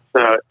that's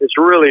it's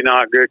really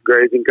not good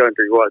grazing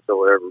country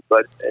whatsoever,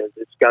 but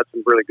it's got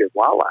some really good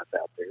wildlife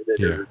out there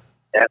that are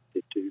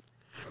adapted to.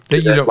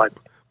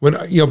 When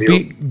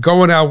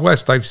going out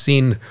west, I've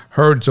seen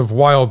herds of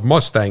wild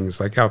Mustangs,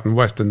 like out in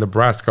western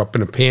Nebraska, up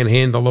in the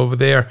Panhandle over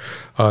there,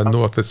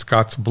 north of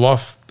Scotts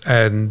Bluff,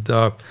 and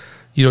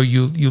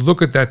you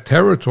look at that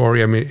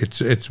territory. I mean,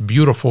 it's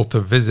beautiful to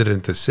visit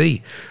and to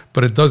see,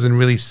 but it doesn't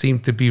really seem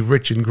to be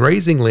rich in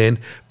grazing land.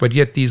 But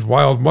yet these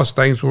wild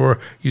Mustangs, where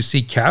you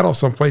see cattle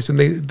someplace, and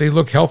they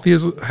look healthy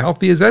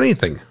as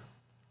anything.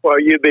 Well,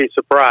 you'd be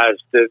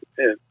surprised at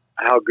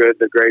how good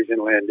the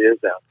grazing land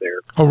is out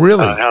there. Oh,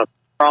 really? How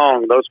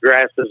strong those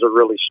grasses are.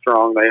 Really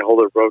strong. They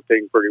hold their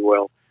protein pretty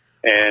well,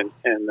 and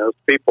those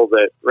people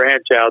that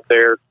ranch out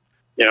there,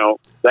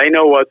 they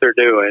know what they're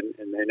doing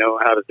and they know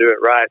how to do it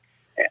right.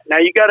 Now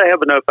you got to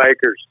have enough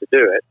acres to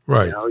do it.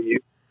 Right.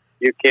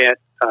 You can't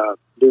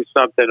do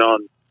something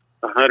on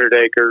 100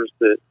 acres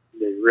that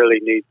you really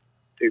need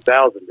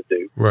 2,000 to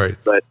do. Right.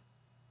 But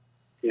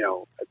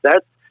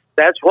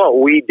that's what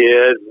we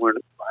did when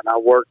I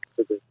worked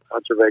for the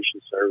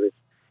Conservation Service.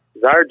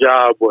 Our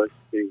job was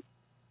to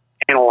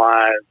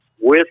analyze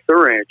with the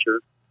rancher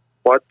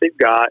what they've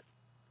got,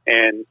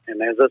 and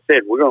as I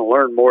said, we're going to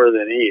learn more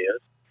than he is,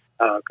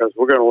 because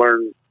we're going to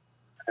learn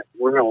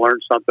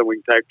something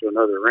we can take to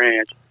another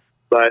ranch.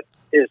 But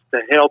it's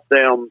to help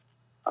them,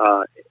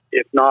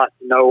 if not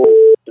know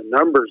the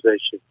numbers they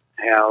should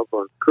have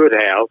or could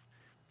have,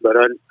 but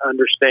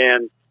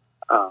understand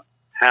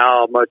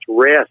how much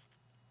rest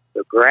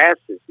the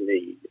grasses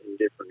need in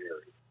different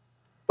areas,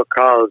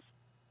 because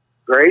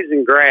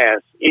grazing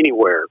grass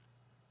anywhere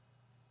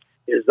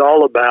is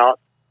all about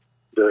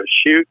the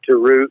shoot to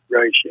root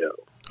ratio.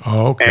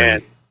 Oh, okay.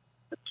 And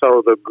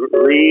so the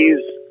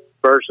leaves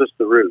versus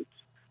the roots.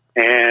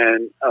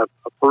 And a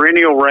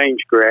perennial range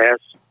grass,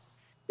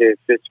 if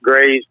it's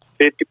grazed,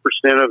 50%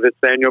 of its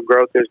annual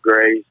growth is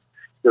grazed,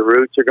 the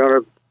roots are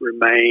going to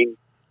remain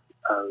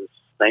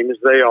same as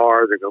they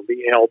are. They're going to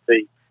be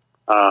healthy,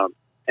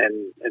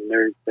 and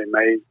they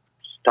may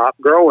stop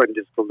growing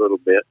just a little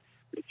bit.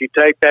 If you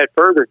take that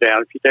further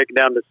down, if you take it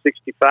down to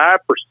 65%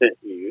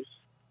 use,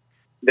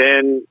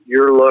 then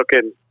you're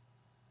looking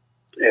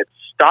at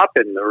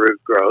stopping the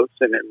root growth,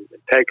 and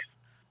it takes,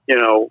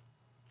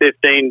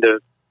 15 to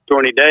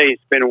 20 days,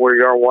 depending where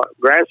you are, what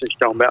grass is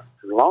talking about,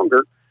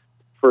 longer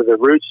for the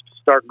roots to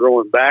start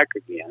growing back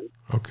again.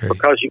 Okay.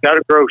 Because you got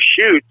to grow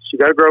shoots, you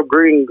got to grow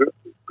green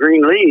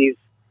leaves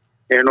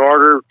in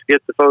order to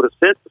get the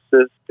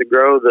photosynthesis to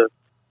grow the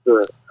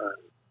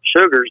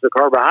sugars, the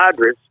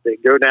carbohydrates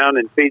that go down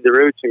and feed the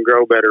roots and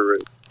grow better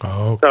roots.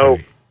 Okay. So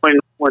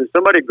when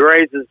somebody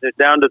grazes it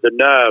down to the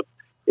nub,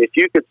 if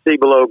you could see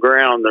below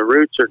ground, the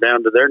roots are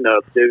down to their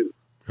nub too.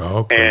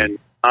 Okay. And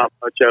not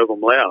much of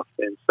them left.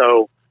 And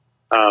so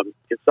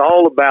it's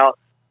all about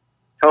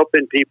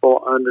helping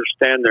people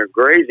understand their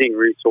grazing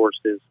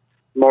resources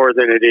more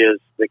than it is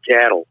the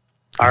cattle.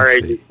 Our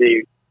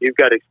agency, you've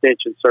got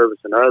Extension Service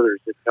and others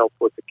that help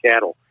with the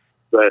cattle.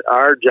 But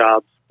our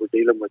jobs, we're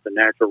dealing with the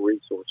natural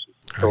resources.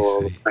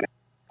 Soil,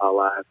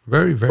 life,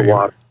 very, very,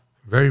 water.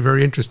 very,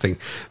 very interesting.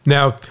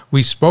 Now,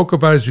 we spoke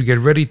about, as we get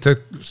ready to,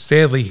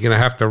 sadly, you're going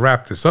to have to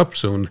wrap this up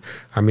soon.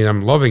 I mean,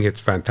 I'm loving it. It's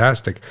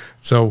fantastic.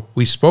 So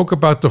we spoke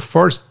about the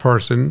first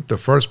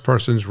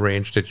person's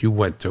ranch that you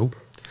went to.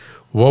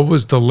 What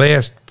was the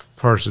last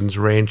person's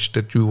ranch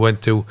that you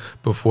went to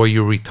before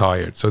you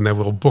retired? So now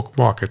we'll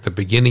bookmark at the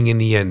beginning and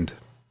the end.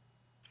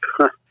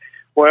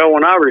 Well,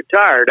 when I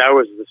retired, I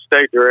was the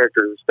state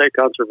director, the state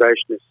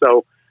conservationist.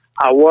 So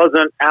I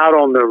wasn't out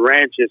on the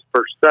ranches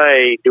per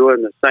se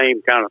doing the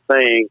same kind of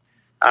thing.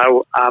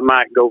 I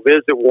might go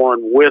visit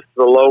one with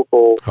the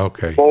local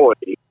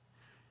employee.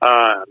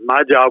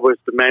 My job was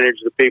to manage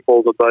the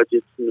people, the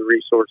budgets, and the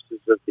resources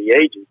of the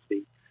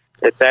agency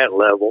at that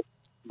level.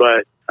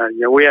 But I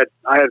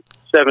had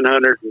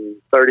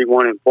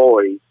 731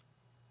 employees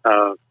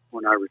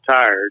when I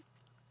retired,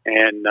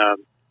 and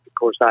of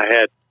course I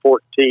had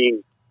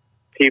 14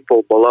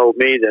 people below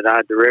me that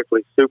I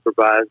directly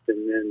supervised,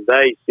 and then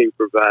they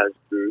supervised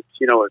groups.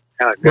 You know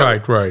how it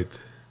goes. Right.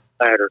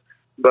 Ladder.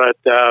 But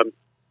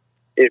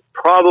it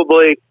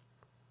probably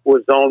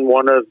was on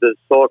one of the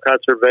soil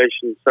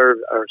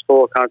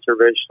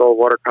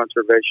water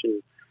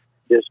conservation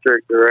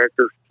district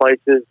directors'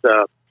 places.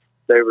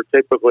 They were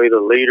typically the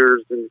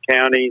leaders in the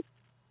counties,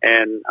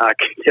 and I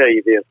can tell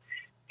you this: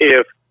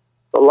 if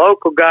the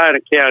local guy in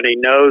a county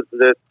knows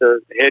that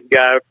the head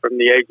guy from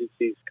the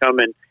agency is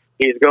coming,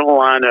 he's going to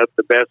line up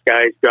the best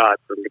guy he's got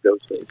for him to go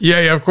see.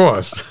 Yeah, of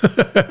course.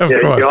 Of course.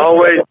 You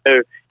always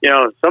do.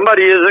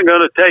 Somebody isn't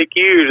going to take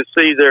you to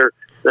see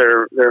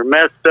their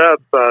messed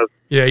up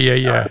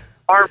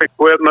farm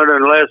equipment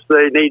unless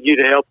they need you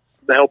to help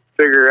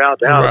figure out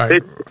how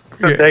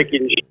they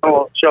can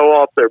show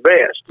off their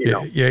best.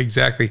 Yeah,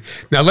 exactly.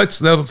 Now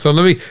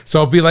so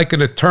I'll be like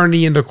an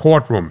attorney in the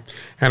courtroom,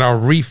 and I'll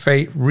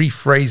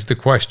rephrase the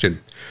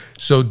question.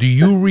 So do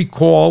you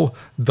recall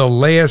the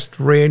last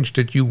ranch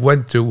that you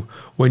went to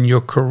when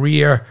your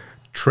career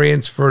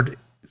transferred?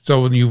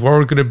 So when you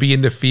weren't going to be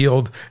in the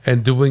field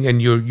and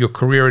your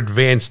career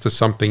advanced to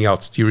something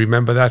else. Do you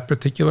remember that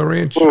particular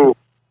ranch? Ooh.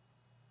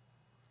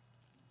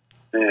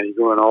 Man, you're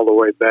going all the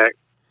way back.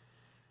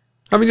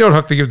 I mean, you don't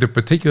have to give the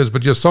particulars,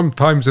 but just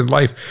sometimes in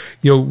life,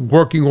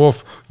 working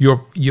off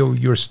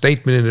your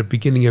statement in the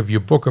beginning of your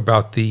book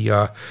about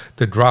the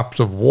drops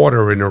of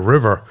water in a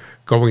river,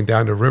 going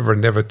down the river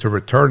never to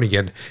return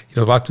again.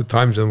 Lots of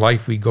times in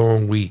life we go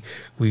and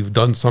we've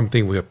done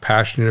something, we're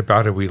passionate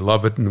about it, we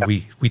love it, and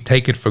we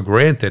take it for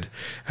granted,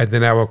 and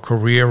then our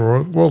career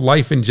or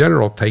life in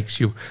general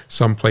takes you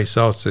someplace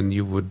else. And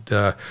you would,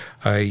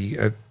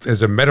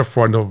 as a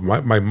metaphor,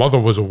 my mother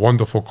was a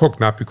wonderful cook,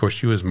 not because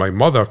she was my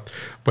mother,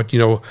 but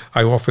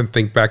I often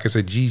think back and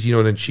say, geez,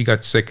 then she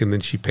got sick and then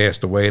she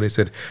passed away, and I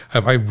said,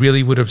 if I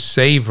really would have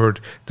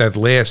savored that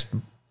last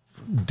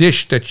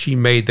dish that she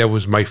made that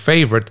was my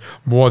favorite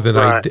more than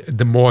I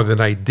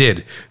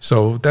did.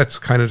 So that's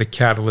kind of the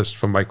catalyst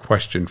for my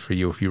question for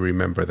you, if you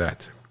remember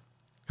that.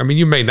 I mean,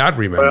 you may not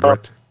remember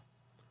it.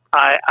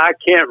 I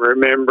can't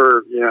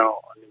remember,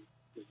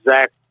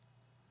 exact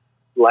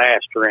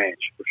last ranch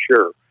for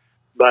sure,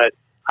 but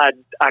I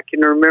can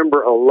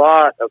remember a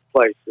lot of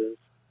places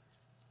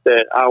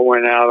that I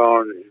went out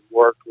on and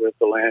worked with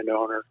the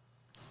landowner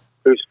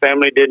whose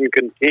family didn't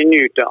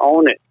continue to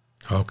own it.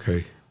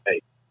 Okay.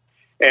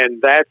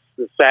 And that's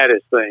the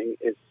saddest thing,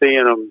 is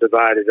seeing them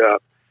divided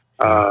up.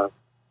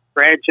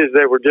 Ranches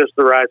that were just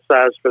the right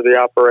size for the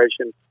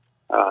operation,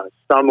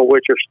 some of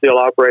which are still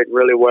operating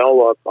really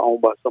well,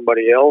 owned by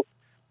somebody else.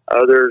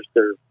 Others,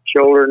 their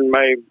children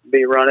may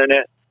be running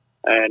it,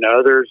 and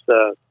others,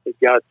 it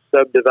got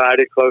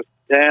subdivided close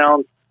to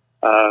town.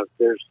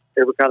 There's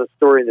every kind of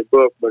story in the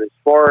book, but as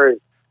far as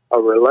a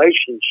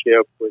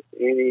relationship with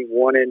any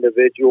one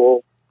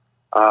individual,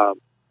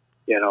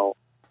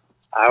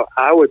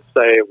 I would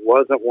say it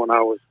wasn't when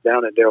I was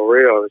down at Del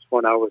Rio. It was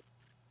when I was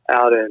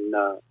out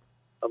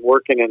I'm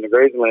working in the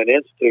Grazing Land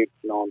Institute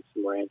on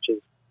some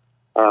ranches.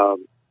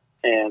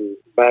 And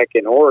back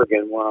in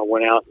Oregon, when I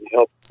went out and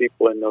helped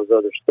people in those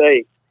other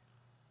states,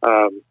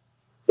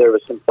 there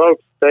were some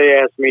folks, they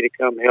asked me to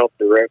come help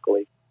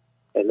directly.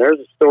 And there's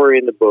a story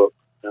in the book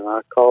and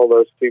I call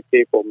those two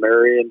people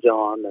Mary and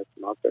John. That's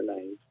not their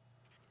names,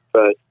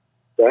 but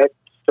that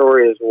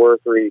story is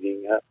worth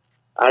reading.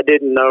 I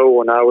didn't know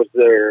when I was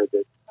there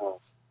that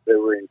they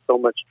were in so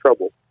much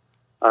trouble.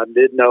 I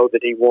did know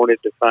that he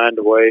wanted to find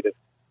a way to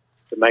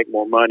make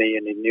more money,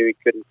 and he knew he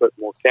couldn't put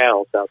more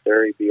cows out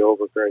there. He'd be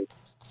overgrazed.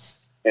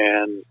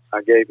 And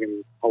I gave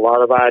him a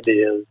lot of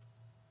ideas,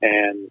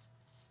 and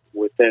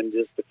within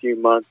just a few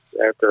months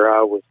after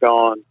I was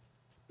gone,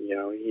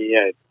 he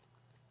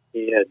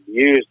had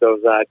used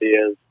those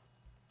ideas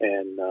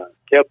and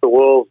kept the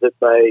wolves at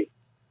bay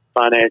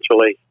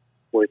financially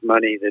with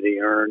money that he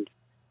earned.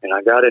 And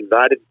I got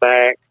invited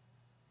back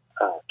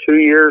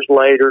 2 years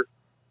later.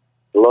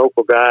 The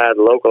local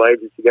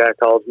agency guy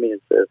calls me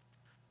and says,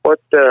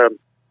 what's your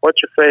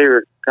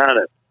favorite kind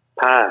of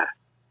pie?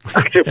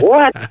 I said,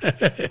 what?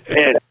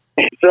 and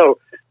so,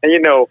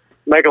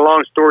 make a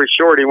long story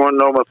short, he wanted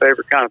to know my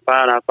favorite kind of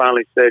pie, and I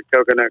finally said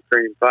coconut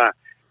cream pie.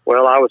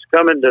 Well, I was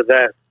coming to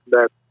that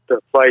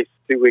place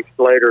 2 weeks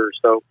later or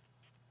so,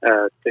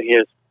 to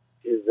his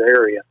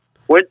area.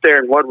 Went there,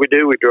 and what we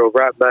do, we drove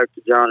right back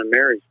to John and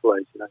Mary's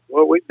place. And I said,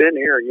 well, we've been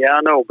here. Yeah,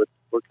 I know, but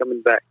we're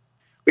coming back.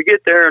 We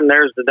get there, and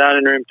there's the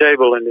dining room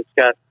table, and it's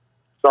got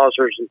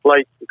saucers and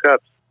plates and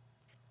cups.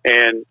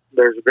 And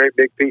there's a great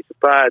big piece of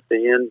pie at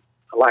the end,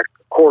 like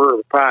a quarter of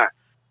the pie,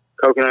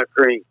 coconut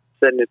cream,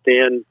 sitting at the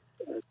end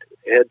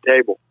head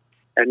table.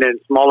 And then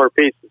smaller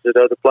pieces at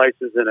other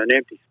places in an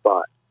empty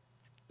spot.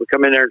 We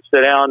come in there and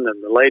sit down,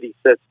 and the lady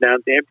sits down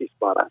at the empty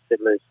spot. I said,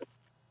 listen,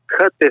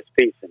 cut this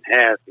piece in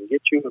half and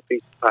get you a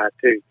piece of pie,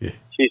 too. Yeah.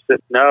 She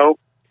said, no.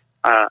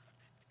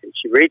 And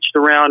she reached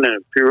around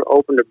and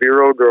opened a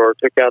bureau drawer,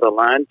 took out a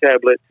line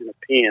tablet and a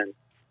pen,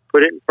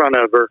 put it in front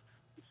of her,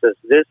 and says,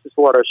 this is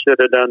what I should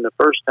have done the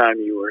first time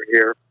you were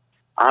here.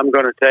 I'm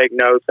going to take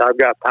notes. I've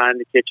got pie in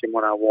the kitchen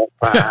when I want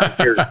pie. I'm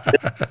here to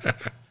sit.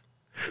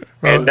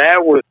 And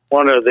that was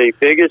one of the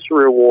biggest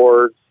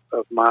rewards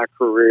of my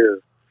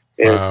career.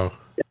 Wow.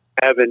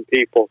 Having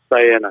people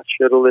saying, I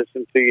should have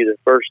listened to you the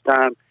first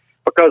time,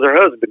 because her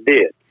husband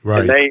did.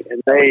 Right.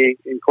 And they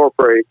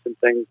incorporated some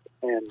things,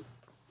 and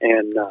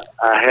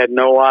I had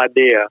no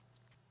idea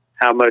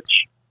how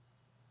much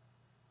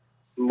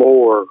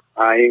more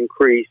I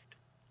increased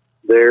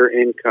their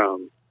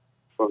income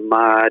from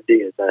my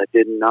ideas. I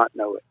did not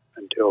know it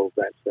until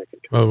that second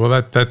time.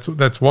 Well,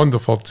 that's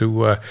wonderful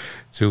to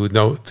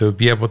know, to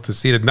be able to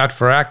see that, not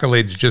for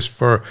accolades, just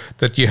for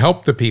that you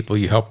help the people,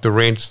 you help the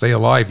ranch stay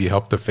alive, you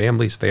help the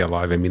family stay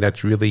alive. I mean,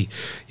 that's really,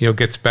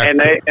 gets back. And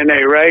they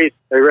raised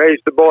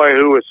the boy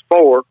who was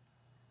 4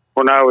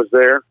 when I was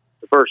there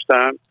the first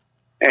time,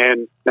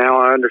 and now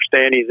I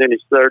understand he's in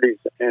his 30s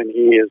and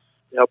he is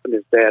helping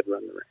his dad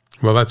run the ranch.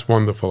 Well, that's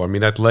wonderful. I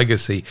mean, that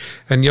legacy.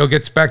 And,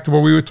 gets back to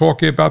what we were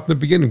talking about in the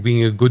beginning,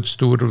 being a good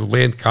steward of the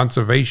land.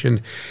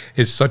 Conservation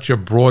is such a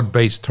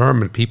broad-based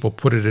term, and people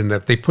put it in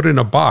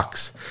a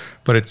box.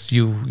 But it's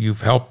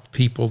you've helped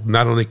people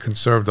not only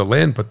conserve the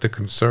land, but to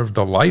conserve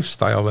the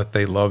lifestyle that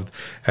they loved.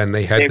 And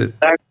they had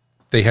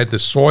the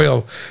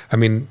soil. I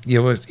mean,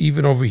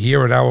 even over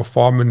here at our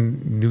farm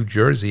in New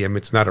Jersey, I mean,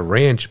 it's not a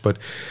ranch, but,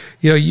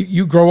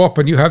 you grow up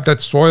and you have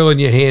that soil in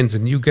your hands,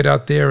 and you get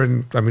out there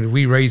and, I mean,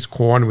 we raise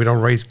corn, we don't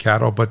raise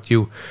cattle, but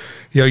you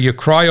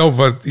cry.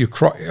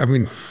 I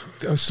mean,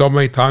 so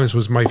many times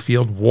was my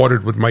field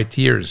watered with my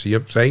tears, you know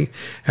what I'm saying?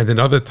 And then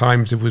other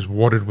times it was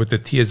watered with the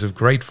tears of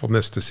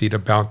gratefulness to see the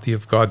bounty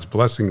of God's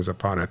blessings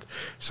upon it.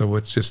 So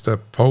it's just a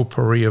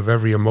potpourri of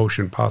every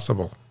emotion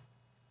possible.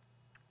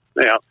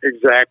 Yeah,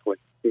 exactly.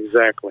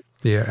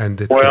 Yeah, and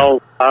it's,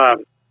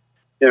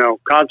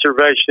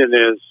 conservation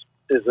is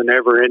a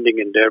never-ending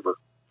endeavor.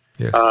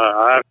 Yes.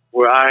 I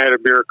had a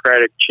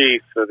bureaucratic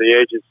chief of the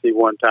agency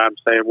one time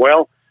saying,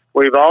 "Well,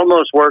 we've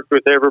almost worked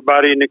with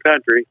everybody in the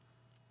country.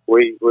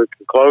 We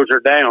can close her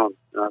down."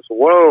 And I said,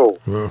 "Whoa.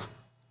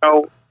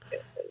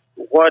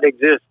 What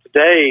exists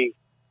today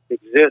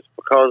exists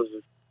because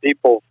of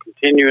people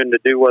continuing to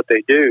do what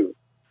they do,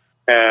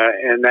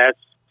 and that's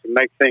to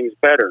make things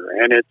better,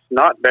 and it's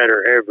not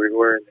better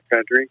everywhere in the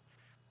country.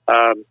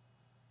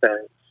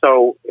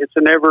 So it's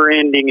a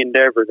never-ending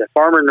endeavor. The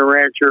farmer and the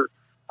rancher,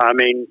 I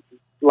mean,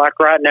 like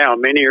right now,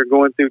 many are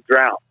going through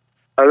drought.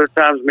 Other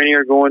times, many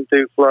are going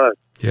through floods.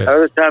 Yes.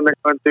 Other times, they're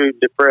going through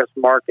depressed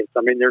markets.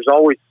 I mean, there's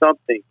always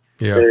something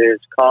that is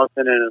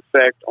causing an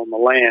effect on the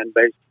land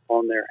based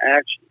on their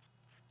actions.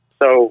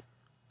 So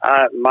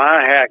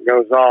my hat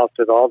goes off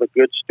to all the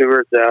good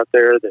stewards out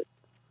there that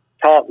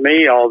taught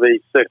me all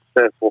these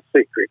successful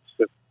secrets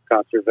of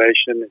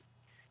conservation,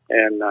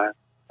 and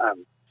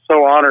I'm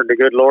so honored the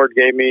good Lord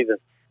gave me the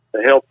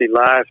healthy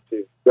life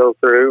to go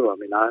through. I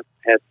mean, I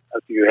had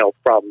a few health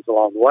problems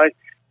along the way,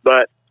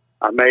 but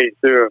I made it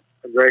through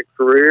a great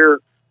career,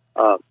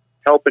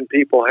 helping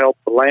people help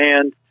the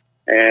land,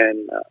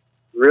 and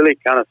really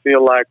kind of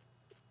feel like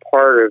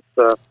part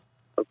of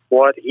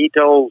what He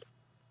told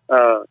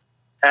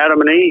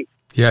Adam and Eve.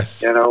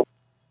 Yes, your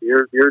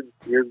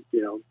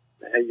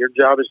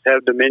job is to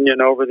have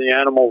dominion over the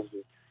animals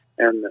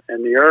and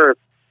the earth,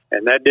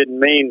 and that didn't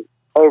mean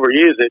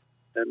overuse it.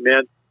 It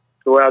meant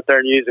go out there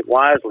and use it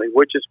wisely,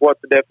 which is what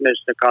the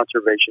definition of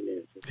conservation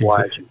is. It's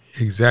wise.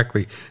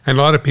 Exactly. And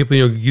a lot of people,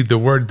 use the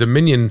word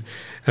dominion,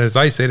 and as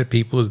I say to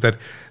people, is that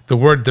the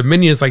word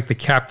dominion is like the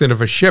captain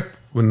of a ship.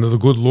 When the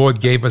good Lord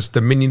gave us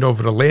dominion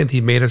over the land,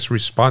 he made us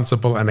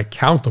responsible and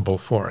accountable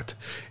for it.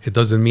 It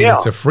doesn't mean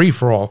it's a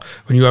free-for-all.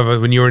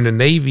 When you're in the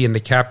Navy and the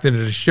captain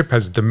of the ship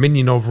has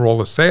dominion over all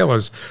the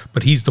sailors,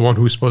 but he's the one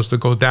who's supposed to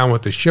go down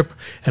with the ship,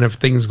 and if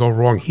things go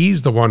wrong,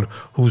 he's the one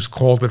who's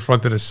called in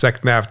front of the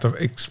SecNav to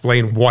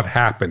explain what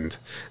happened,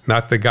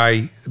 not the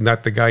guy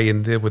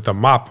in there with the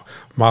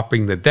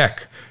mopping the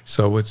deck.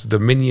 So it's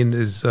dominion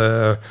is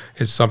a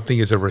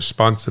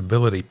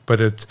responsibility.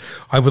 But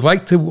I would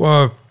like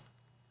to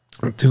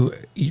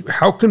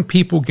how can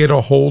people get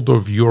a hold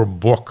of your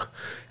book?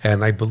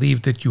 And I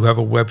believe that you have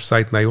a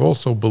website, and I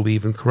also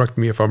believe, and correct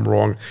me if I'm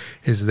wrong,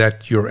 is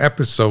that your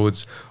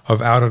episodes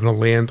of Out on the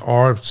Land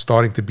are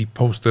starting to be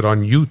posted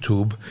on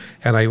YouTube.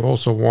 And I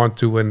also want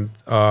to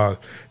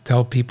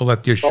tell people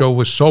that your show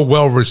was so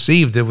well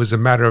received, it was a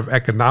matter of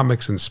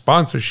economics and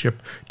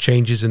sponsorship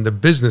changes in the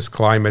business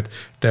climate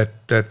that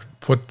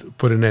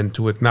put an end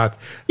to it. It was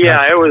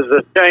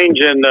a change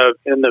in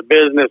the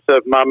business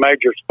of my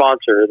major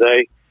sponsor.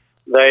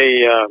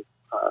 They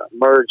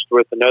merged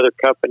with another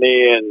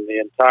company, and the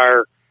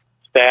entire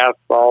staff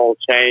all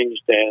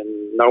changed,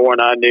 and no one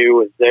I knew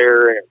was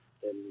there, and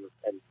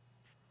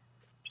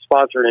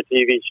sponsoring a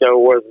TV show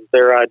wasn't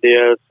their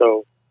idea,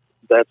 so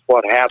that's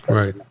what happened.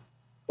 Right.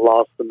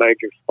 Lost the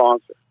major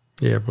sponsor.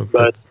 Yeah, but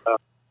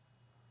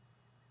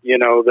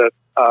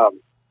I'm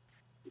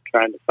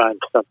trying to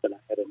find something. I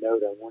had a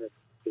note I wanted to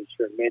be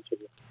sure to mention.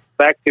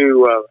 Back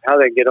to how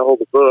they get a hold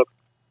of the book.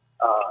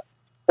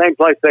 Same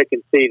place they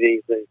can see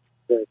these.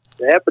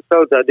 The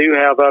episodes I do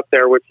have up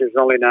there, which there's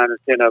only 9 or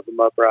 10 of them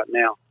up right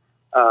now,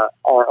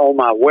 are on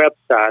my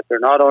website. They're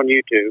not on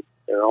YouTube.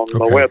 They're on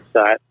my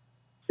website.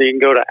 So you can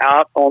go to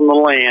Out on the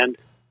Land,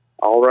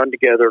 all run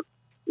together,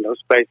 no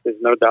spaces,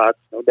 no dots,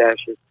 no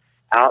dashes,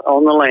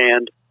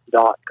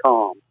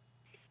 outontheland.com.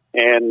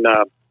 And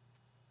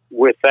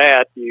with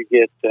that, you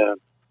get the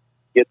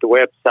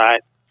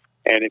website.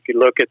 And if you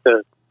look at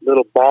the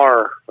little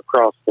bar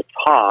across the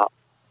top,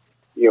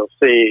 you'll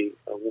see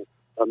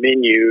a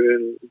menu,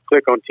 and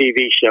click on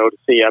TV show to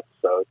see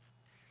episodes,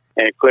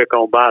 and click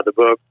on buy the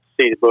book to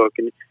see the book.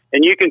 And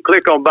you can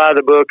click on buy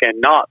the book and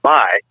not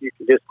buy it. You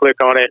can just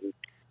click on it and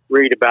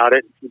read about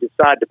it. If you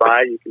decide to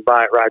buy it, you can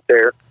buy it right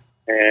there.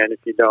 And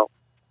if you don't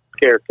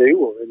care to,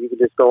 well, then you can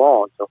just go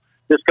on. So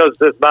just because it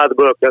says buy the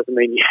book doesn't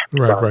mean you have to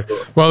buy the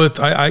book. Well, it's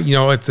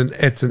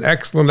an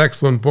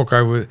excellent book.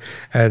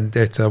 And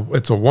it's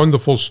a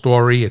wonderful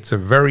story. It's a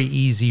very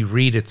easy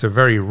read. It's a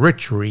very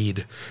rich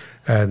read.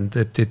 And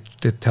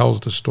it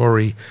tells the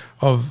story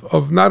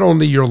of not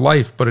only your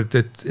life, but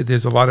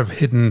there's a lot of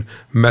hidden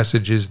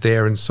messages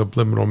there and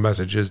subliminal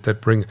messages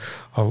that bring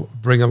a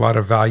lot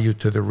of value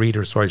to the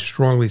reader. So I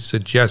strongly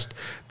suggest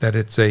that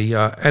it's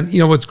and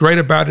what's great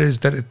about it is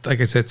that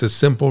like I said, it's a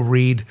simple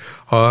read.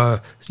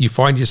 You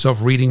find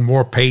yourself reading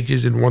more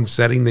pages in one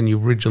setting than you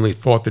originally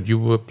thought that you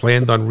were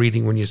planned on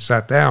reading when you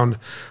sat down.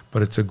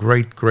 But it's a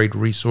great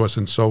resource,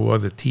 and so are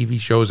the TV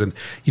shows. And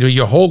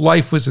your whole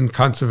life was in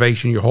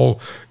conservation. Your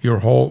whole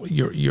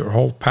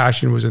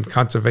passion was in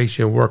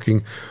conservation, and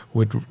working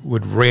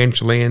with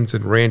ranch lands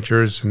and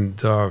ranchers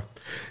and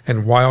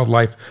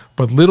wildlife.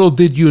 But little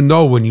did you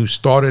know when you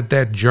started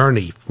that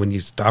journey, when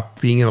you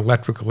stopped being an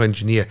electrical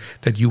engineer,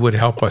 that you would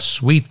help a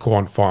sweet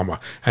corn farmer.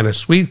 And a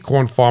sweet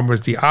corn farmer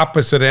is the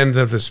opposite end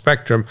of the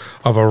spectrum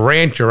of a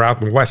rancher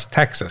out in West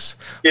Texas.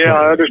 Yeah,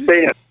 I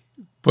understand.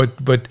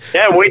 But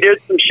yeah, we did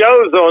some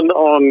shows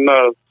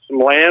on some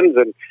lands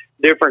and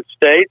different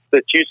states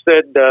that you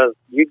said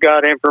you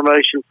got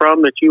information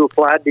from that you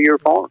applied to your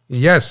farm.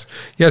 Yes.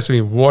 I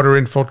mean, water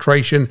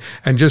infiltration,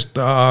 and just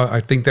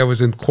I think that was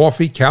in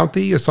Coffee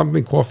County or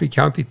something. Coffee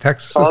County,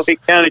 Texas. Coffee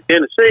County,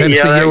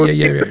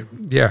 Tennessee.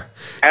 Yeah.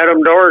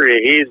 Adam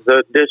Doherty, he's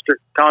the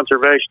district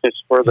conservationist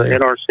for the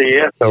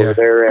NRCS over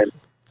there,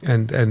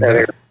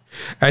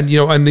 And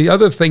the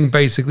other thing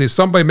basically is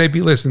somebody may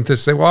be listening to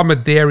say, well, I'm a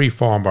dairy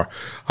farmer.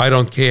 I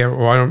don't care.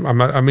 Or I'm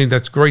not, I mean,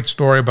 that's a great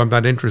story, but I'm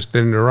not interested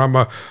in it. Or I'm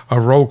a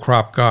row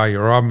crop guy,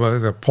 or I'm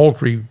a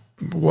poultry,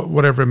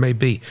 whatever it may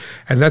be.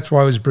 And that's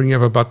why I was bringing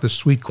up about the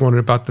sweet corn and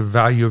about the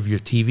value of your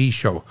TV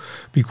show.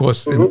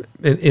 Because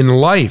in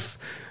life,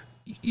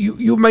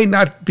 you may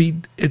not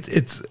be,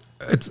 it's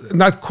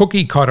not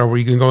cookie cutter where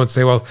you can go and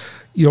say, well,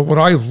 what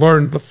I've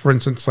learned, for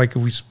instance, like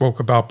we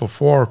spoke about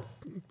before,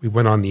 we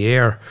went on the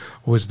air,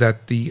 was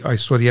that I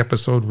saw the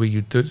episode where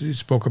you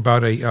spoke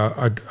about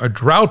a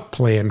drought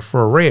plan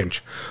for a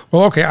ranch.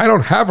 Well, okay, I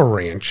don't have a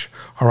ranch,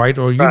 all right,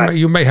 or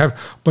you may have,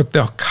 but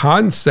the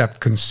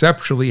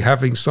conceptually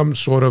having some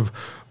sort of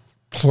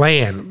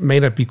plan may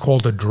not be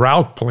called a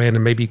drought plan,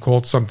 and may be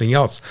called something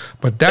else.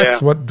 But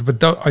that's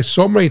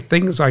so many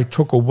things I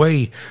took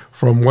away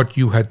from what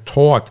you had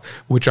taught,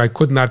 which I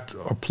could not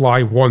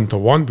apply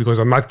one-to-one because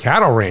I'm not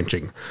cattle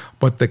ranching.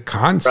 But the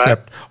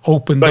concept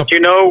opened up.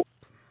 But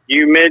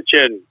you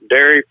mentioned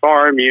dairy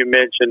farm. You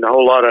mentioned a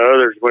whole lot of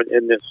others when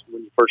you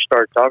first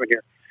started talking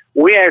here.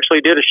 we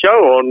actually did a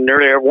show on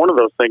nearly every one of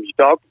those things you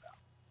talked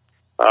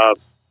about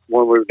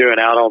when we were doing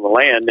Out on the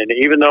Land. And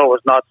even though it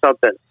was not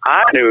something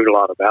I knew a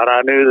lot about,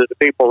 I knew that the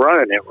people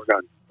running it were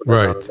going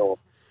to know.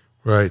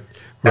 Right.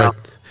 Yeah.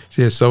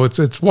 Yeah, so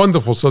it's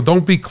wonderful. So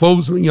don't be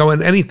closed,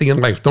 in anything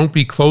in life. Don't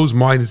be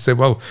closed-minded and say,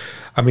 well,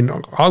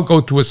 I'll go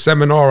to a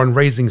seminar on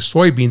raising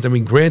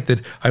soybeans.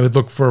 Granted, I would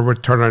look for a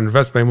return on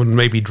investment. I wouldn't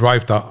maybe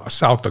drive to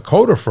South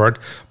Dakota for it,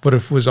 but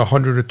if it was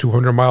 100 or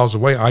 200 miles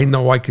away, I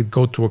know I could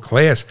go to a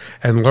class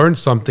and learn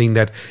something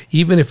that,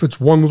 even if it's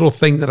one little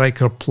thing that I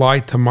could apply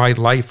to my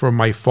life or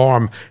my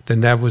farm, then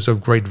that was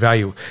of great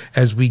value.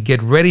 As we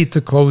get ready to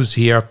close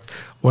here,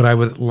 what I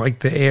would like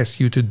to ask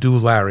you to do,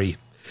 Larry,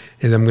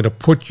 is I'm going to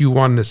put you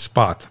on the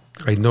spot.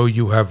 I know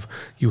you have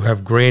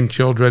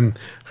grandchildren.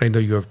 I know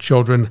you have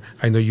children.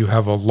 I know you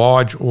have a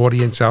large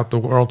audience out the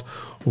world.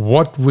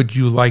 What would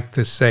you like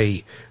to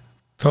say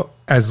to,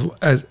 as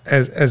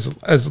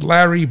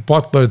Larry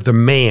Butler, the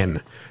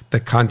man,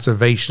 the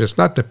conservationist,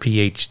 not the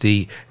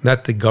PhD,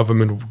 not the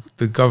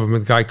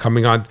government guy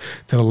coming on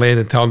to the land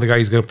and telling the guy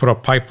he's going to put a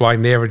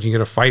pipeline there and he's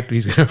going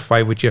to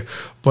fight with you,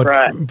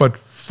 but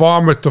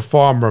farmer to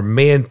farmer,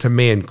 man to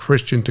man,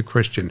 Christian to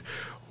Christian.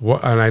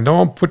 And I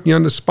know I'm putting you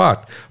on the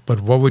spot,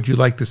 but what would you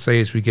like to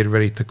say as we get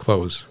ready to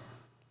close?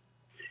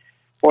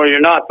 Well, you're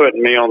not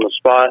putting me on the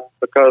spot,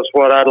 because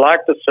what I'd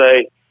like to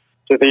say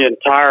to the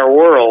entire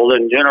world,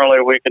 and generally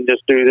we can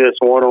just do this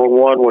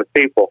one-on-one with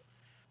people,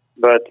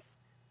 but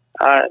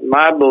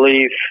my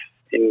belief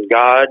in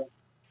God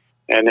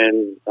and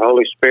in the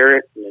Holy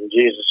Spirit and in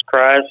Jesus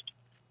Christ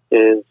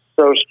is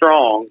so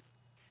strong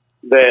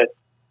that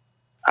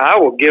I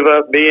will give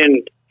up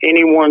being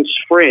anyone's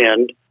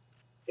friend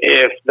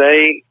if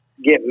they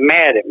get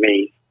mad at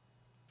me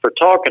for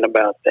talking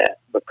about that.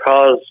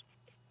 Because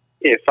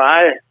if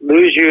I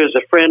lose you as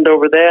a friend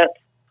over that,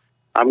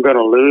 I'm going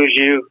to lose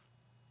you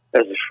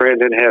as a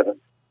friend in heaven.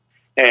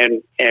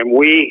 And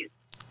we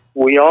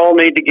all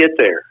need to get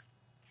there.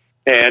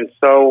 And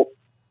so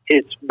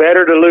it's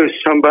better to lose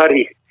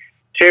somebody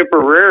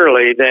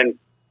temporarily than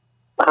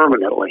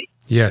permanently.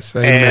 Yes,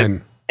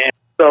 amen. And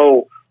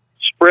so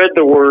spread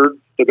the word,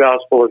 the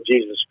gospel of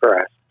Jesus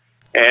Christ,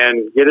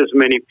 and get as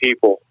many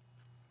people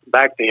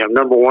back to him.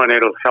 Number one,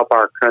 it'll help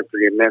our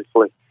country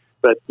immensely.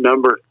 But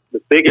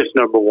the biggest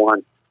number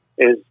one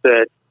is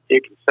that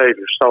it can save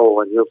your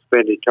soul, and you'll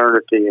spend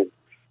eternity in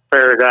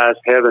paradise,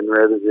 heaven,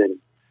 rather than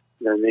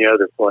the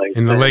other place.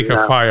 In the lake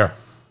of fire.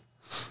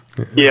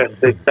 Yes,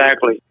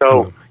 exactly.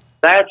 So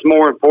that's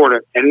more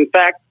important. And in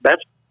fact,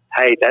 that's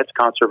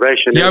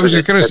conservation. Yeah, I was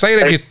just going to say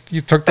that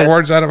you took the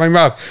words out of my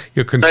mouth.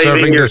 You're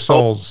conserving their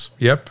souls.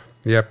 Yep.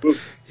 Hey,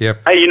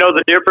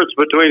 the difference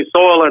between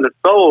soil and a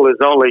soul is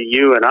only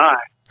you and I.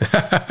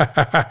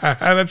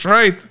 That's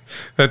right.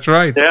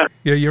 Yeah,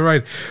 you're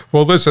right.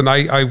 Well, listen,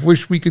 I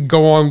wish we could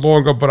go on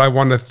longer, but I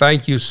want to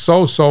thank you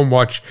so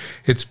much.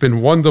 It's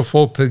been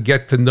wonderful to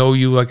get to know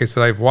you. Like I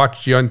said, I've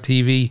watched you on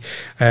TV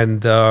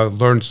and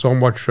learned so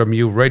much from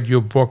you, read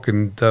your book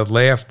and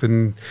laughed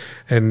and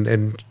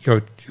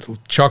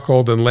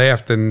chuckled and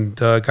laughed and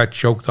got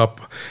choked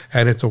up.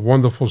 And it's a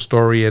wonderful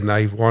story, and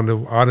I want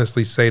to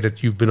honestly say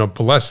that you've been a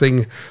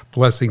blessing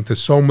to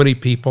so many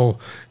people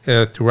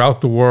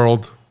throughout the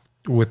world,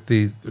 with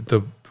the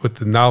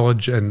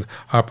knowledge and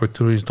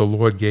opportunities the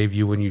Lord gave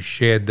you, and you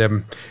shared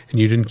them, and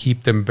you didn't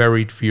keep them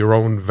buried for your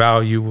own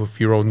value or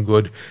for your own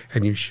good,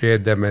 and you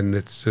shared them. And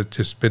it's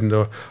just been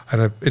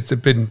it's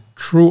been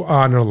true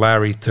honor,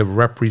 Larry, to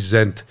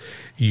represent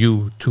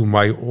you to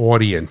my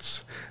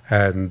audience.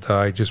 And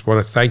I just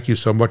want to thank you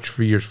so much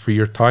for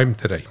your time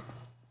today.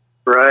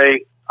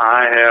 Ray,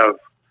 I have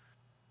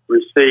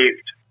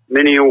received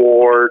many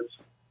awards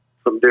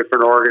from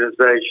different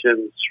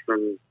organizations,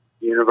 from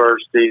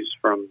universities,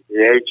 from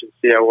the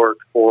agency I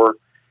worked for.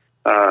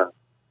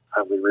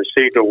 I've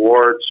received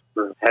awards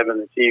for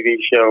having a TV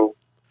show,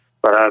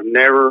 but I've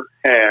never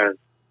had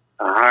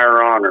a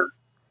higher honor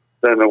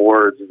than the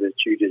words that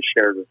you just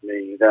shared with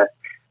me.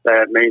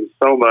 That means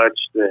so much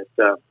that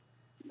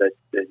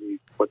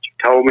what you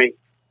told me.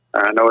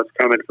 I know it's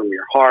coming from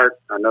your heart.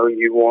 I know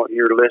you want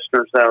your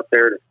listeners out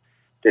there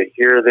to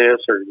hear this,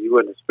 or you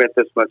wouldn't have spent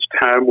this much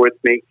time with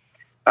me.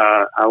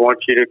 I want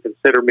you to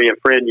consider me a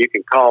friend. You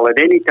can call at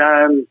any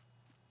time,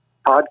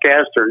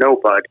 podcast or no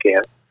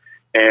podcast,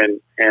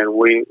 and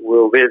we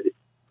will visit.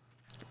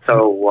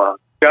 So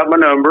got my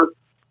number.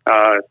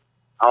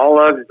 All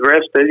of the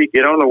rest of you,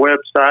 get on the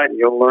website and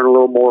you'll learn a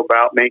little more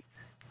about me.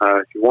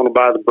 If you want to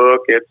buy the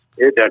book,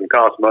 it doesn't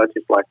cost much.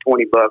 It's like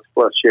 $20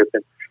 plus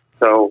shipping.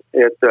 So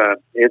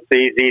it's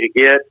easy to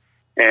get,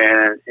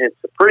 and it's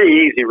a pretty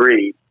easy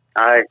read.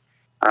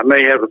 I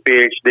may have a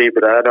PhD,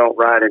 but I don't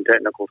write in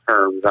technical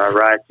terms.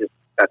 I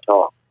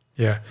talk.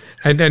 Yeah,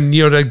 and then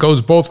that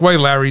goes both ways,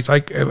 Larry.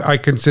 I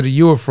consider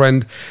you a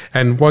friend,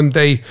 and one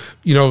day,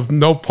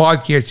 no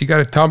podcast. You got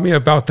to tell me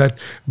about that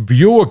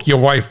Buick your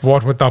wife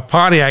bought with the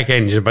Pontiac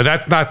engine, but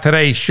that's not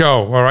today's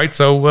show. All right,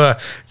 so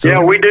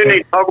yeah, we do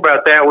need to talk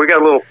about that. We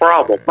got a little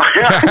problem.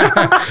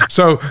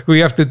 So we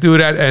have to do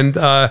that,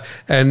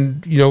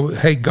 and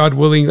hey, God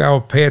willing,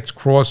 our paths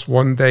cross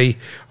one day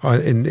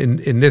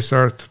in this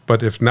earth.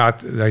 But if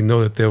not, I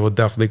know that they will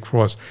definitely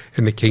cross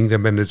in the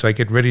kingdom. And as I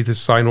get ready to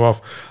sign off,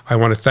 I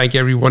want to thank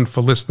everyone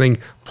for listening.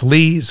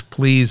 Please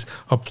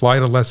apply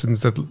the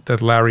lessons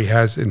that Larry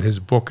has in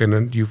his book,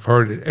 and you've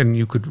heard it, and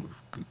you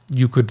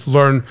could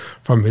learn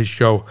from his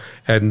show,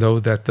 and know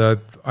that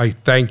I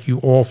thank you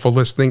all for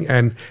listening.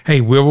 And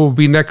hey, where we'll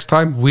be next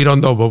time, we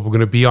don't know, but we're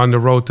going to be on the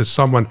road to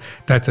someone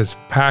that's as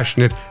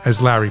passionate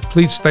as Larry.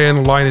 Please stay on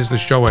the line as the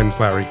show ends,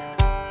 Larry.